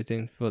what they were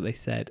doing for what they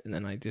said, and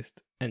then I just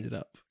ended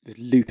up Just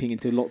looping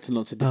into lots and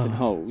lots of different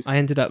holes. I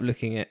ended up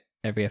looking at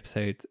every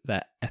episode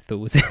that Ethel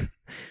was in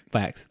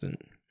by accident.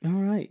 All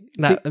right.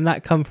 And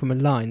that come from a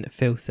line that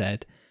Phil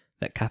said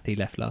that Kathy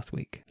left last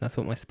week. That's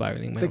what my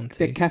spiralling went on to.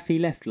 The Kathy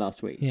left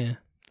last week. Yeah.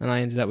 And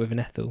I ended up with an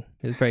Ethel.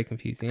 It was very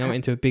confusing. I went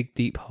into a big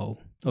deep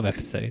hole of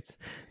episodes.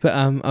 But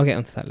I'll get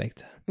onto that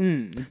later.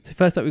 So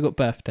first up we got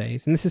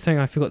birthdays. And this is something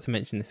I forgot to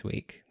mention this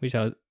week, which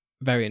I was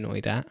very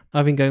annoyed at.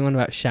 I've been going on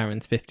about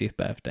Sharon's 50th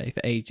birthday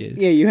for ages.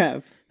 Yeah, you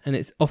have. And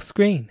it's off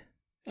screen.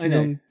 I She's know.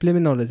 on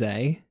blimmin'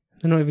 holiday.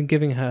 They're not even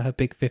giving her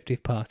big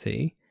 50th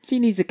party. She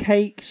needs a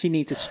cake, she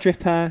needs a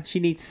stripper, she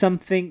needs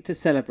something to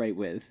celebrate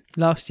with.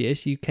 Last year,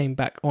 she came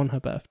back on her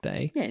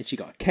birthday. Yeah, and she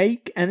got a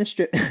cake and a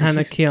strip. And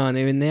a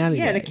Keanu in the alleyway.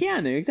 Yeah, and a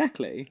Keanu,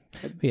 exactly.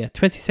 But yeah,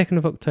 22nd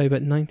of October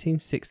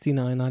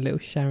 1969, our little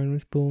Sharon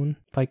was born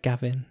by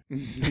Gavin.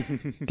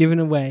 Given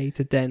away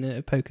to Den at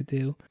a poker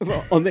deal.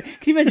 Can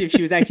you imagine if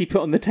she was actually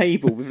put on the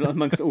table with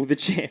amongst all the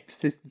chips?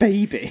 This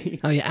baby.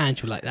 Oh yeah,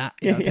 Ange will like that.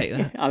 Yeah, I'll take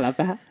that. I love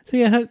that. So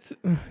yeah, that's,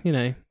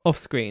 off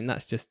screen,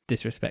 that's just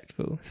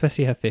disrespectful.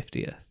 Especially her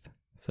 50th.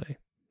 So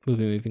we'll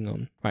be moving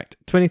on. Right,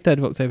 23rd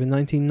of October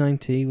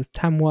 1990 was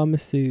Tamwa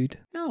Masood.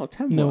 Oh,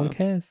 Tamwa. No one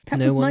cares. That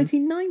no was one.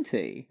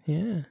 1990.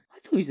 Yeah. I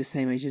thought he was the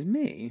same age as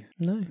me.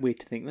 No. Weird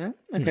to think that.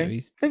 No, Okay.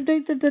 he's-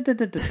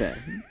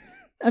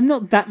 I'm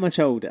not that much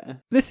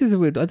older. This is a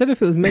weird. I don't know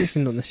if it was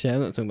mentioned on the show. I'm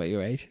not talking about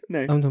your age.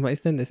 No. I'm talking about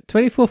EastEnders.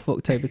 24th of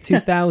October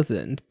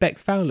 2000,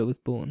 Bex Fowler was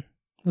born.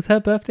 Was her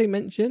birthday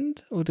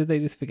mentioned, or did they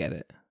just forget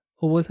it?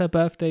 Or was her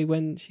birthday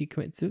when she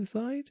committed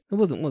suicide? It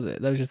wasn't, was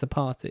it? That was just a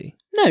party.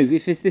 No,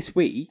 if it's this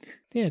week,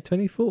 Yeah,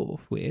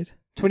 24th. Weird.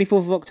 24th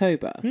of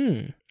October.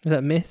 Was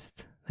that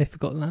missed? They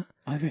forgot that.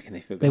 I reckon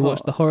they forgot. They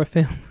watched the horror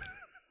film.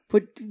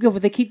 But, yeah,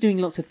 but they keep doing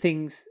lots of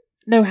things.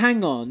 No,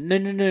 hang on. No.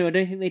 I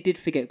don't think they did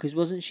forget, because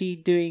wasn't she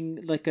doing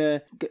like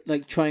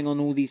trying on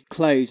all these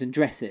clothes and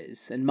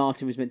dresses, and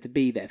Martin was meant to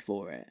be there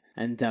for it,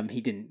 and he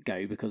didn't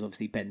go because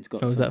obviously Ben's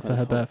got. Oh, was some that for kind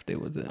her of hot- birthday?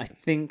 Was it? I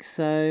think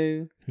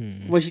so.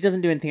 Hmm. Well, she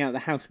doesn't do anything out of the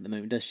house at the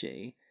moment, does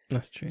she?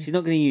 That's true. She's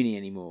not going to uni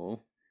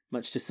anymore,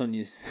 much to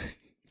Sonia's.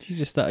 She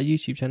just started a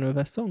YouTube channel of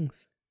her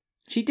songs.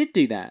 She did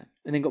do that,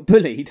 and then got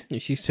bullied. No,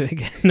 she's to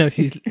again. No,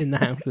 she's in the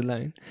house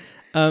alone.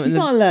 She's and then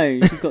not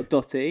alone. She's got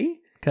Dottie.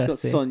 She's got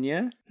Kirsty.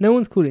 Sonia. No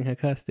one's calling her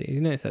Kirsty.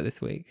 You noticed that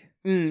this week.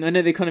 I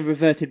know they kind of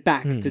reverted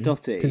back to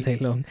Dottie. Didn't take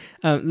long.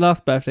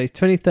 Last birthday,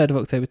 23rd of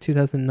October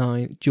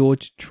 2009,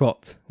 George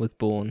Trott was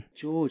born.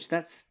 George,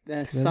 that's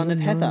the son of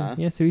Heather.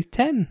 Yeah, so he's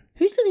 10.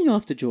 Who's looking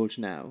after George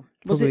now?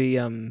 Was it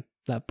Probably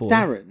that boy.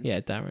 Darren? Yeah,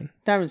 Darren.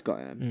 Darren's got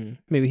him.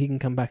 Maybe he can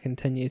come back in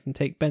 10 years and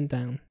take Ben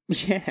down.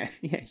 Yeah.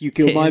 You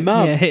killed my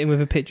mum. Yeah, hit him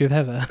with a picture of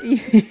Heather.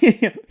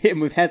 Hit him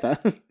with Heather.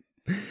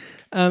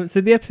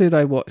 So the episode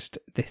I watched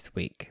this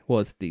week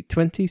was the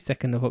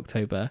 22nd of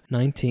October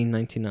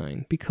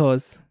 1999,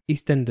 because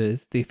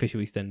EastEnders, the official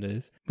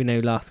EastEnders, we know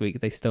last week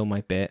they stole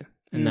my bit,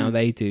 and now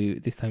they do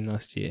this time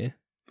last year.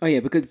 Oh yeah,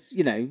 because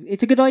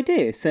it's a good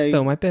idea. So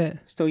Stole my bit.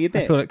 stole your I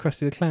bit. feel like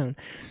Krusty the Clown.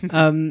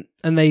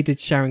 And they did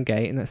Sharon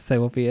Gate, and that's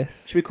so obvious.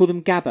 Should we call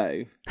them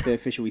Gabbo, the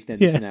official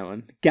EastEnders Yeah. from now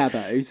on?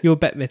 Gabbos. You're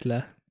Bette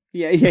Midler.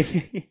 Yeah.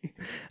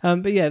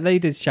 But yeah, they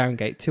did Sharon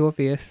Gate. Too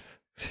obvious.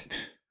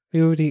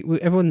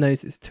 Everyone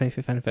knows it's the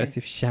 25th anniversary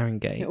of Sharon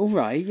Gate. Yeah, all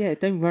right. Yeah,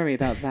 don't worry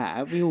about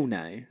that. We all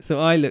know. So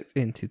I looked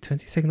into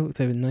 22nd of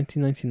October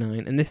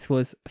 1999, and this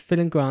was a Phil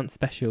and Grant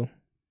special.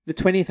 The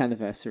 20th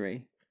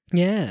anniversary.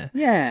 Yeah.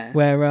 Yeah.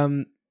 Where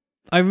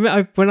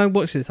when I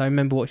watched this, I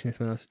remember watching this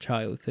when I was a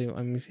child, so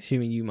I'm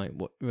assuming you might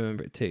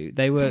remember it too.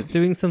 They were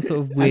doing some sort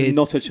of weird... As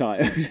not a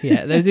child.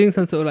 Yeah, they were doing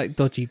some sort of like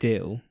dodgy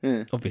deal,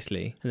 Yeah.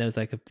 obviously. And there was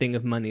like a thing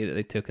of money that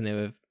they took, and they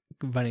were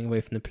running away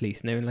from the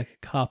police. And they were in like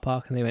a car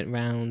park, and they went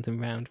round and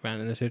round,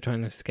 and they were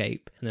trying to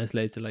escape. And there's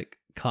loads of like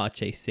car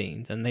chase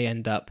scenes, and they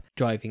end up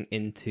driving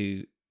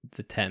into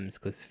the Thames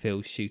because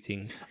Phil's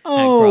shooting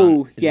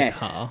Oh, Grant in yes. the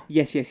car.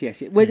 Yes.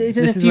 Well, there's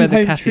a This is few where the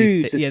home Kathy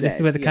truths are this is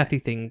said, where the yeah. Kathy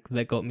thing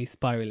that got me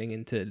spiraling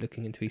into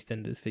looking into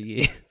EastEnders for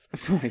years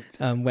Right.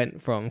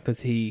 went from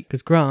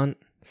because Grant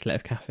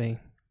slept with Kathy.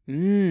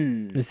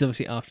 Mm. This is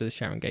obviously after the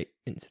Sharon Gate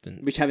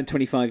incident, Which happened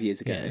 25 years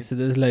ago. yeah. So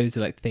there's loads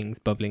of like things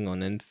bubbling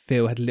on, and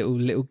Phil had a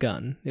little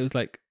gun. It was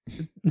like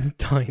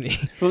tiny.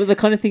 Well, the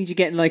kind of things you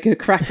get in like a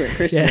cracker at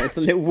Christmas,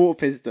 Yeah. a little water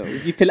pistol.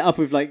 You fill it up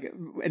with like,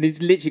 and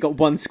it's literally got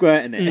one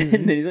squirt in it,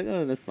 and then he's like,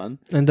 "Oh, that's fun."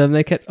 And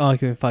they kept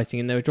arguing, fighting,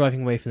 and they were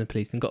driving away from the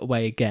police and got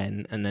away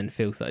again. And then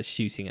Phil started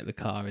shooting at the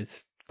car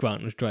as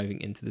Grant was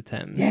driving into the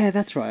Thames. Yeah,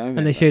 that's right. I remember.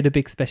 And they showed a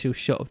big special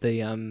shot of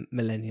the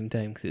Millennium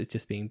Dome because it was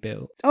just being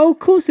built. Oh, of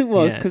course it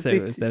was, Yeah, because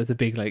so there was a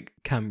big like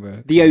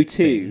camera. the O2,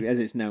 thing. as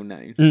it's now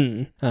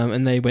known.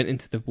 And they went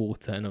into the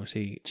water, and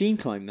obviously Jean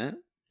climbed that.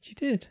 she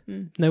did.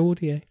 Mm. No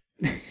audio.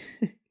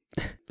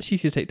 She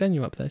should take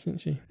Daniel up there,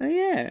 shouldn't she? Oh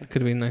yeah.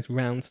 Could have been a nice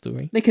round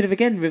story. They could have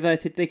again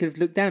reverted. They could have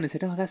looked down and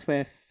said, "Oh, that's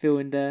where Phil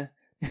and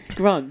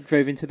Grant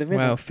drove into the river."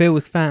 Well, Phil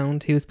was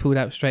found. He was pulled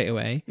out straight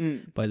away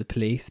Mm. by the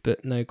police,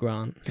 but no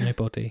Grant, no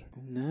body.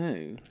 Oh,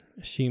 no.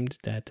 Assumed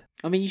dead.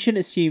 I mean, you shouldn't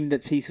assume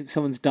that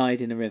someone's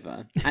died in a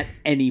river at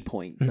any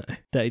point. No,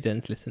 Dirty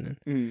Den's listening.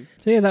 Mm.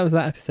 So yeah, that was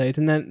that episode.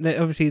 And then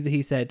obviously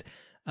he said,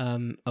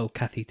 oh,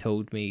 Kathy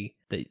told me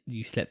that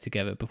you slept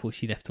together before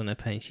she left on her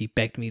plane. She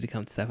begged me to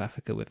come to South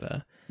Africa with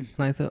her. And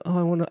I thought, oh,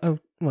 I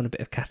want a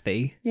bit of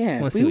Kathy. Yeah,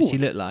 I want to see what she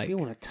looked like. We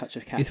want a touch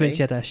of Kathy. It's when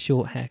she had her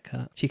short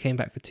haircut. She came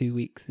back for 2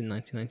 weeks in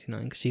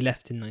 1999 because she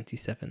left in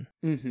 97.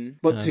 Mm-hmm.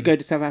 What, to go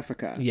to South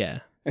Africa? Yeah.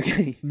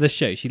 Okay. The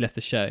show. She left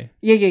the show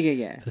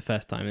Yeah. for the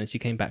first time, and then she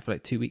came back for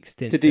like 2 weeks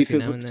stint To do every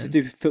now and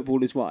then.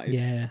 Footballers' Wives.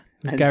 Yeah.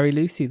 With And- Gary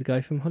Lucy, the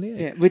guy from Hollyoaks.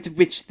 Yeah,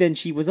 which then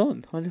she was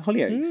on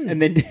Hollyoaks, Mm.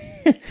 and then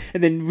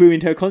and then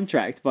ruined her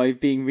contract by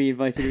being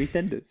reinvited to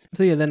EastEnders.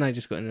 So yeah, then I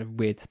just got in a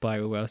weird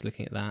spiral where I was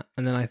looking at that,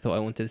 and then I thought I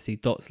wanted to see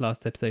Dot's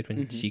last episode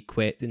when she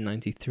quit in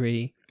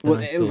 '93. Well,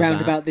 I saw around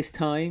that. about this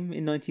time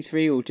in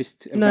 '93, or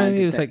just No, around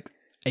it was the- like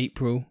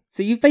April.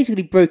 So you've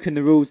basically broken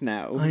the rules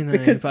now. I know,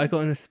 because but I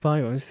got in a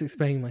spiral. I was just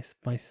explaining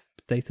my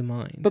state of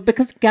mind. But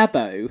because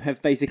Gabbo have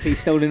basically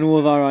stolen all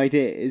of our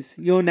ideas,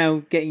 you're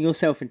now getting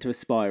yourself into a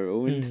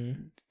spiral.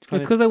 And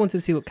It's because I wanted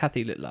to see what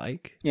Kathy looked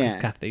like. Yeah.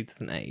 Because Kathy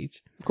doesn't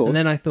age. of course. And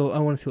then I thought I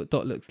want to see what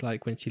Dot looks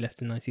like when she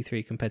left in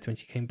 '93 compared to when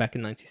she came back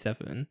in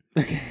 '97.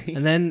 Okay.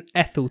 And then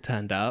Ethel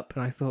turned up,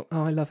 and I thought,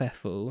 oh, I love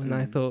Ethel. And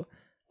I thought,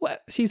 well,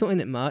 she's not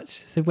in it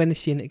much. So when is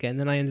she in it again?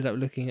 Then I ended up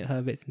looking at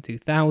her bits in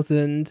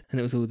 2000, and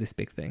it was all this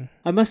big thing.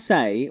 I must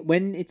say,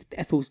 when it's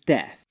Ethel's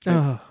death,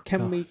 Oh,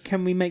 can gosh.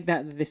 we make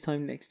that this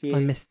time next year? I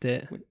missed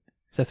it. So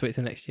that's wait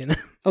till next year now.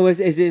 Oh, is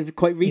it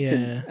quite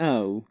recent? Yeah.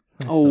 Oh,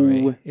 I'm Oh.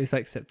 sorry. It was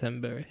like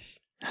September-ish.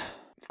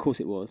 of course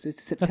it was. It's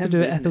I September. have to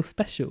do an isn't Ethel it?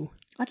 special.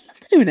 I'd love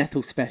to do an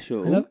Ethel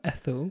special. I love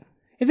Ethel.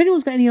 If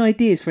anyone's got any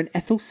ideas for an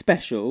Ethel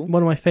special,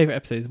 One of my favourite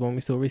episodes, one we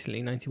saw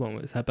recently, 91,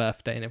 was her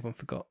birthday and everyone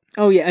forgot.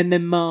 oh yeah, and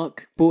then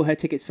Mark bought her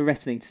tickets for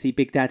wrestling to see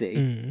Big Daddy.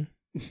 And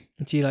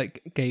she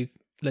like gave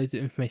loads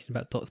of information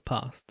about Dot's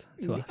past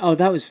to us. Oh,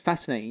 that was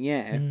fascinating.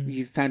 Yeah, Mm.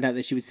 you found out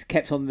that she was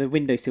kept on the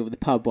windowsill of the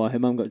pub while her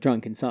mum got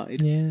drunk inside.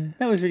 Yeah.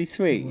 That was really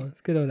sweet. It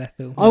was. Good old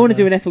Ethel. I want to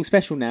do an Ethel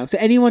special now. So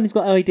anyone who's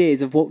got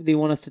ideas of what they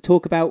want us to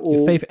talk about or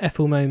Your favourite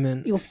Ethel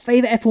moment. your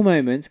favourite Ethel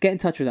moments, get in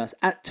touch with us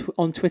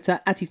on Twitter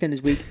at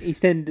EastEnders Week,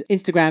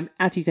 Instagram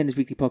at EastEnders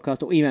Weekly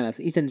Podcast, or email us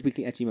at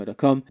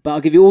eastendersweekly@gmail.com. But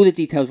I'll give you all the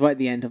details right at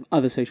the end of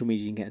other social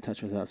media you can get in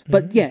touch with us.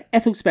 But yeah,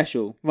 Ethel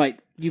special. Right,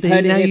 you've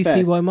heard it now here you first.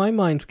 see why my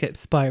mind kept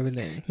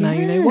spiralling. Now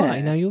you know why.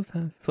 Yeah. Now yours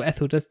has. That's what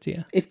Ethel does to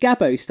you. If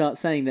Gabbo starts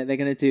saying that they're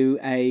going to do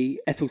a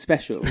Ethel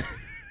special,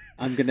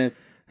 I'm gonna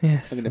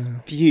Yes.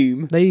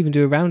 fume. They even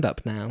do a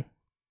roundup now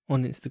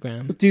on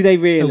Instagram. Do they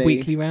really? A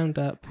weekly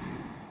roundup.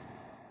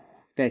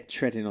 They're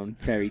treading on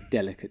very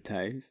delicate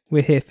toes.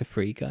 We're here for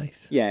free, guys.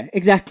 Yeah,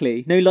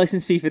 exactly. No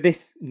license fee for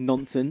this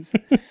nonsense.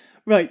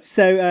 Right,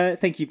 so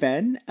thank you,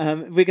 Ben.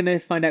 We're going to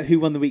find out who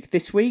won the week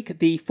this week.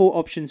 The 4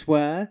 options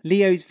were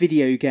Leo's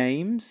video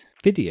games.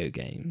 Video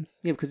games.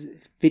 Yeah, because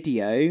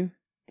video.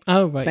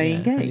 Oh, right.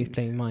 Playing And he's games.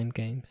 playing mind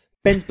games.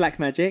 Ben's Black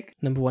Magic.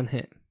 #1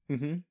 hit.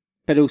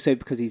 But also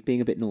because he's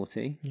being a bit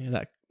naughty.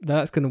 Yeah,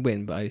 that's going to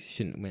win, but I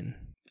shouldn't win.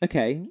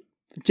 Okay.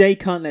 Jay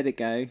Can't Let It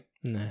Go.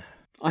 No.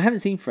 I haven't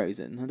seen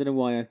Frozen. I don't know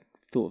why I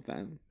thought of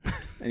that.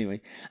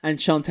 Anyway, and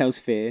Chantel's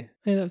Fear.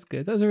 Yeah, that was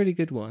good. That was a really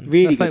good one.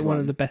 Really That's good like one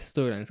of one. the best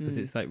storylines because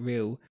it's like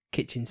real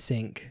kitchen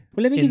sink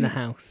Well, let me in give the you,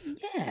 house.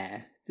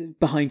 Yeah,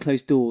 behind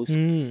closed doors.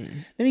 Mm.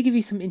 Let me give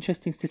you some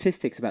interesting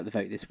statistics about the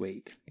vote this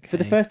week. For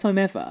the Okay. first time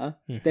ever,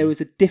 there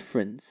was a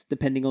difference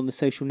depending on the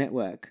social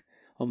network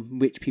on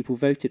which people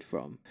voted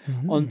from.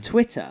 On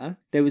Twitter,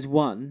 there was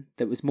one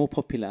that was more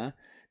popular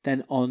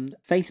than on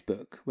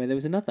Facebook, where there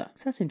was another.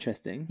 So that's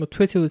interesting. Well,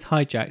 Twitter was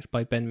hijacked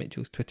by Ben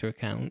Mitchell's Twitter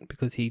account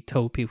because he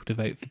told people to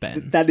vote for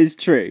Ben. That is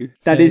true.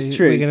 That is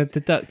true. We're going to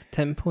deduct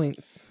 10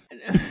 points.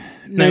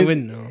 No, we're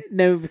not.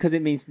 No, because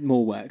it means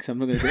more work, so I'm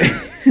not going to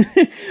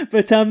do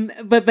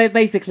it. but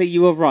basically,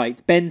 you were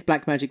right. Ben's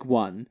Black Magic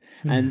won,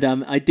 and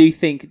I do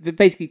think that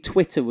basically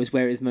Twitter was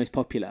where it was most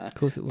popular. Of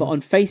course it was. But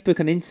on Facebook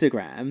and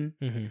Instagram,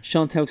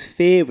 Chantel's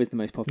Fear was the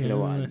most popular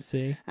one. I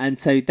see. And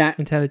so that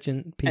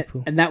Intelligent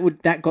people. and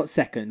that got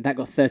second. That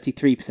got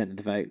 33% of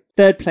the vote.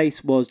 Third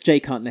place was Jay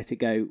Can't Let It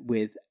Go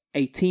with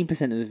 18%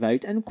 of the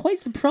vote, and quite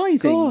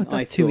surprising. God, that's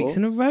I 2 weeks thought.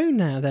 in a row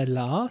now. They're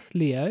last,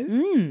 Leo.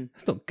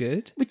 That's not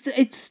good. It's This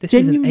is an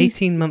genuinely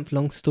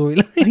 18-month-long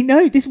storyline. I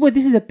know this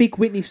is a big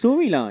Whitney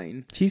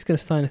storyline. She's going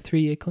to sign a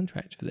 3-year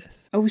contract for this.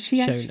 Oh, was she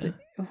Shona. actually?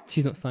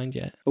 She's not signed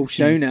yet. Oh,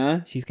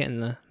 Shona. She's getting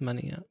the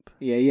money up.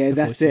 Yeah,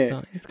 before that's she it.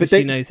 signs, But because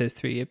she knows there's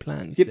 3-year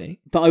plans. Yeah, See?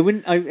 but I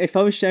wouldn't. If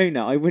I was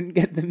Shona, I wouldn't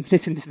get them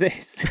listen to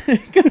this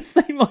because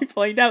they might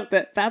find out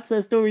that perhaps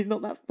her story's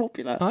not that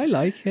popular. I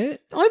like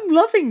it. I'm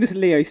loving this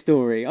Leo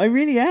story. I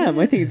really am.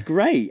 I think it's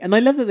great, and I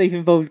love that they've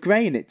involved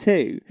Grey in it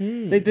too.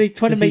 They're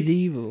trying to 'Cause make. he's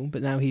evil,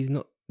 but now he's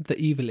not the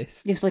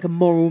evilest. It's like a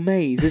moral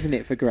maze, isn't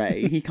it, for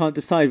Grey? He can't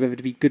decide whether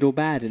to be good or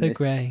bad in So this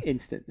grey.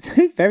 instance.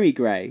 Very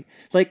grey.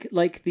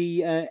 Like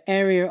the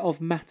area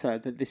of matter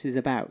that this is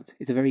about.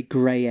 It's a very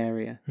grey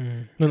area.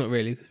 Well, not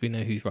really, because we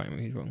know who's right and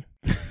who's wrong.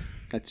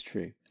 That's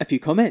true. A few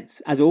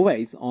comments, as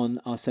always,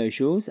 on our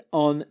socials.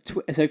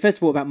 So first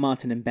of all, about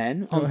Martin and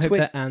Ben. I On hope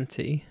Twitter, they're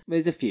anti.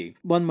 there's a few.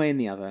 One way and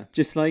the other.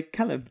 Just like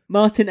Callum.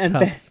 Martin and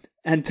Ben. Tubbs.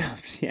 And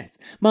Tubbs, yes.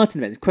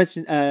 Martin and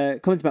Ben.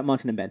 Comments about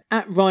Martin and Ben.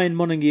 At Ryan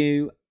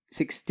Montague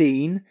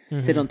 16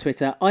 said on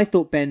Twitter, I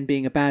thought Ben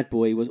being a bad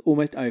boy was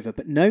almost over,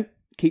 but no,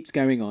 keeps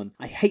going on.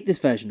 I hate this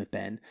version of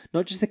Ben.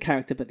 Not just the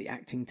character, but the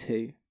acting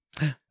too.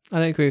 I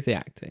don't agree with the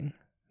acting.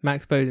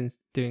 Max Bowden's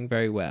doing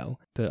very well,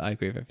 but I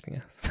agree with everything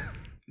else.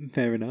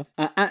 Fair enough.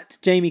 At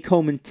Jamie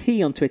Coleman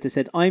T on Twitter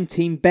said, I'm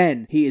Team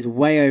Ben. He is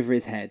way over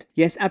his head.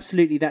 Yes,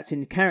 absolutely that's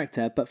in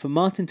character, but for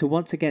Martin to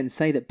once again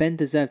say that Ben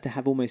deserved to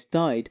have almost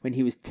died when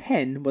he was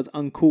 10 was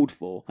uncalled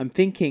for. I'm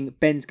thinking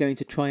Ben's going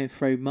to try and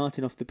throw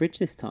Martin off the bridge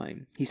this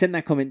time. He sent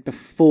that comment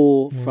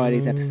before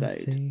Friday's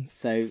episode, see.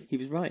 so he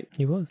was right.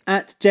 He was.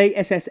 At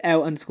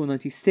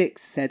JSSL_96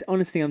 said,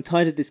 honestly, I'm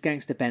tired of this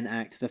gangster Ben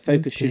act. The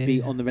focus should be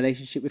dear. on the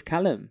relationship with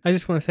Callum. I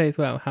just want to say as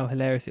well how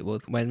hilarious it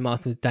was when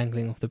Martin was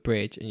dangling off the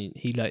bridge and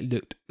he like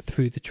looked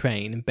through the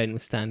train and Ben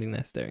was standing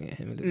there staring at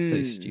him. It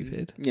looked so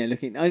stupid. Yeah,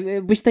 looking. I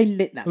wish they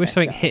lit that. I wish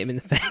something better. hit him in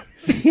the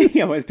face.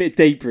 Yeah, well, a bit of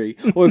debris,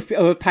 or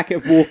a packet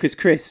of Walker's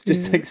crisps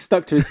just like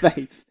stuck to his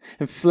face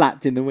and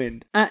flapped in the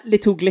wind. At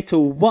Little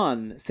Glittle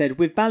 1 said,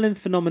 with Ballon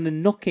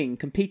Phenomenon knocking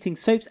competing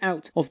soaps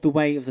out of the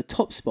way of the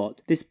top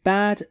spot, this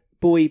bad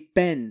boy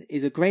Ben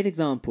is a great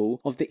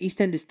example of the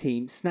EastEnders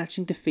team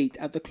snatching defeat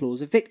at the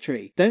claws of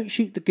victory. Don't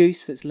shoot the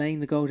goose that's laying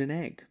the golden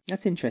egg.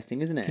 That's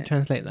interesting, isn't Can you it?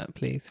 translate that,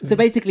 please? So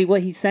basically,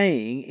 what he's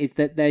saying is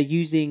that they're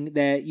using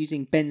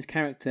Ben's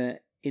character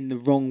in the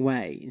wrong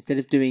way. Instead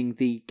of doing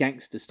the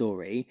gangster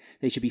story,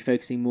 they should be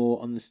focusing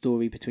more on the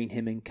story between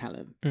him and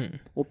Callum.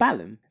 Or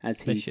Ballum, as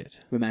They he's should.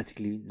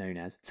 romantically known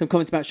as. Some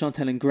comments about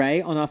Chantel and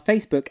Grey. On our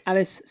Facebook,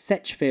 Alice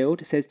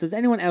Setchfield says, does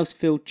anyone else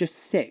feel just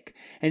sick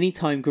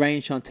anytime Grey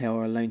and Chantel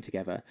are alone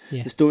together?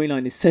 Yes. The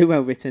storyline is so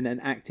well written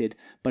and acted,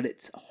 but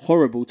it's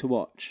horrible to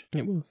watch.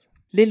 It was.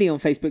 Lily on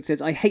Facebook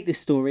says, I hate this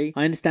story.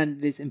 I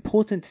understand it is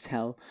important to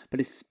tell,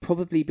 but it's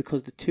probably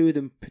because the two of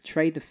them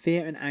portray the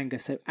fear and anger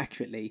so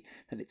accurately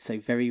that it's so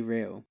very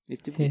real.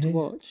 It's difficult to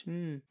watch.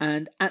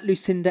 And at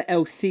Lucinda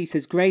LC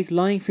says, Gray's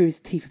lying through his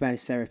teeth about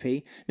his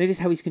therapy. Notice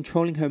how he's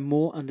controlling her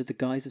more under the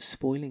guise of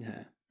spoiling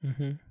her.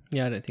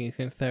 Yeah, I don't think he's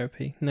going to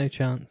therapy. No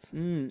chance.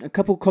 A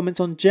couple comments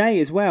on Jay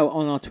as well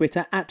on our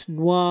Twitter. At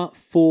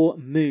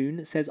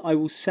Noir4Moon says, I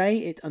will say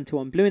it until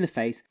I'm blue in the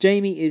face.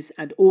 Jamie is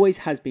and always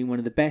has been one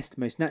of the best,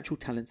 most natural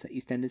talents that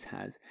EastEnders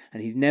has,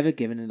 and he's never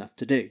given enough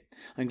to do.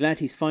 I'm glad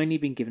he's finally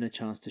been given a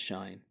chance to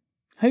shine.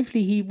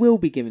 Hopefully he will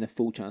be given a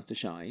full chance to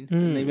shine,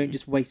 and they won't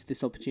just waste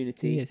this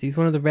opportunity. Yes, he's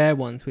one of the rare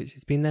ones which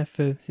has been there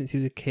since he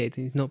was a kid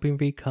and he's not been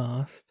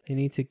recast. They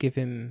need to give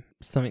him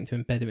something to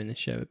embed him in the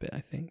show a bit, I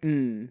think.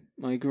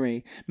 I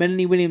agree.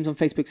 Melanie Williams on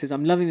Facebook says,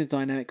 I'm loving the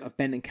dynamic of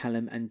Ben and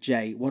Callum and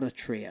Jay. What a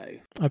trio.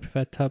 I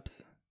prefer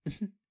Tubbs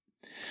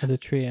as a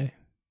trio.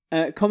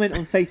 Comment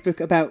on Facebook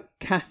about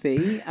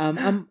Kathy.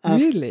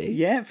 Really?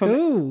 Yeah.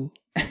 Oh,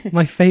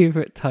 my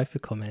favourite type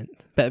of comment.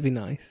 Better be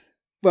nice.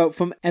 Well,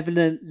 from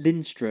Evelyn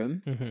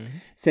Lindstrom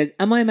says,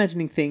 am I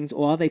imagining things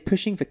or are they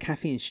pushing for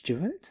Kathy and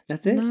Stuart?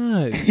 That's it?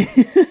 No.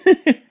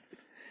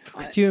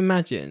 Could you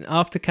imagine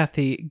after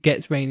Kathy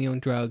gets Rainey on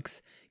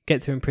drugs,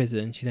 gets her in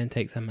prison, she then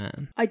takes her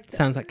man?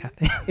 Sounds like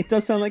Kathy. It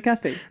does sound like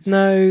Kathy.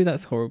 No,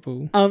 that's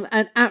horrible.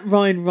 And at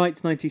Ryan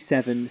Wrights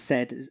 97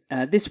 said,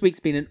 this week's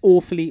been an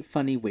awfully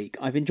funny week.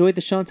 I've enjoyed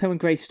the Chantal and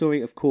Grace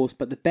story, of course,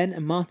 but the Ben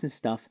and Martin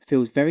stuff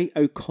feels very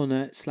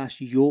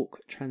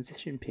O'Connor/York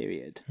transition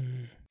period.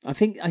 I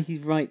think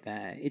he's right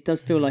there. It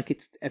does feel like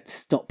it's a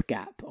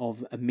stopgap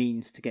of a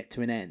means to get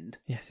to an end.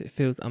 Yes, it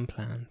feels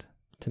unplanned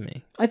to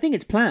me. I think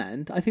it's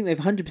planned. I think they've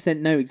 100%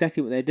 know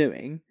exactly what they're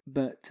doing,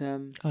 but...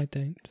 I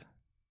don't.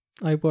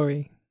 I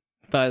worry.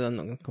 But I'm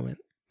not going to comment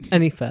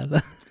any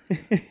further.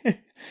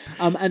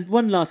 And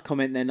one last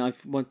comment then I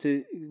want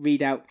to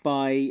read out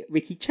by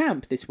Ricky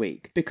Champ this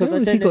week, because I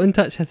Has don't he know... got in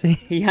touch, has he?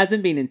 He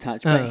hasn't been in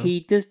touch, but Oh.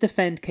 he does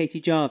defend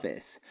Katie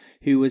Jarvis,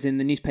 who was in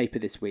the newspaper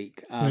this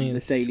week,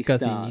 the Daily Scuzzy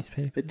Star,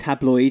 newspaper. the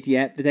tabloid,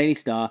 the Daily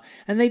Star,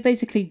 and they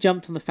basically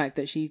jumped on the fact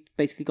that she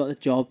basically got a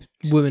job.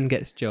 Woman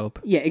gets job.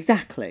 Yeah,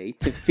 exactly,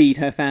 to feed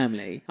her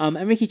family.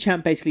 And Ricky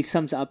Champ basically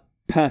sums it up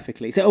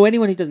perfectly. So,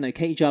 anyone who doesn't know,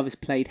 Katie Jarvis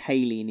played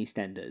Hayley in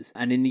EastEnders,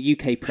 and in the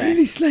UK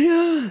press,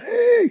 Slayer!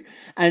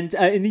 and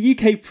in the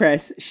UK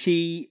press,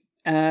 she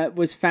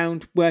was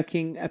found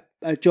working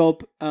a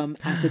job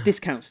at a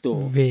discount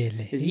store.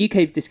 Really? There's a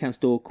UK discount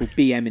store called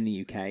BM in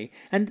the UK,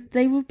 and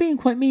they were being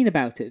quite mean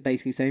about it,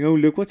 basically saying, oh,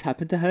 look what's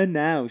happened to her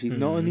now. She's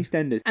not on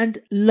EastEnders.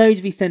 And loads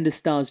of EastEnders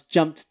stars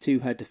jumped to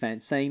her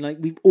defence, saying, like,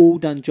 we've all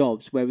done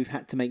jobs where we've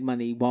had to make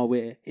money while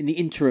we're in the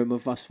interim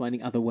of us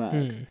finding other work.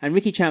 And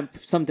Ricky Champ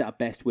summed it up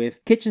best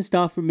with kitchen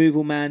staff,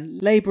 removal man,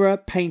 labourer,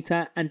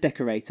 painter and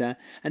decorator.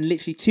 And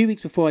literally 2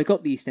 weeks before I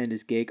got the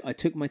EastEnders gig, I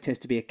took my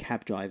test to be a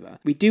cab driver.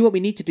 We do what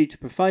we need to do to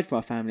provide for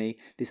our family.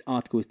 This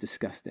article is disgusting.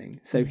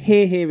 So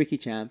here, Ricky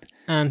Champ.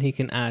 And he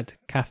can add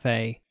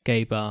cafe,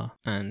 gay bar,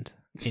 and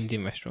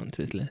Indian restaurant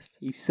to his list.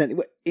 He's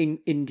certainly in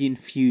Indian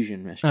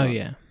fusion restaurant. Oh,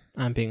 yeah.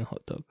 And being a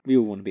hot dog. We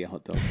all want to be a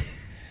hot dog.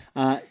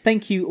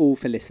 Thank you all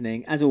for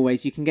listening. As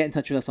always, you can get in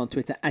touch with us on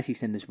Twitter at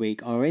EastEnders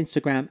Week or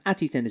Instagram at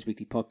EastEnders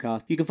Weekly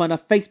Podcast. You can find our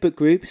Facebook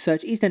group,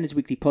 search EastEnders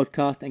Weekly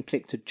Podcast and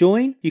click to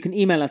join. You can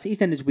email us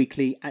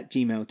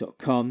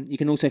eastendersweekly@gmail.com. You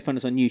can also find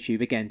us on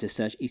YouTube, again, to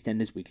search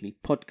EastEnders Weekly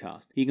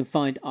Podcast. You can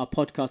find our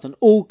podcast on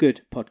all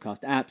good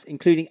podcast apps,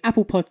 including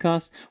Apple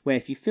Podcasts, where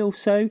if you feel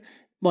so,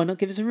 why not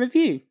give us a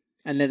review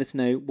and let us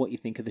know what you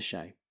think of the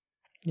show.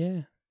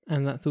 Yeah.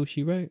 And that's all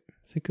she wrote.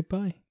 So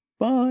goodbye.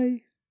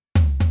 Bye.